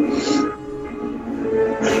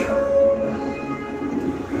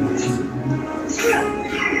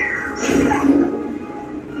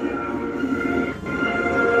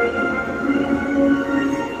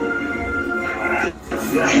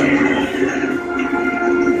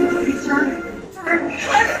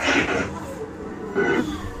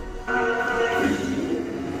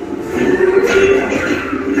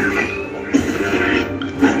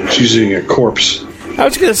 She's using a corpse. I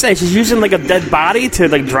was gonna say, she's using like a dead body to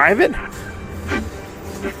like drive it?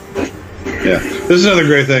 Yeah, this is another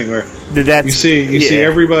great thing where you see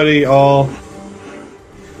everybody all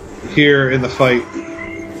here in the fight.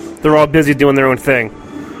 They're all busy doing their own thing.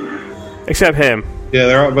 Except him. Yeah,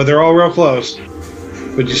 they're all real close.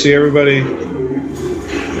 But you see everybody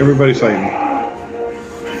fighting.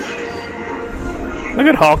 Look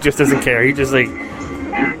at Hulk, just doesn't care. He just like,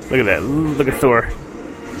 look at that. Look at Thor.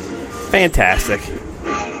 Fantastic.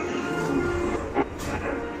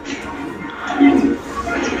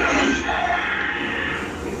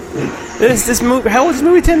 This movie. How old is this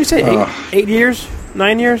movie, Tim? You say 8 years,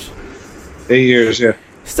 9 years? 8 years, yeah.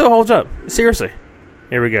 Still holds up. Seriously.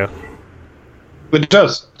 Here we go. But it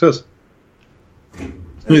does. It does.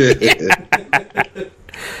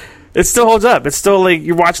 It still holds up. It's still like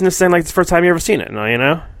you're watching this thing like it's the first time you ever seen it. No, you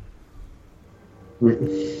know.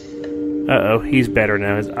 Uh oh, he's better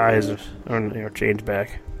now. His eyes are changed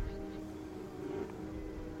back.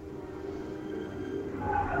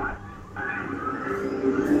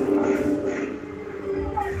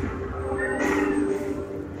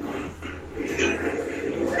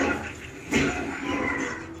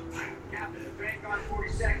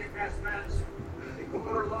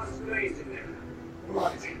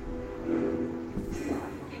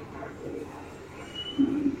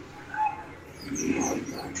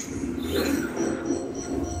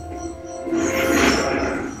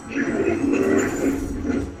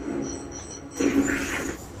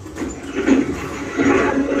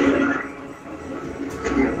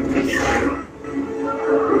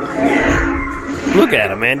 Look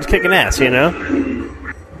at him, man. Just kicking ass, you know?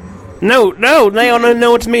 No, they all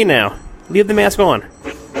know it's me now. Leave the mask on.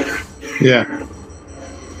 Yeah.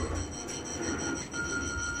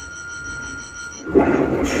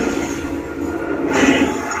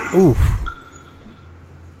 Oof.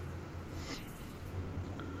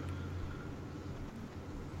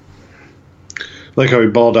 Like how he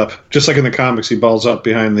balled up. Just like in the comics, he balls up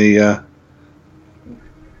behind the...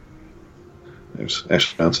 There's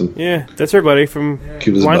Ashley Johnson. Yeah, that's her buddy from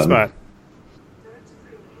Blind Spot.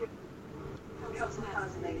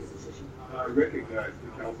 I recognize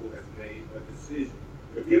the council has made a decision.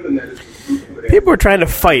 But given that it's People are trying to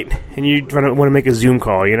fight, and you want to make a Zoom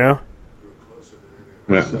call, you know?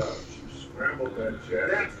 Yeah. scrambled that jet.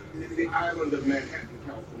 That's the island of Manhattan,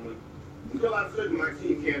 Councilman. Until I'm certain my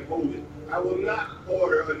team can't hold it, I will not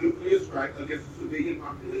order a nuclear strike against the civilian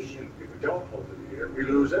population. If we don't hold it here, we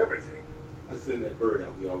lose everything. I send that bird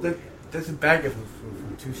out. We always That's a bag of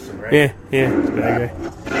from Tucson, right? Yeah, it's a bad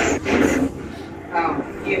guy. Oh,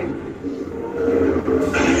 you.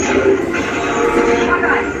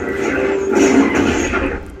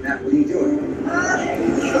 Now, what are you doing?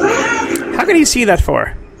 How can he see that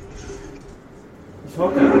far? It's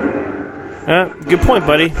Hawkeye. Good point,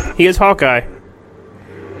 buddy. He is Hawkeye.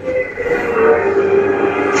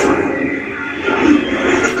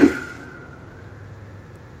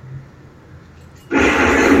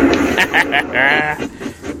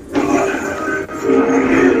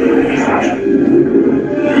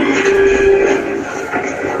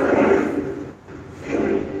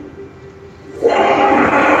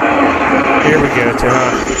 Here we go,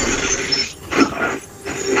 Tom.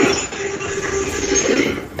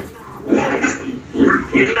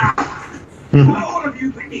 all of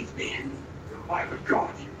you beneath me. My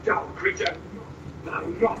God, you dull creature. I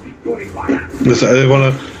will not be going by that. Listen,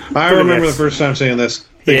 I remember the first time saying this,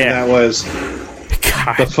 thinking that was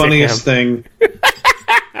God the funniest thing.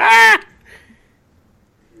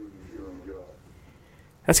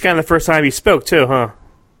 That's kind of the first time he spoke, too, huh?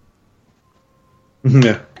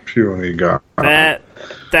 Yeah, pure you got. That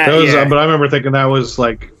was, yeah. but I remember thinking that was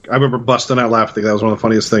like, I remember busting out laughing. Thinking that was one of the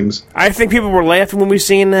funniest things. I think people were laughing when we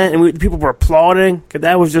seen that, and people were applauding. 'Cause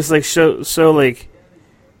that was just like so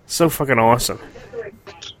fucking awesome.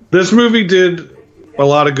 This movie did a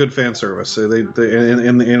lot of good fan service. They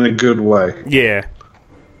in a good way. Yeah.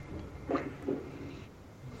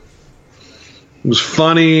 It was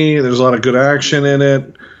funny. There's a lot of good action in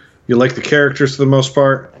it. You like the characters for the most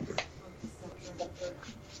part.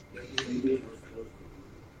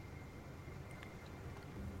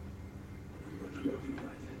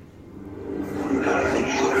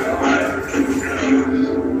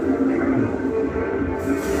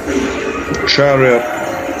 Chariot.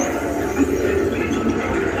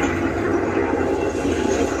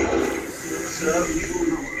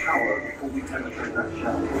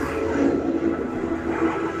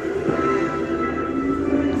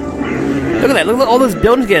 Look at that. Look at all those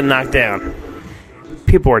buildings getting knocked down.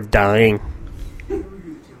 People are dying.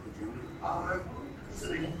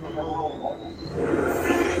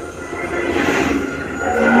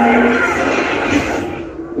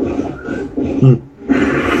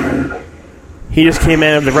 He just came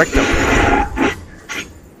out of the rectum.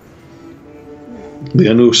 The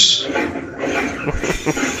anus.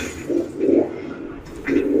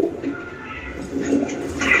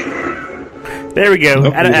 There we go.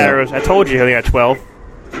 Nope, Out of he's out. arrows. I told you he got 12.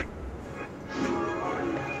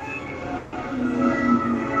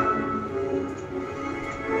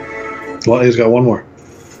 Well, he's got one more.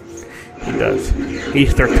 He does.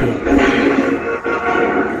 He's 13.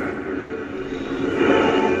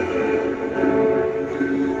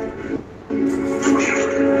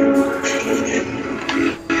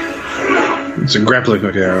 It's a grappling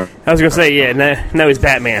hook arrow. I was going to say, yeah, now he's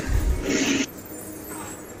Batman.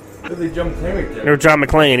 John McClane. Or John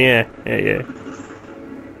McClane, yeah.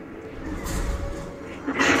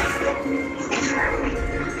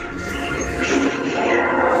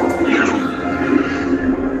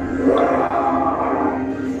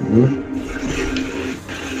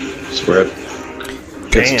 That's where it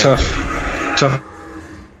gets tough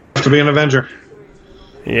to be an Avenger.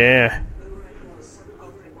 Yeah.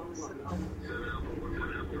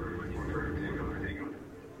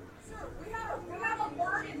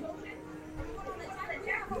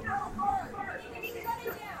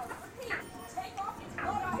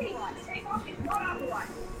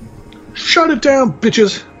 Shut it down,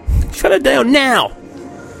 bitches. Shut it down now.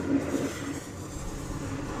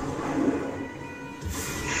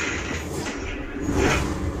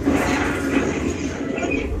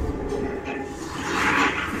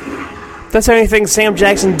 That's the only thing Sam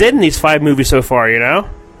Jackson did in these 5 movies so far, you know?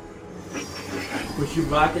 Shoot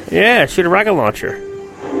rockets? Yeah, shoot a rocket launcher.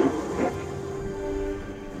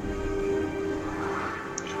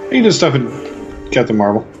 He did stuff in Captain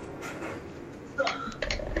Marvel.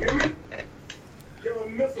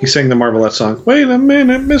 He sang the Marvelette song. Wait a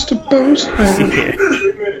minute, Mr. Bose. Yeah.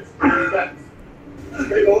 3 minutes.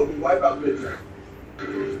 Stay low and wipe out midterm.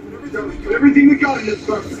 Everything we got in this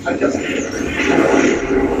circle. I just.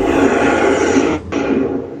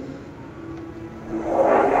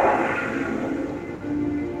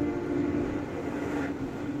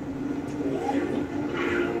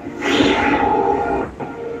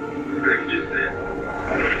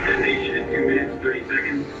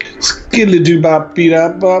 Skiddly doo bop beat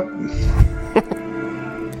up bop.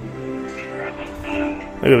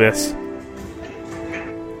 Look at this.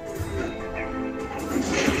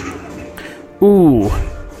 Ooh.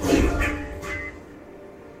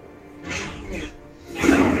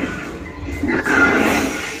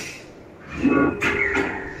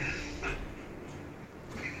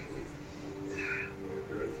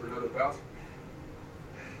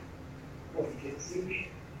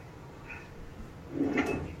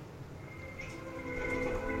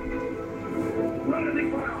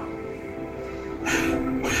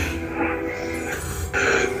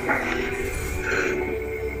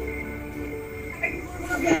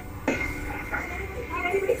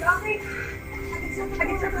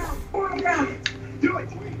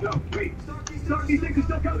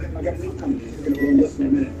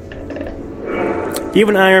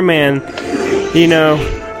 Even Iron Man, you know,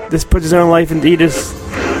 just puts his own life into. This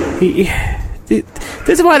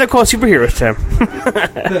is why they're called superheroes, Tim.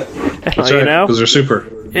 That's right, you know, because they're super.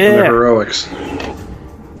 Yeah. And they're heroics.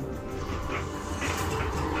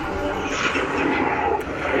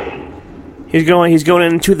 He's going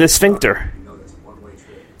into the sphincter,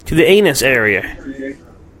 to the anus area.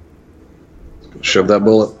 Shove that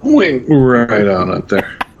bullet wing right on up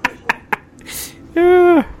there.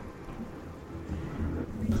 Yeah.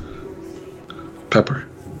 Pepper.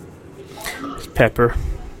 Pepper.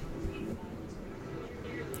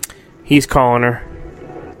 He's calling her.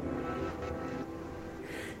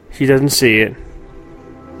 She doesn't see it.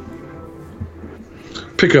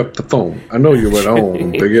 Pick up the phone. I know you're at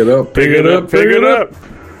home. Pick it up. Pick it up. Pick it up.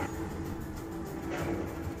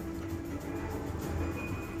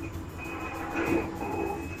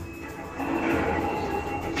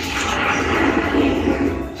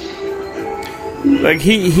 Like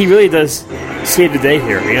he really does save the day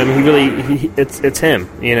here. You know, it's him.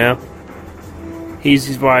 You know,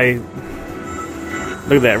 he's why.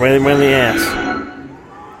 Look at that, right in the ass.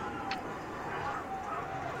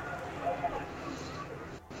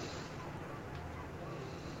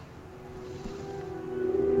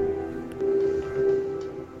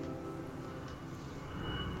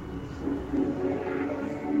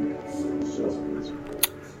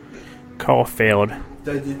 Call failed.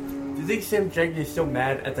 Do you think Sam Jackson is still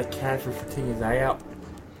mad at the cat for taking his eye out?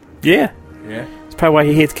 Yeah. Yeah. That's probably why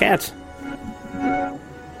he hates cats.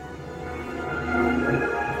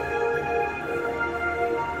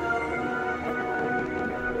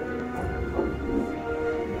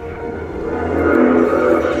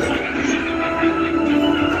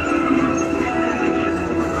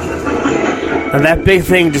 And that big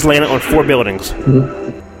thing just landed on 4 buildings.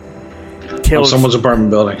 Killed someone's apartment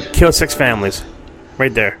building. Killed 6 families.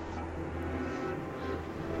 Right there.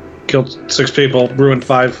 Killed 6 people, ruined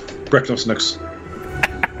 5 breakfast nooks.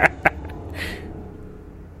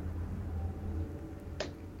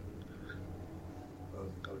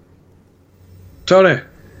 Tony.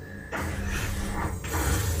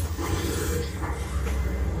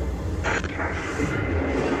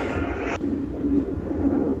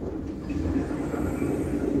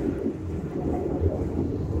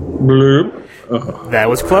 Bloop. Oh. That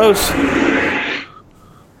was close.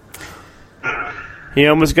 He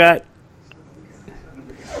almost got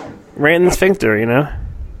right in the sphincter, you know?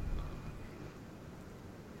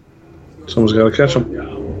 Someone's got to catch him.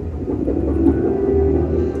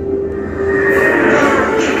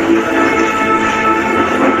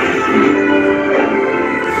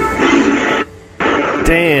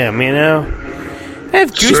 Damn, you know? I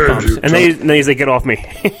have goosebumps. And then he's like, get off me.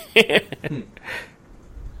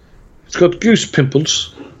 It's got goose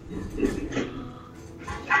pimples.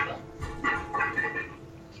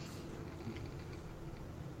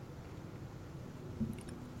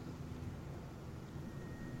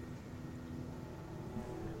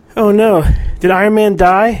 Oh no. Did Iron Man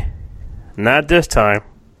die? Not this time.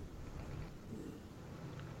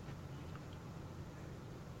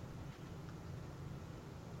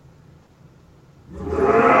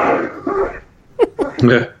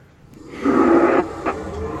 Yeah.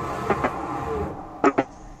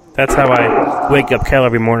 That's how I wake up Kel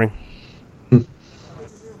every morning.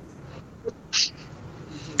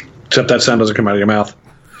 Except that sound doesn't come out of your mouth.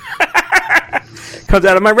 Comes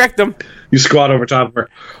out of my rectum. You squat over top of her.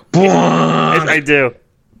 I do.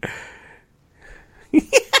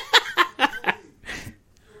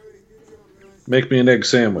 Make me an egg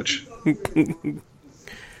sandwich.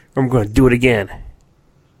 I'm going to do it again.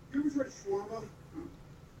 You ever tried shawarma?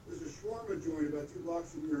 There's a shawarma joint about 2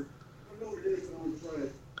 blocks from here. I know what it is, and I want to try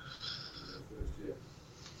it.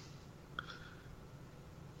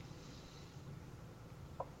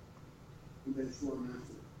 You made a shawarma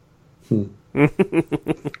after.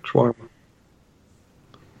 Shawarma.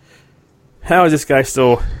 How is this guy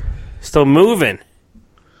still moving?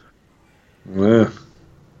 Yeah.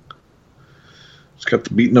 It's got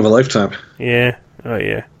the beating of a lifetime. Yeah. Oh,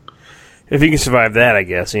 yeah. If he can survive that, I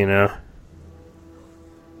guess, you know.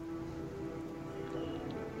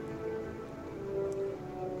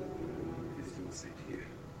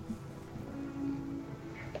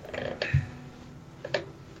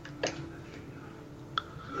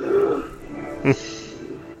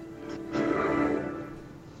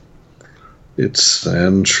 It's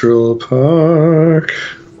Central Park.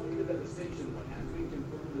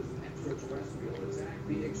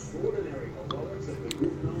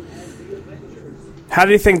 How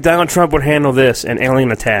do you think Donald Trump would handle this, an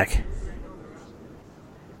alien attack?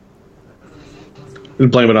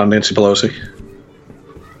 And blame it on Nancy Pelosi.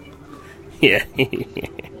 Yeah.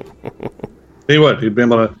 He would. He'd be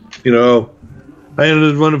able to, I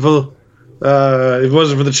ended wonderful. If it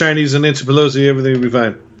wasn't for the Chinese and Nancy Pelosi, everything would be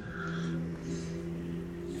fine.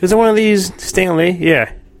 Is it one of these Stanley?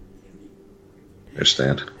 Yeah. There's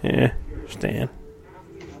Stan. Yeah, Stan.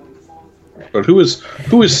 But who is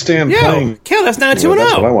Stan playing? Kill, that's 9-2-0.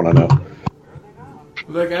 That's what I want to know.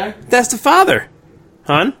 That guy? That's the father,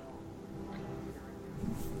 hon.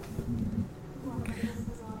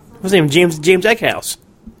 What's his name? James Eckhouse.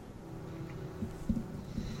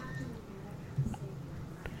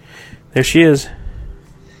 There she is.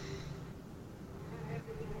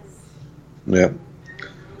 Yeah.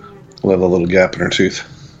 We'll have a little gap in her tooth.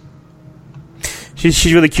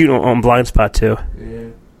 She's really cute on Blind Spot too. Yeah.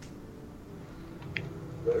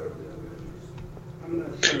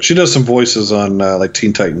 She does some voices on like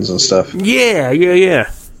Teen Titans and stuff.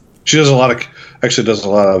 Yeah. She does a lot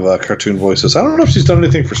of cartoon voices. I don't know if she's done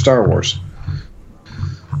anything for Star Wars.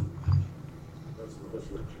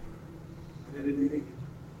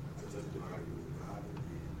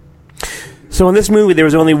 So in this movie, there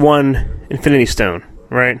was only one Infinity Stone,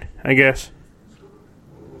 right? I guess.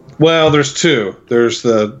 Well, there's two. There's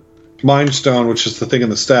the Mind Stone, which is the thing in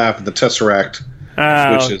the staff, and the Tesseract,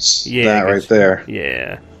 which is that right there.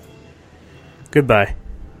 Yeah. Goodbye.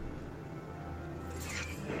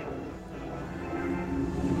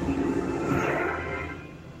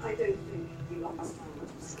 I don't think you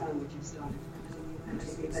understand what you've started. And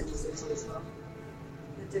the Avengers as well.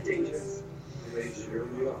 They're dangerous. They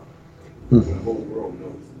surely are. The whole world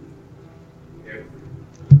knows.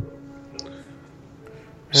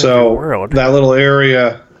 So that little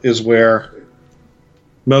area is where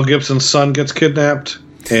Mel Gibson's son gets kidnapped,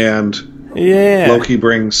 and Loki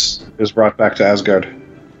is brought back to Asgard.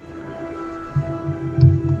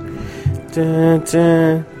 Dun,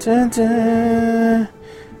 dun, dun, dun,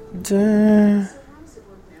 dun.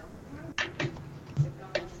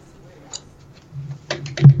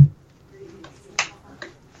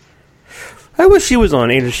 I wish she was on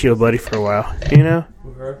Agent of S.H.I.E.L.D., buddy, for a while. You know?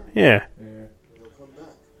 With her? Yeah.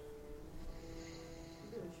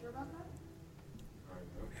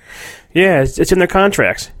 Yeah, it's in their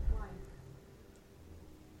contracts.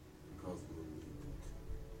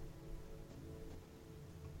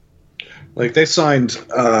 Like they signed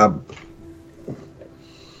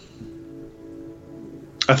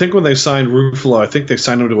I think when they signed Ruffalo, I think they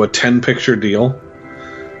signed him to a 10-picture deal.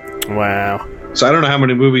 Wow. So I don't know how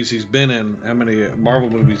many movies he's been in, how many Marvel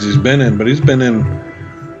movies he's been in, but he's been in.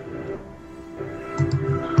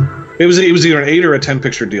 It was either an 8 or a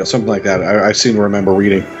 10-picture deal, something like that. I seem to remember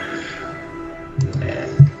reading.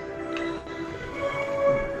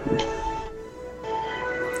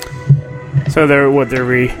 So they're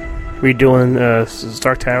redoing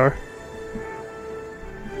Stark Tower?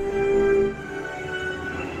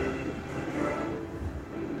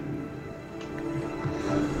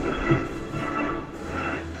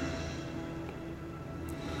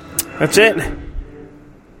 That's it.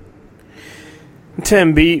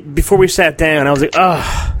 Tim, before we sat down, I was like,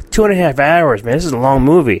 2.5 hours, man. This is a long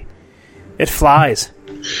movie. It flies.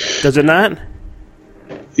 Does it not?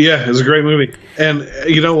 Yeah, it was a great movie. And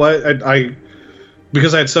you know what? I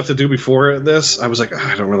because I had stuff to do before this, I was like,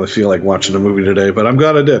 I don't really feel like watching a movie today, but I'm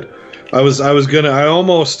glad I did. I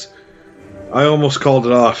almost called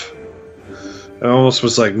it off. I almost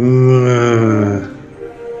was like,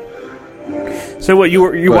 So what,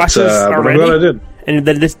 you watched this already? But I'm glad I did. And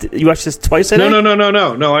then you watched this twice? No. No.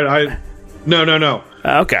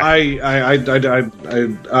 Okay.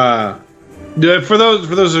 For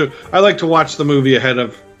those who, I like to watch the movie ahead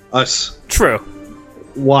of us. True.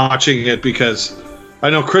 Watching it, because I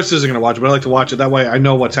know Chris isn't going to watch it, but I like to watch it that way. I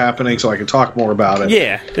know what's happening, so I can talk more about it.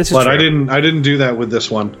 Yeah, this is but true. I didn't do that with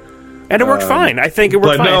this one, and it worked fine. I think it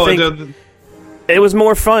worked fine. No, I think it was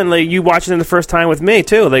more fun. Like, you watching it the first time with me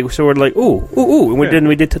too. Like, so we're like, ooh, and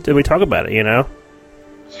we talk about it, you know.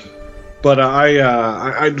 But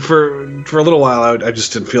I for a little while I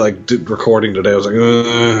just didn't feel like recording today. I was like,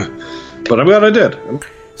 but I'm glad I did.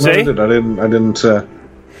 See? I didn't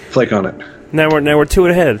flake on it. Now we're 2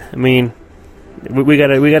 ahead. I mean, we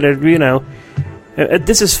gotta you know,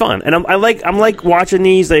 this is fun, and I'm like watching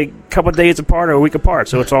these like a couple days apart or a week apart,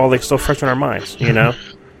 so it's all like still fresh in our minds, you know.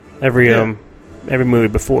 Every movie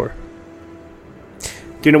before. Do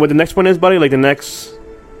you know what the next one is, buddy? Like the next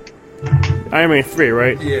Iron Man 3,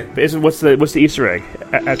 right? Yeah. What's the Easter egg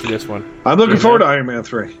after this one? I'm looking forward to Iron Man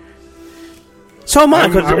 3. So am I,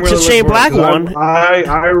 because it's a Shane Black one.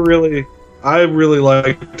 I really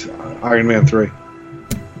liked Iron Man 3.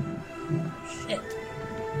 Shit.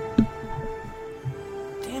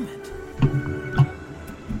 Damn it.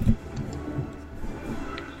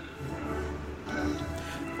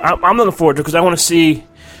 I'm looking forward to it because I want to see.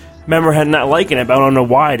 Remember, had not liking it, but I don't know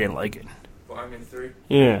why I didn't like it. Iron Man 3?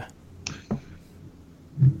 Yeah.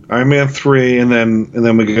 Iron Man 3, and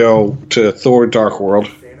then we go to Thor: Dark World.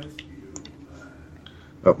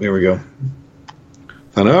 Oh, here we go.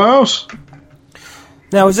 Thanos.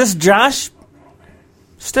 Now, is this Josh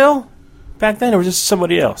still back then, or was this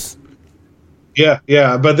somebody else? Yeah.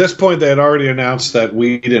 But at this point, they had already announced that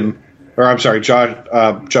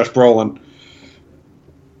Josh Brolin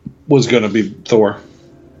was going to be Thor.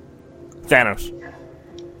 Thanos.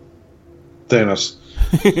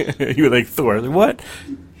 You were like, Thor. Like, what?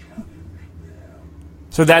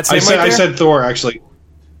 So that's him I said Thor, actually,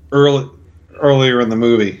 earlier in the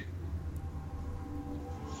movie.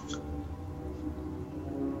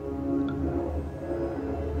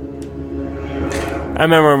 I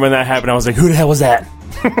remember when that happened, I was like, who the hell was that?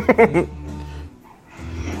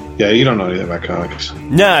 Yeah, you don't know anything about comics.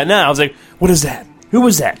 No, I was like, what is that? Who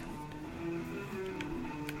was that?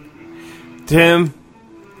 Tim,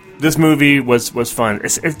 this movie was fun.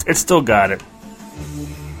 It still got it.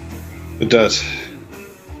 It does.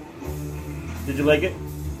 Did you like it?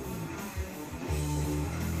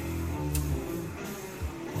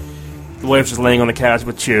 The wife's just laying on the couch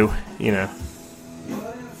with Chew, you know.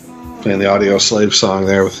 Playing the Audio Slave song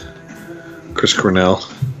there with Chris Cornell.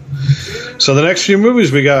 So the next few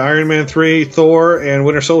movies, we got Iron Man 3, Thor, and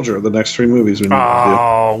Winter Soldier. The next 3 movies we need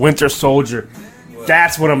to do. Winter Soldier.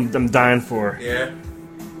 That's what I'm dying for. Yeah.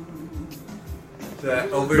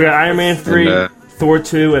 We got Iron Man 3, Thor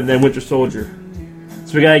 2, and then Winter Soldier.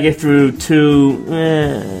 So we gotta get through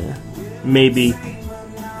 2, maybe,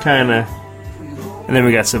 kinda. And then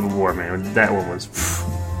we got Civil War, man. That one was...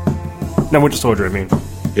 No, Winter Soldier, I mean.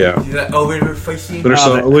 Yeah. We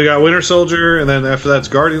got Winter Soldier, and then after that's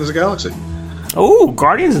Guardians of the Galaxy. Oh,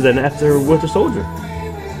 Guardians, and then after Winter Soldier.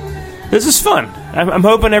 This is fun. I'm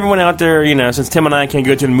hoping everyone out there, you know, since Tim and I can't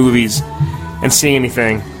go to the movies and see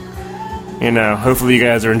anything, you know, hopefully you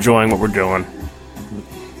guys are enjoying what we're doing.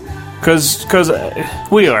 Because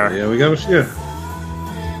we are. Yeah, we got to, yeah.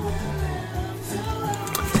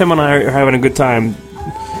 Tim and I are having a good time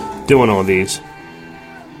doing all these.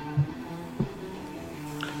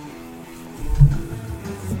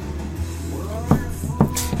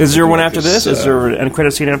 Is there one after this? Is there an end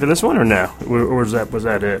credit scene after this one, or no? Or was that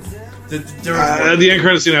it? The end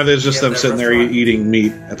credit scene is just them sitting there eating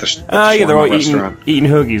meat at the yeah, they're all restaurant. eating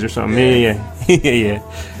hoagies or something. Yeah.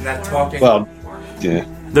 Not talking. Well, yeah.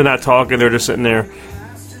 They're not talking. They're just sitting there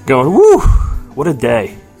going, "Woo, what a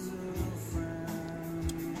day."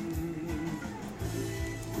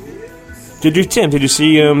 Did you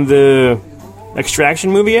see the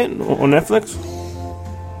Extraction movie yet on Netflix?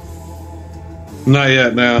 Not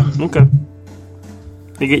yet, no. Okay.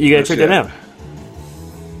 You gotta check that out.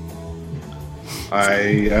 I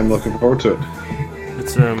am looking forward to it.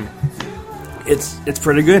 It's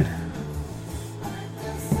pretty good.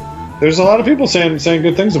 There's a lot of people saying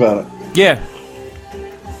good things about it. Yeah.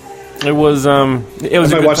 It was I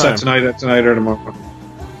might watch that tonight or tomorrow.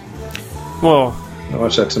 Well, I'll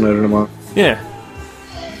watch that tonight or tomorrow. yeah.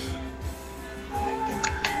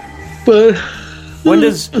 But When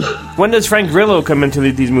does Frank Grillo come into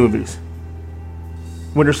these movies?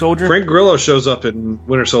 Winter Soldier? Frank Grillo shows up in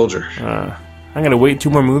Winter Soldier. I'm gonna wait 2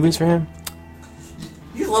 more movies for him.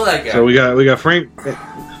 You love that guy. So we got Frank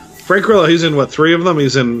Grillo. He's in 3 of them.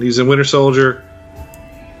 He's in Winter Soldier.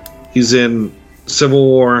 He's in Civil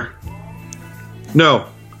War. No,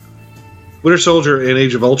 Winter Soldier and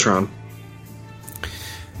Age of Ultron.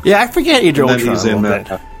 Yeah, I forget Age of And Ultron. then he's in.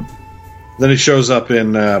 Then he shows up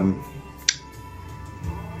in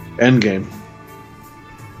Endgame.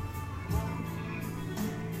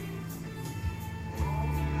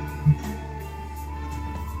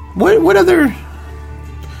 What other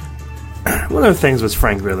things was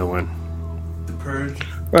Frank Grillo in? The Purge.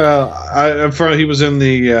 Well, he was in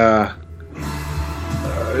the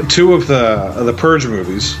 2 of the Purge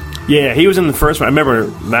movies. Yeah, he was in the first one. I remember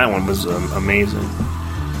that one was amazing.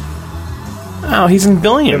 Oh, he's in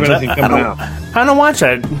Billions. I don't watch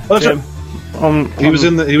that. Oh, that's right. He was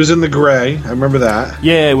in the Gray. I remember that.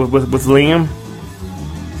 Yeah, with Liam.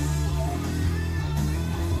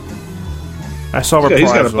 I saw Yeah,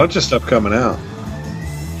 he's got a bunch of stuff coming out.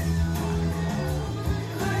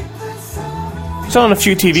 He's on a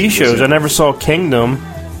few TV shows. I never saw Kingdom.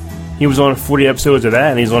 He was on 40 episodes of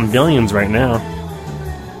that, and he's on Billions right now.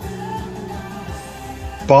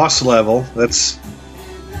 Boss Level. That's.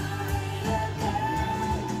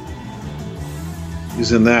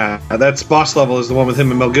 He's in that. That's Boss Level is the one with him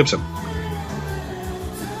and Mel Gibson.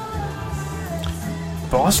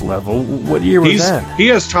 Boss Level? What year was that? He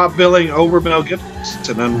has top billing over Mel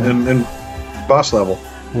Gibson and Boss Level.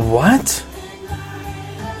 What?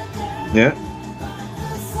 Yeah.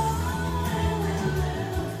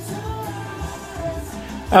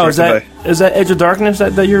 Oh, is that Edge of Darkness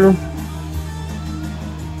that you're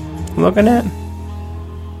looking at?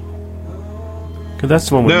 Because that's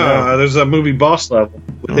the one with Mel. There's a movie Boss Level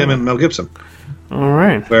with him and Mel Gibson. All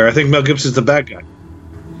right. Where I think Mel Gibson's the bad guy.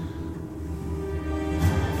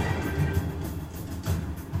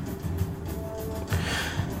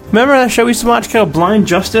 Remember that show we used to watch called Blind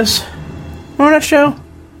Justice? Remember that show?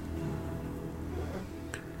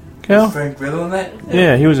 Cal? Frank Grillo in that?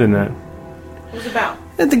 Yeah, he was in that. What was it about?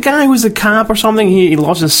 The guy who was a cop or something, he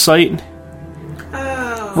lost his sight.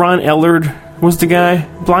 Oh. Ron Ellard was the guy.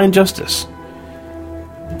 Blind Justice.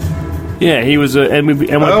 Yeah, he was a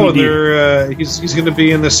NYPD. Oh, he's going to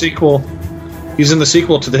be in the sequel. He's in the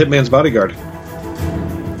sequel to The Hitman's Bodyguard.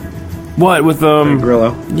 What, with Frank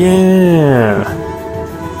Grillo. Yeah.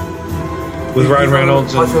 With Ryan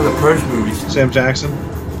Reynolds and the Purge movies. Sam Jackson.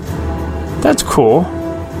 That's cool.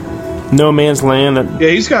 No Man's Land. Yeah,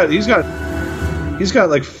 he's got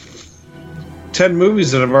like 10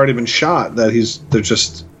 movies that have already been shot that they're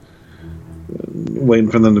just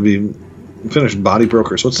waiting for them to be finished. Body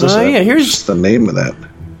Brokers. What's this? Yeah, here's just the name of that.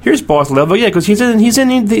 Here's Boss Level. Yeah, because he's in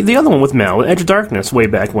the other one with Mel, with Edge of Darkness, way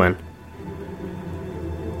back when.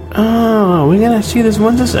 Oh, we gotta see this.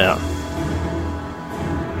 When's this out?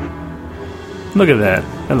 Look at that.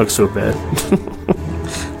 That looks so bad.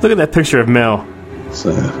 Look at that picture of Mel.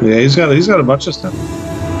 So, yeah, he's got a bunch of stuff.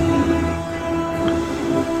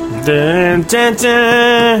 Dun, dun,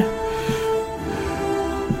 dun.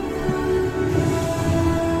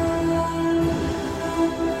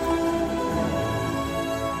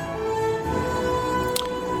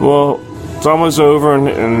 Well, it's almost over,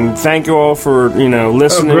 and thank you all for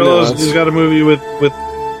listening to us. He's got a movie with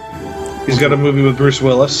Bruce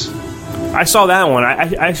Willis. I saw that one.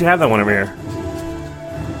 I actually have that one over here.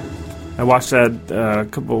 I watched that a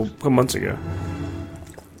couple months ago.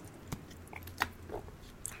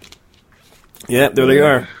 Yeah, there they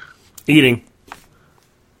are, eating.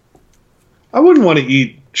 I wouldn't want to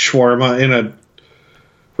eat shawarma in a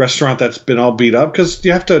restaurant that's been all beat up because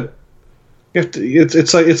you have to You have to,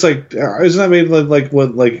 it's like isn't that made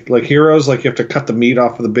like Heroes? Like you have to cut the meat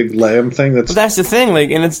off of the big lamb thing. But that's the thing.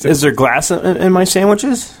 Like, and is there glass in my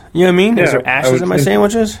sandwiches? You know what I mean? Yeah, is there ashes in my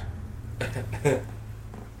sandwiches?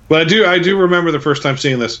 But I do remember the first time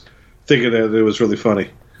seeing this, thinking that it was really funny.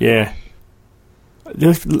 Yeah,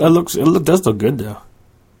 it does look good though.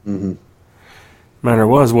 Mm-hmm. Matter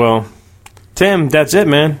was well, Tim. That's it,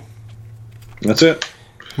 man. That's it.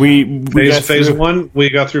 We phase one. We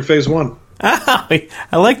got through phase one. I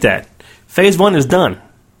like that. Phase one is done.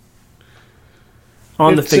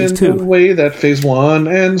 On to phase two. The way that phase one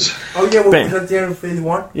ends. Oh yeah, we're at the end of phase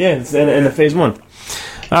one. Yeah, it's the end of phase one. All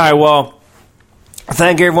right. Well,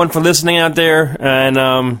 thank everyone for listening out there,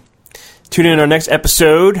 and tune in to our next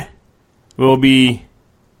episode. Will be,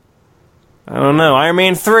 I don't know, Iron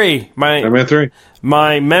Man 3. Iron Man 3.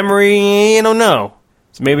 My memory, I don't know.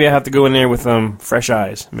 So maybe I have to go in there with fresh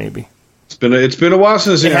eyes. Maybe. It's been a while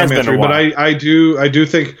since Iron Man 3, but I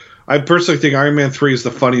personally think Iron Man 3 is the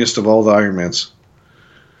funniest of all the Iron Mans.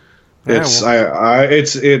 I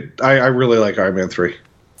really like Iron Man 3.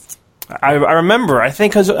 I remember. I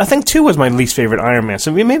think 2 was my least favorite Iron Man.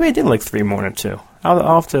 So maybe I did like 3 more than 2.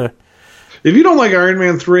 I'll have to. If you don't like Iron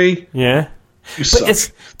Man 3, yeah, you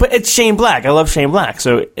suck. But it's Shane Black. I love Shane Black,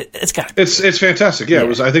 so it's got. It's fantastic. Yeah,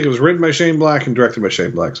 yeah. I think it was written by Shane Black and directed by Shane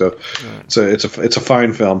Black. So it's a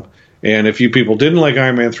fine film. And if you people didn't like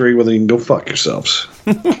Iron Man 3, well, then you can go fuck yourselves.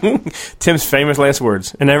 Tim's famous last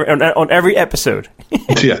words on every episode.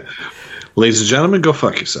 Yeah, ladies and gentlemen, go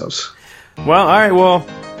fuck yourselves. Well, all right. Well,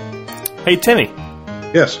 hey Timmy.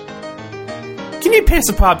 Yes. Can you pass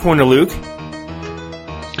the popcorn to Luke?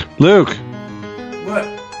 Luke. What?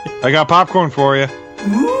 I got popcorn for you.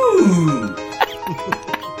 Ooh.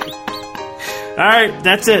 All right,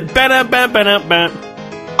 that's it.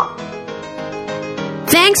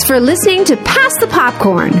 Thanks for listening to Pass the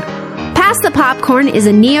Popcorn. Pass the Popcorn is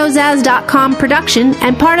a Neozaz.com production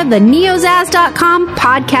and part of the Neozaz.com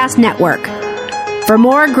podcast network. For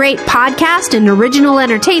more great podcast and original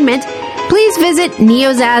entertainment, please visit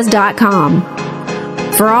Neozaz.com.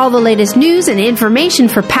 For all the latest news and information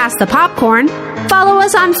for Pass the Popcorn, follow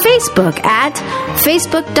us on Facebook at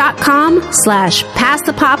facebook.com/Pass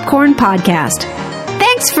the Popcorn Podcast.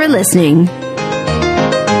 Thanks for listening.